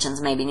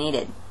interventions may be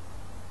needed.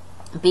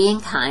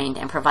 Being kind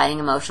and providing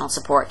emotional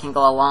support can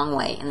go a long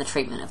way in the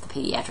treatment of the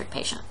pediatric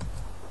patient.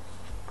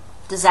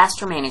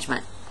 Disaster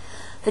management.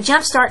 The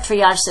Jump Start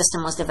triage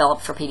system was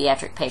developed for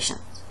pediatric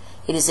patients.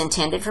 It is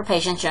intended for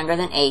patients younger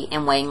than 8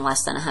 and weighing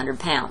less than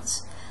 100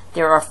 pounds.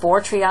 There are 4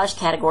 triage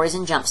categories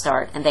in Jump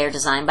Start, and they are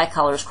designed by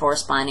colors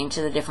corresponding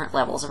to the different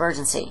levels of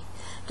urgency.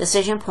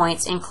 Decision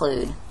points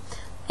include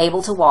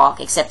able to walk,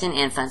 except in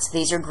infants.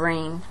 These are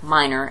green,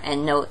 minor,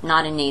 and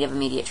not in need of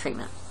immediate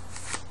treatment.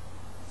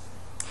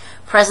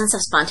 Presence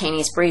of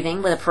spontaneous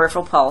breathing with a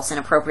peripheral pulse and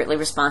appropriately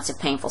responsive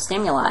painful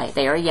stimuli.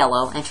 They are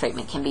yellow, and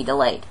treatment can be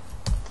delayed.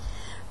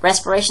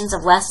 Respirations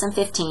of less than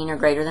 15 or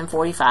greater than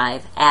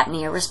 45,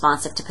 apnea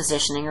responsive to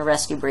positioning or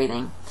rescue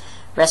breathing,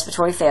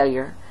 respiratory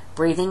failure,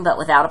 breathing but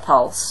without a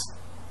pulse,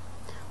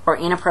 or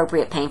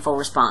inappropriate painful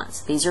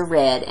response. These are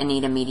red and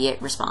need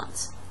immediate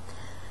response.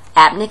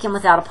 Apneic and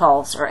without a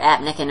pulse, or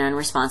apneic and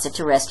unresponsive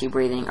to rescue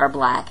breathing, are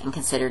black and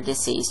considered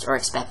deceased or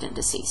expectant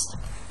deceased.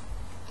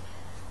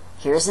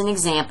 Here's an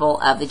example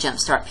of the Jump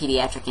Start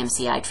Pediatric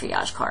MCI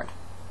triage card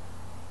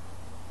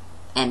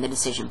and the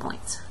decision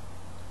points.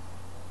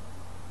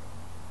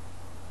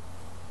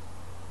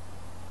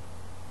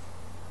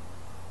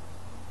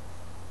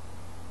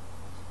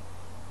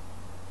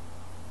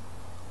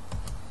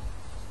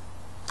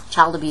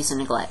 Child abuse and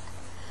neglect.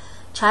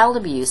 Child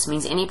abuse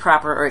means any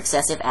proper or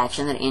excessive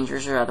action that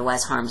injures or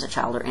otherwise harms a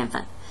child or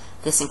infant.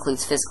 This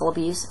includes physical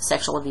abuse,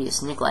 sexual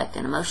abuse, neglect,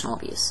 and emotional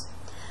abuse.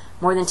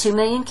 More than 2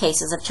 million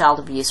cases of child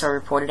abuse are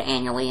reported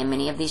annually, and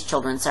many of these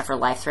children suffer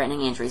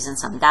life-threatening injuries and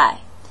some die.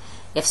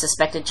 If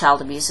suspected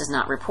child abuse is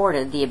not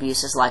reported, the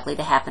abuse is likely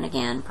to happen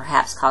again,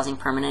 perhaps causing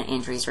permanent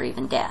injuries or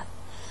even death.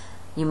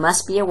 You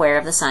must be aware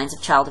of the signs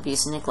of child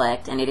abuse and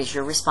neglect, and it is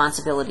your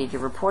responsibility to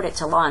report it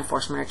to law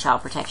enforcement or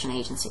child protection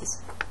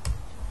agencies.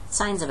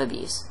 Signs of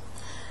abuse.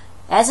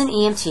 As an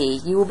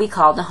EMT, you will be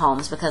called to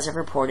homes because of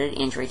reported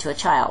injury to a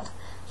child.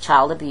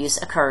 Child abuse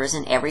occurs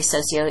in every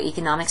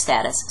socioeconomic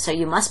status, so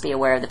you must be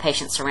aware of the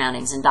patient's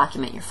surroundings and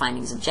document your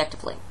findings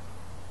objectively.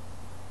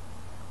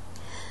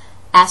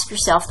 Ask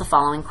yourself the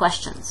following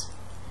questions.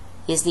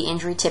 Is the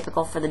injury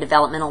typical for the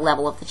developmental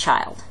level of the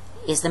child?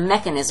 Is the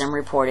mechanism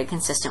reported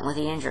consistent with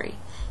the injury?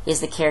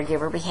 Is the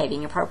caregiver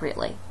behaving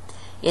appropriately?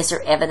 Is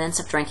there evidence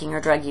of drinking or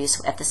drug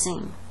use at the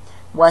scene?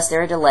 Was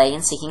there a delay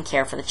in seeking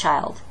care for the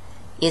child?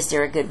 Is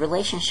there a good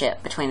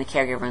relationship between the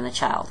caregiver and the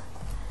child?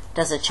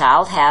 Does the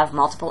child have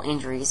multiple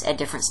injuries at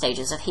different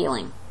stages of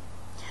healing?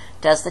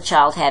 Does the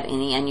child have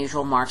any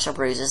unusual marks or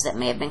bruises that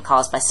may have been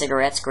caused by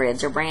cigarettes,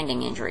 grids, or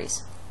branding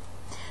injuries?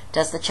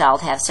 Does the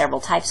child have several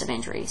types of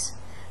injuries?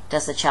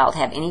 Does the child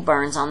have any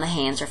burns on the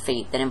hands or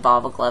feet that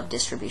involve a glove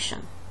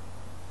distribution?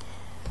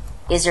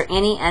 Is there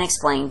any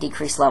unexplained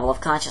decreased level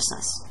of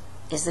consciousness?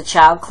 Is the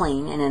child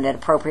clean and at an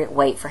appropriate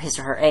weight for his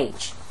or her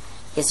age?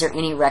 Is there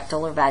any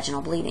rectal or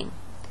vaginal bleeding?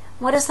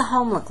 What does the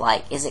home look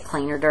like? Is it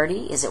clean or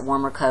dirty? Is it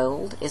warm or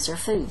cold? Is there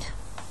food?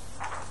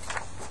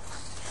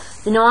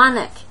 The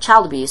mnemonic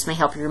child abuse may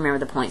help you remember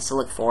the points to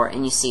look for,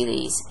 and you see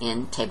these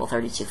in Table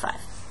 32.5.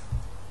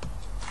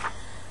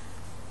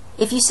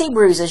 If you see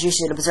bruises, you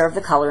should observe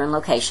the color and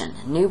location.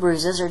 New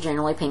bruises are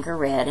generally pink or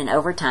red, and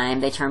over time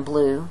they turn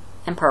blue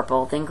and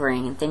purple, then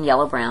green, then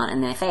yellow-brown,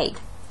 and they fade.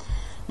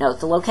 Note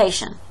the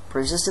location.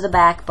 Bruises to the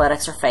back,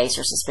 buttocks, or face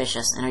are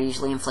suspicious and are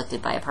usually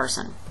inflicted by a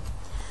person.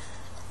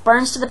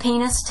 Burns to the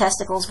penis,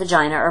 testicles,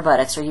 vagina, or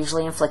buttocks are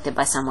usually inflicted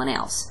by someone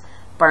else.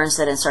 Burns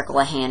that encircle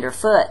a hand or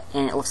foot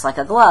and it looks like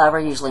a glove are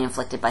usually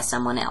inflicted by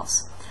someone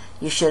else.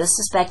 You should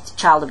suspect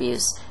child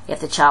abuse if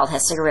the child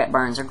has cigarette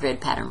burns or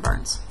grid pattern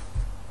burns.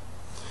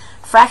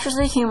 Fractures of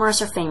the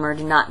humerus or femur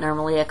do not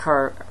normally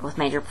occur with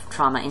major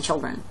trauma in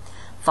children.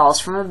 Falls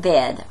from a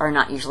bed are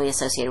not usually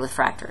associated with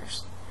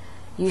fractures.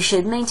 You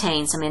should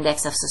maintain some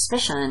index of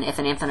suspicion if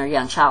an infant or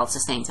young child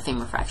sustains a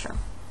femur fracture.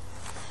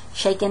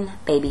 Shaken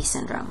baby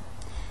syndrome.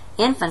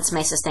 Infants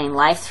may sustain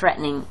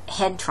life-threatening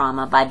head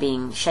trauma by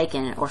being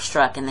shaken or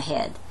struck in the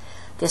head.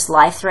 This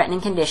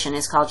life-threatening condition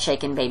is called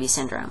shaken baby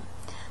syndrome.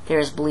 There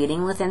is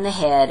bleeding within the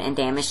head and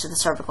damage to the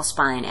cervical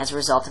spine as a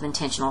result of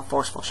intentional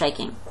forceful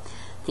shaking.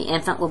 The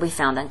infant will be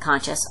found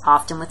unconscious,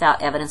 often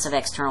without evidence of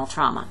external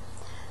trauma.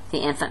 The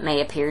infant may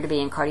appear to be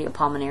in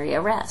cardiopulmonary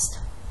arrest.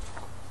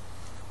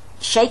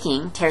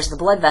 Shaking tears the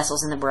blood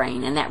vessels in the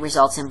brain, and that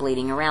results in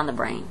bleeding around the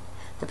brain.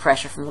 The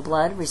pressure from the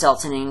blood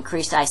results in an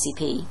increased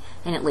ICP,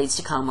 and it leads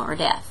to coma or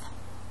death.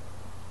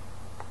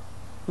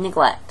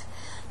 Neglect.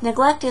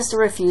 Neglect is the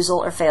refusal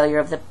or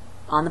failure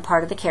on the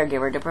part of the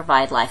caregiver to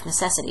provide life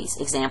necessities.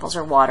 Examples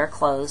are water,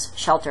 clothes,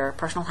 shelter,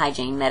 personal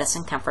hygiene,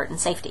 medicine, comfort, and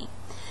safety.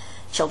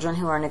 Children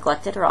who are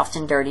neglected are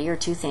often dirty or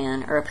too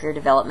thin or appear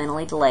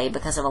developmentally delayed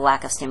because of a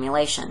lack of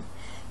stimulation.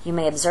 You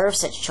may observe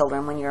such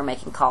children when you are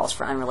making calls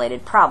for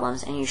unrelated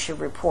problems, and you should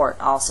report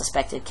all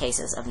suspected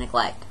cases of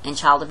neglect. And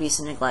child abuse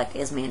and neglect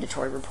is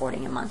mandatory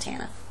reporting in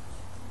Montana.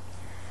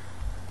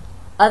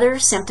 Other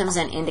symptoms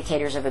and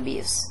indicators of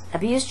abuse.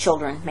 Abused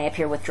children may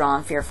appear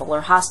withdrawn, fearful,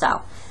 or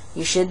hostile.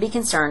 You should be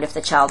concerned if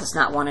the child does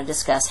not want to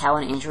discuss how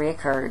an injury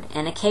occurred,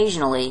 and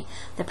occasionally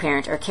the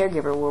parent or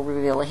caregiver will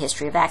reveal a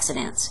history of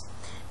accidents.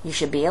 You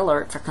should be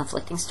alert for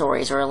conflicting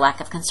stories or a lack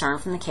of concern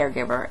from the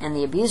caregiver, and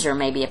the abuser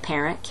may be a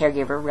parent,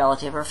 caregiver,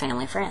 relative, or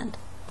family friend.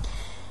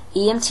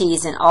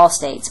 EMTs in all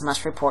states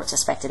must report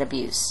suspected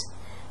abuse.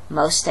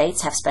 Most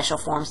states have special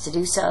forms to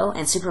do so,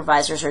 and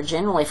supervisors are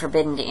generally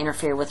forbidden to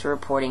interfere with the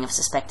reporting of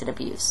suspected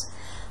abuse.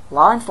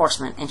 Law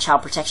enforcement and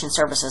child protection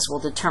services will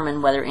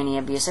determine whether any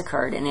abuse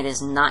occurred, and it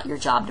is not your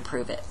job to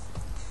prove it.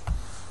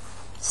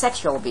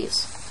 Sexual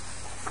abuse.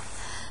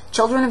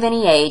 Children of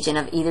any age and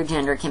of either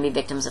gender can be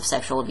victims of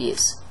sexual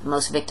abuse.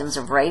 Most victims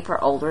of rape are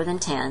older than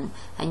 10,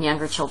 and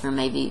younger children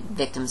may be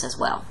victims as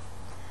well.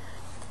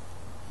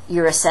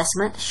 Your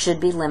assessment should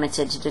be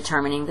limited to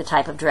determining the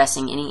type of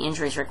dressing any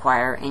injuries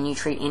require, and you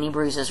treat any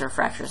bruises or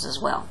fractures as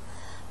well.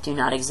 Do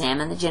not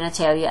examine the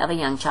genitalia of a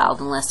young child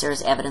unless there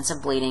is evidence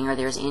of bleeding or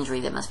there is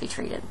injury that must be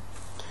treated.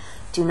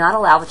 Do not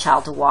allow the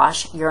child to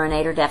wash,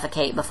 urinate, or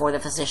defecate before the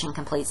physician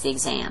completes the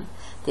exam.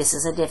 This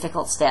is a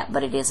difficult step,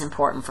 but it is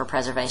important for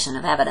preservation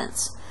of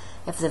evidence.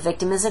 If the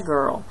victim is a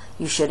girl,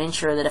 you should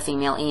ensure that a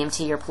female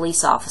EMT or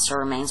police officer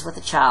remains with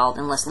the child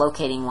unless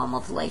locating one will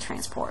delay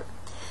transport.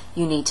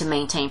 You need to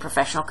maintain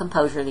professional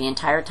composure the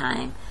entire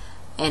time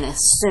and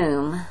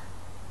assume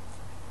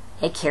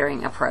a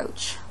caring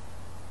approach.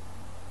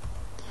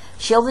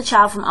 Shield the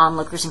child from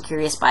onlookers and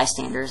curious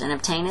bystanders, and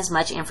obtain as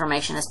much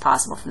information as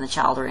possible from the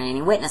child or any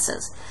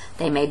witnesses.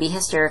 They may be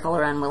hysterical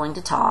or unwilling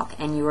to talk,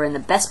 and you are in the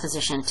best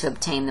position to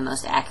obtain the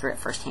most accurate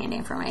first-hand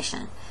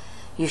information.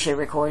 You should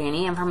record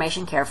any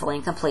information carefully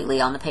and completely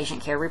on the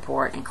patient care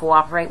report and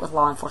cooperate with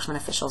law enforcement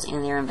officials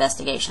in their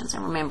investigations.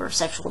 And remember,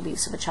 sexual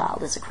abuse of a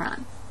child is a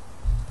crime.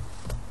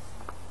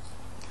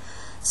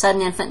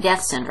 Sudden infant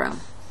death syndrome.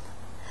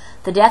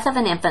 The death of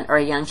an infant or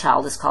a young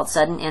child is called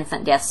sudden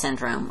infant death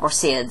syndrome, or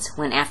SIDS,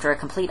 when after a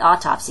complete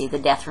autopsy the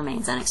death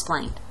remains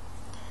unexplained.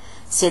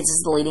 SIDS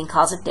is the leading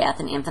cause of death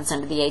in infants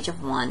under the age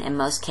of 1, and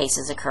most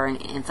cases occur in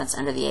infants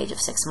under the age of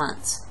 6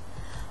 months.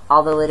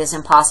 Although it is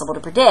impossible to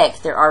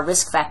predict, there are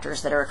risk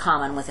factors that are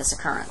common with this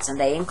occurrence, and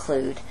they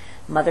include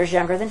mothers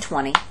younger than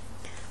 20,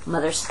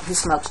 mothers who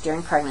smoked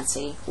during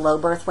pregnancy, low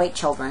birth weight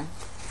children.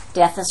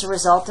 Death as a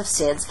result of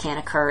SIDS can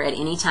occur at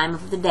any time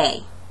of the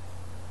day.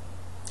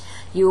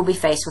 You will be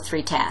faced with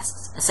 3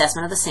 tasks: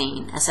 assessment of the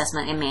scene,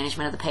 assessment and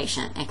management of the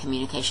patient, and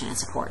communication and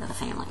support of the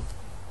family.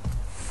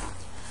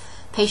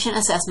 Patient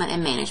assessment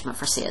and management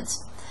for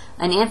SIDS.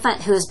 An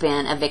infant who has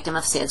been a victim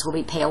of SIDS will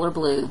be pale or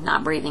blue,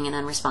 not breathing, and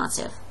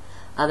unresponsive.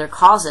 Other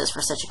causes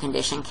for such a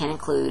condition can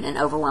include an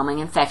overwhelming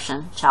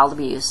infection, child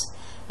abuse,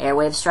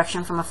 airway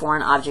obstruction from a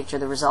foreign object or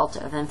the result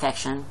of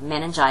infection,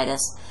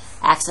 meningitis,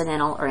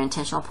 accidental or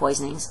intentional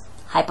poisonings,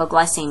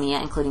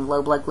 hypoglycemia, including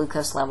low blood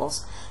glucose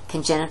levels,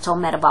 congenital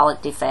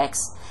metabolic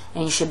defects,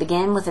 and you should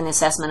begin with an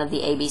assessment of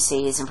the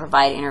ABCs and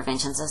provide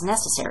interventions as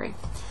necessary.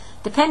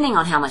 Depending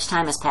on how much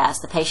time has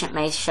passed, the patient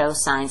may show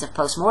signs of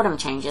postmortem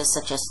changes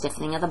such as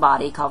stiffening of the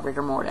body, called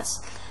rigor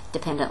mortis,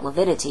 dependent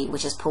lividity,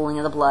 which is pooling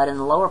of the blood in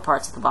the lower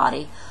parts of the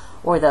body,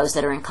 or those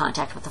that are in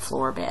contact with the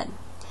floor or bed.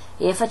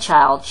 If a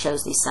child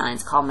shows these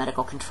signs, call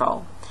medical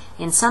control.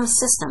 In some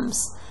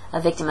systems, a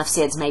victim of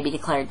SIDS may be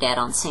declared dead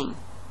on scene.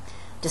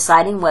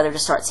 Deciding whether to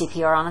start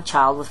CPR on a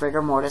child with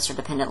rigor mortis or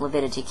dependent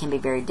lividity can be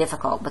very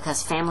difficult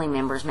because family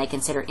members may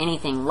consider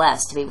anything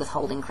less to be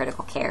withholding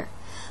critical care.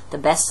 The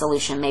best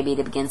solution may be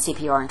to begin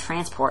CPR and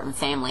transport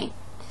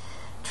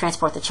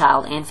the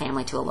child and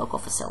family to a local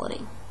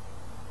facility.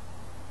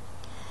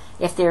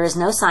 If there is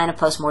no sign of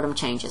postmortem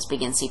changes,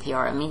 begin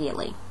CPR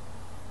immediately.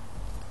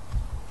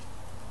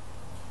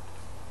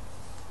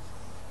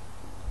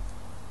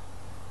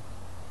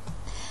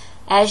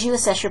 As you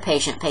assess your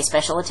patient, pay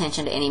special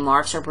attention to any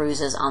marks or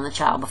bruises on the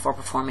child before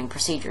performing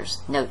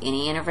procedures. Note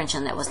any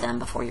intervention that was done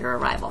before your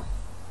arrival.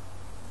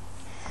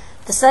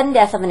 The sudden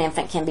death of an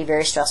infant can be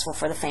very stressful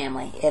for the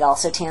family. It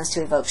also tends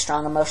to evoke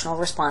strong emotional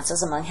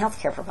responses among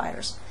healthcare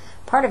providers.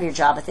 Part of your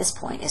job at this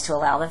point is to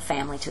allow the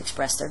family to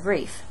express their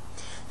grief.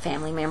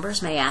 Family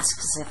members may ask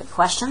specific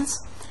questions,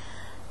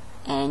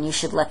 and you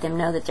should let them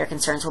know that their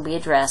concerns will be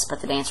addressed,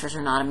 but that answers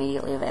are not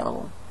immediately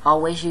available.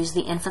 Always use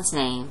the infant's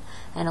name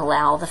and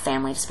allow the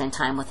family to spend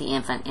time with the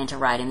infant and to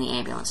ride in the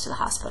ambulance to the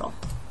hospital.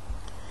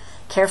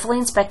 Carefully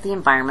inspect the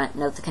environment.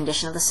 Note the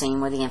condition of the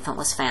scene where the infant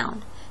was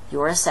found.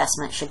 Your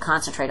assessment should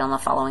concentrate on the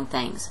following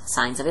things: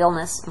 signs of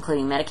illness,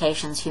 including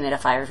medications,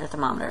 humidifiers, or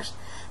thermometers,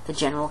 the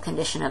general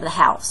condition of the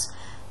house.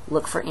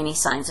 Look for any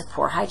signs of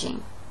poor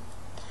hygiene.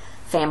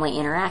 Family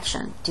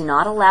interaction. Do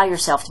not allow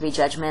yourself to be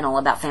judgmental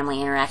about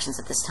family interactions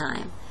at this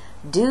time.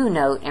 Do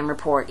note and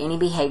report any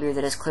behavior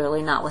that is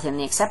clearly not within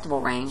the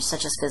acceptable range,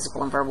 such as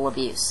physical and verbal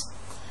abuse.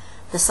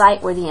 The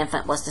site where the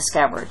infant was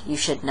discovered. You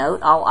should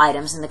note all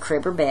items in the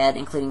crib or bed,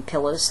 including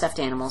pillows, stuffed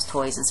animals,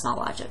 toys, and small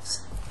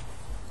objects.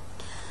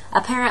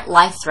 Apparent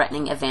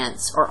life-threatening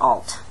events, or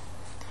ALT.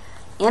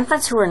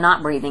 Infants who are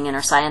not breathing and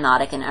are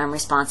cyanotic and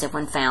unresponsive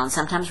when found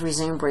sometimes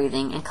resume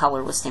breathing and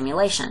color with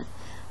stimulation.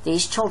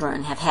 These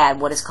children have had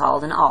what is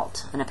called an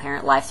ALT, an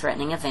apparent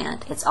life-threatening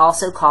event. It's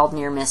also called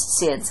near-missed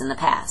SIDS in the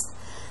past.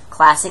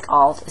 Classic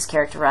ALT is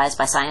characterized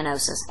by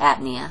cyanosis,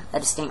 apnea, a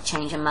distinct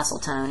change in muscle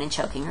tone, and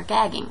choking or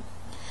gagging.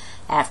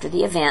 After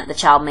the event, the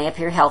child may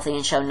appear healthy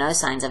and show no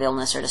signs of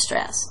illness or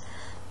distress.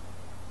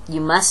 You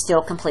must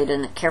still complete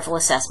a careful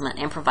assessment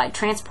and provide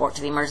transport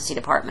to the emergency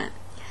department.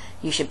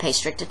 You should pay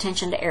strict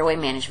attention to airway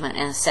management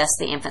and assess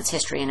the infant's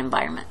history and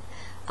environment.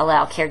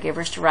 Allow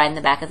caregivers to ride in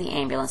the back of the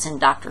ambulance, and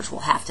doctors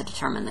will have to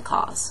determine the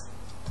cause.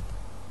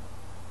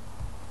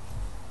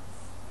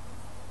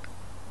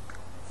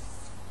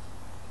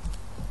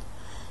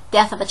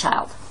 Death of a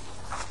child.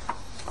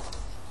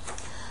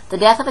 The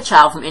death of a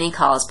child from any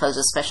cause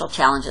poses special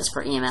challenges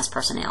for EMS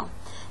personnel.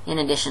 In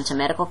addition to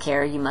medical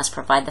care, you must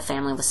provide the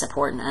family with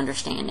support and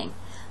understanding.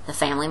 The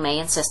family may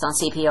insist on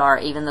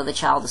CPR even though the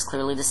child is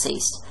clearly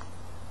deceased.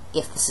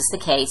 If this is the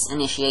case,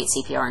 initiate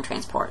CPR and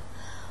transport.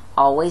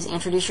 Always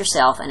introduce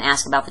yourself and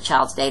ask about the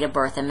child's date of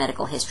birth and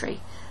medical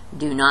history.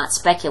 Do not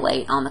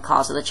speculate on the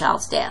cause of the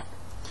child's death.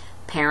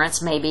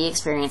 Parents may be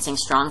experiencing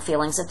strong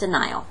feelings of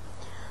denial.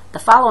 The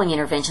following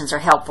interventions are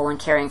helpful in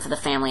caring for the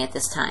family at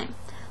this time.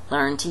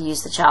 Learn to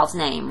use the child's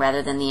name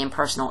rather than the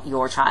impersonal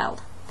 "your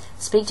child."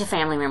 Speak to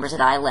family members at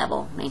eye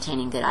level,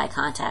 maintaining good eye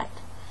contact.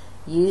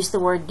 Use the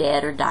word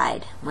dead or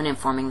died when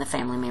informing the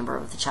family member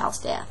of the child's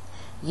death.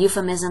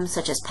 Euphemisms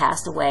such as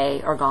passed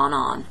away or gone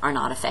on are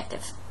not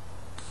effective.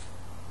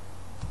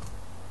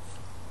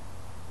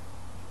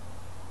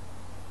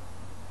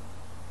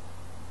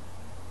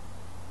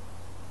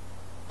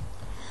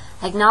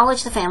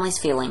 Acknowledge the family's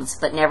feelings,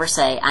 but never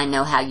say, "I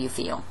know how you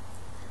feel."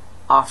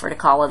 Offer to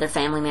call other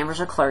family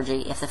members or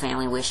clergy if the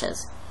family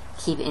wishes.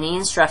 Keep any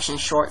instructions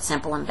short,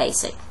 simple, and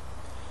basic.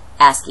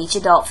 Ask each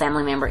adult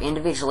family member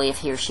individually if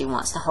he or she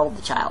wants to hold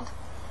the child.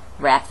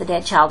 Wrap the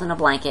dead child in a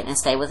blanket and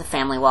stay with the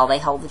family while they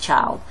hold the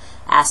child.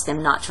 Ask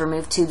them not to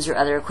remove tubes or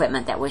other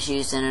equipment that was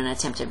used in an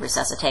attempted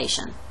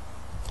resuscitation.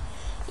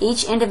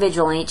 Each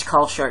individual in each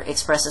culture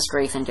expresses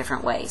grief in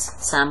different ways.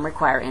 Some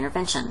require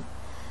intervention.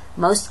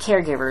 Most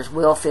caregivers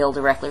will feel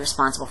directly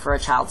responsible for a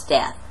child's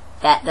death.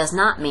 That does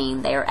not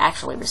mean they are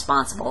actually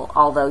responsible,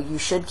 although you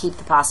should keep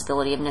the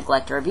possibility of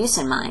neglect or abuse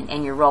in mind,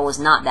 and your role is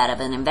not that of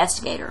an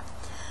investigator.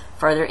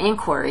 Further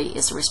inquiry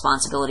is the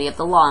responsibility of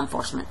the law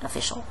enforcement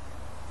official.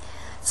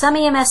 Some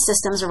EMS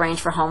systems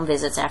arrange for home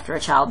visits after a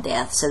child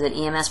death so that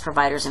EMS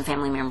providers and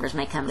family members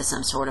may come to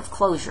some sort of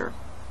closure.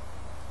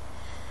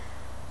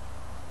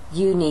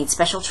 You need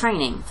special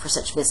training for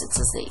such visits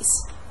as these.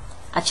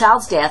 A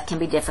child's death can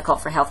be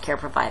difficult for healthcare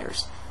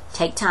providers.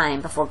 Take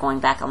time before going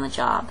back on the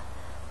job.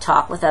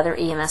 Talk with other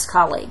EMS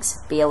colleagues.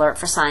 Be alert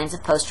for signs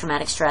of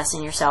post-traumatic stress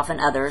in yourself and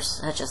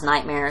others, such as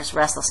nightmares,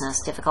 restlessness,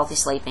 difficulty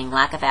sleeping,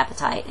 lack of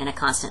appetite, and a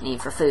constant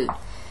need for food.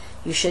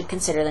 You should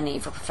consider the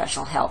need for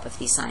professional help if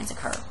these signs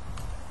occur.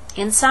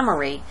 In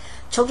summary,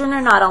 children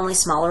are not only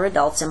smaller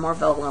adults and more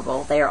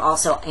vulnerable, they are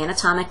also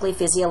anatomically,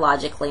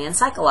 physiologically, and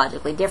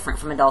psychologically different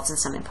from adults in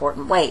some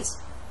important ways.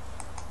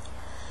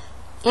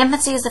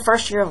 Infancy is the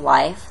first year of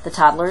life. The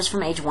toddler is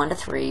from age 1 to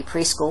 3,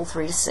 preschool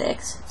 3 to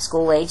 6,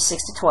 school age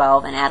 6 to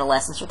 12, and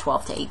adolescents are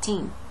 12 to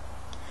 18.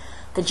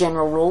 The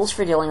general rules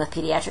for dealing with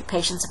pediatric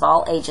patients of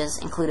all ages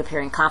include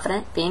appearing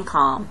confident, being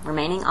calm,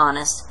 remaining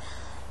honest,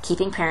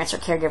 keeping parents or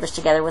caregivers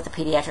together with the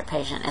pediatric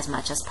patient as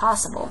much as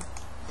possible.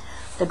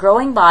 The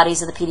growing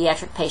bodies of the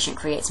pediatric patient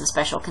create some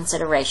special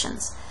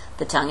considerations.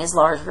 The tongue is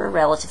larger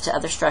relative to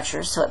other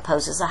structures, so it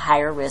poses a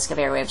higher risk of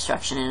airway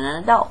obstruction in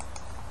an adult.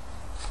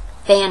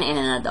 An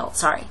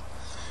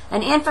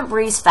infant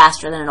breathes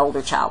faster than an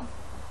older child.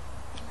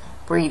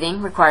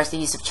 Breathing requires the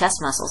use of chest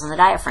muscles and the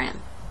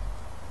diaphragm.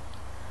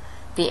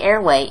 The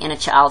airway in a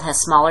child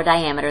has smaller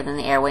diameter than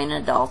the airway in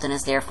an adult and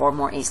is therefore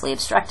more easily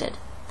obstructed.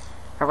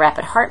 A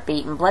rapid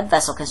heartbeat and blood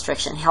vessel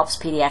constriction helps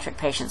pediatric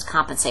patients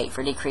compensate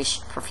for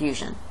decreased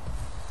perfusion.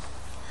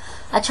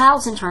 A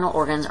child's internal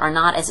organs are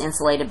not as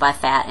insulated by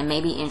fat and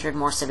may be injured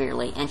more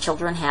severely, and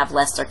children have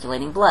less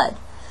circulating blood.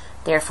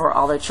 Therefore,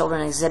 although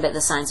children exhibit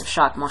the signs of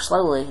shock more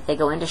slowly, they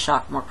go into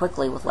shock more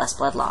quickly with less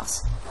blood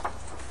loss.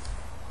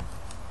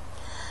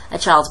 A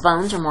child's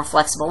bones are more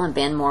flexible and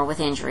bend more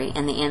with injury,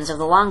 and the ends of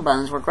the long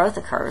bones where growth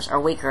occurs are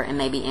weaker and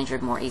may be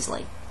injured more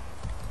easily.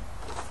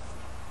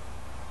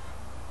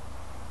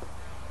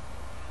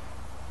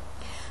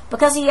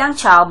 Because a young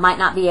child might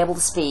not be able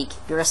to speak,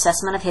 your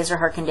assessment of his or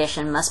her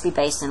condition must be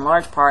based in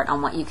large part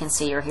on what you can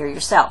see or hear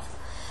yourself.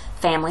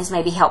 Families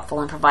may be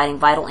helpful in providing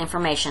vital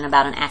information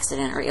about an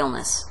accident or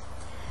illness.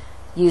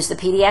 Use the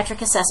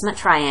pediatric assessment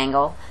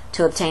triangle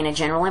to obtain a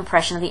general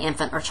impression of the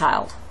infant or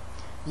child.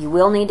 You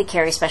will need to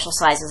carry special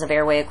sizes of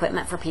airway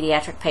equipment for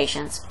pediatric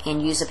patients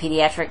and use a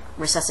pediatric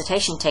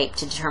resuscitation tape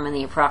to determine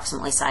the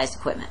approximately sized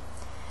equipment.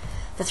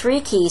 The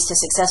 3 keys to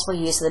successful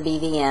use of the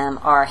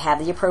BVM are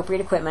have the appropriate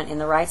equipment in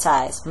the right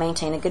size,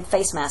 maintain a good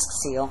face mask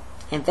seal,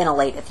 and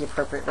ventilate at the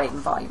appropriate rate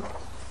and volume.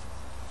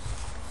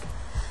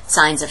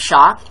 Signs of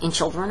shock in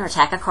children are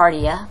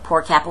tachycardia,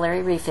 poor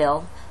capillary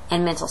refill,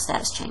 and mental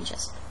status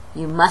changes.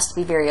 You must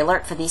be very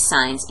alert for these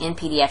signs in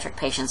pediatric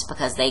patients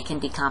because they can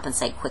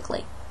decompensate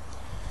quickly.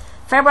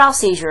 Febrile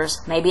seizures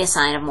may be a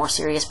sign of more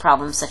serious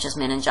problems such as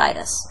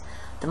meningitis.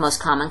 The most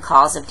common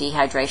cause of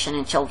dehydration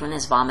in children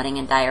is vomiting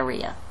and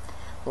diarrhea.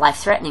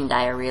 Life-threatening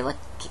diarrhea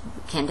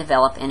can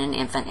develop in an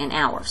infant in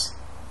hours.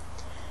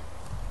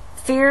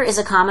 Fear is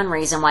a common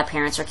reason why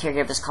parents or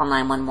caregivers call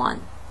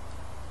 911.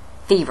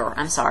 Fever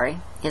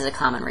is a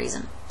common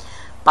reason.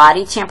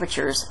 Body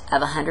temperatures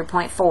of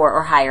 100.4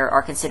 or higher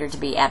are considered to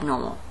be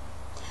abnormal.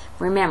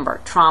 Remember,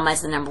 trauma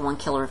is the #1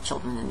 killer of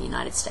children in the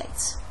United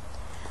States.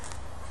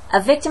 A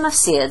victim of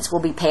SIDS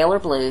will be pale or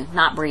blue,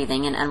 not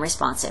breathing, and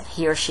unresponsive.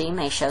 He or she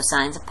may show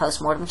signs of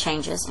postmortem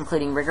changes,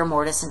 including rigor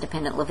mortis and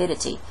dependent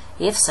lividity.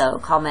 If so,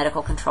 call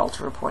medical control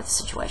to report the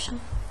situation.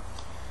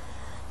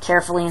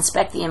 Carefully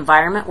inspect the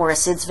environment where a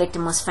SIDS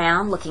victim was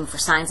found, looking for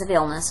signs of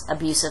illness,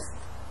 abusive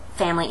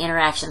family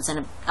interactions,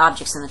 and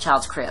objects in the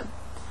child's crib.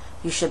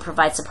 You should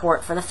provide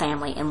support for the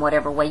family in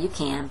whatever way you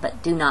can,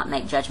 but do not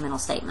make judgmental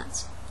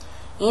statements.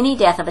 Any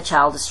death of a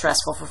child is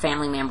stressful for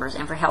family members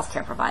and for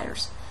healthcare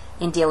providers.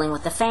 In dealing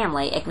with the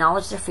family,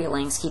 acknowledge their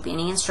feelings, keep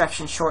any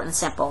instructions short and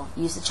simple,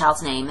 use the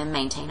child's name, and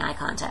maintain eye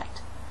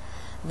contact.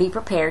 Be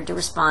prepared to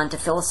respond to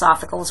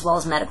philosophical as well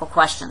as medical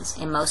questions,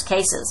 in most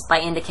cases by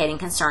indicating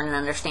concern and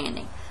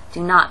understanding.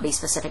 Do not be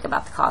specific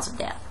about the cause of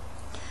death.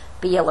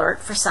 Be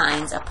alert for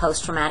signs of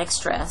post-traumatic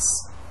stress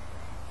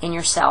in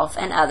yourself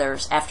and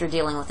others after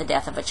dealing with the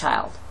death of a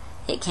child.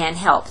 It can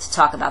help to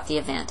talk about the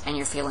event and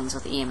your feelings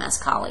with EMS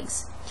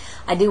colleagues.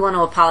 I do want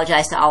to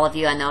apologize to all of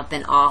you. I know I've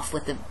been off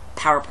with the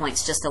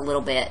PowerPoints just a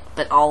little bit,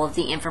 but all of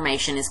the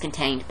information is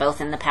contained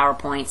both in the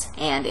PowerPoints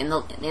and in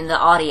the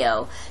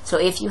audio. So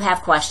if you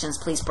have questions,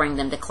 please bring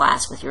them to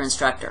class with your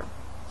instructor.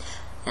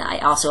 And I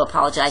also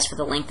apologize for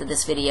the length of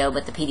this video,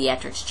 but the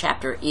pediatrics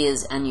chapter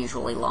is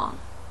unusually long.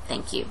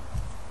 Thank you.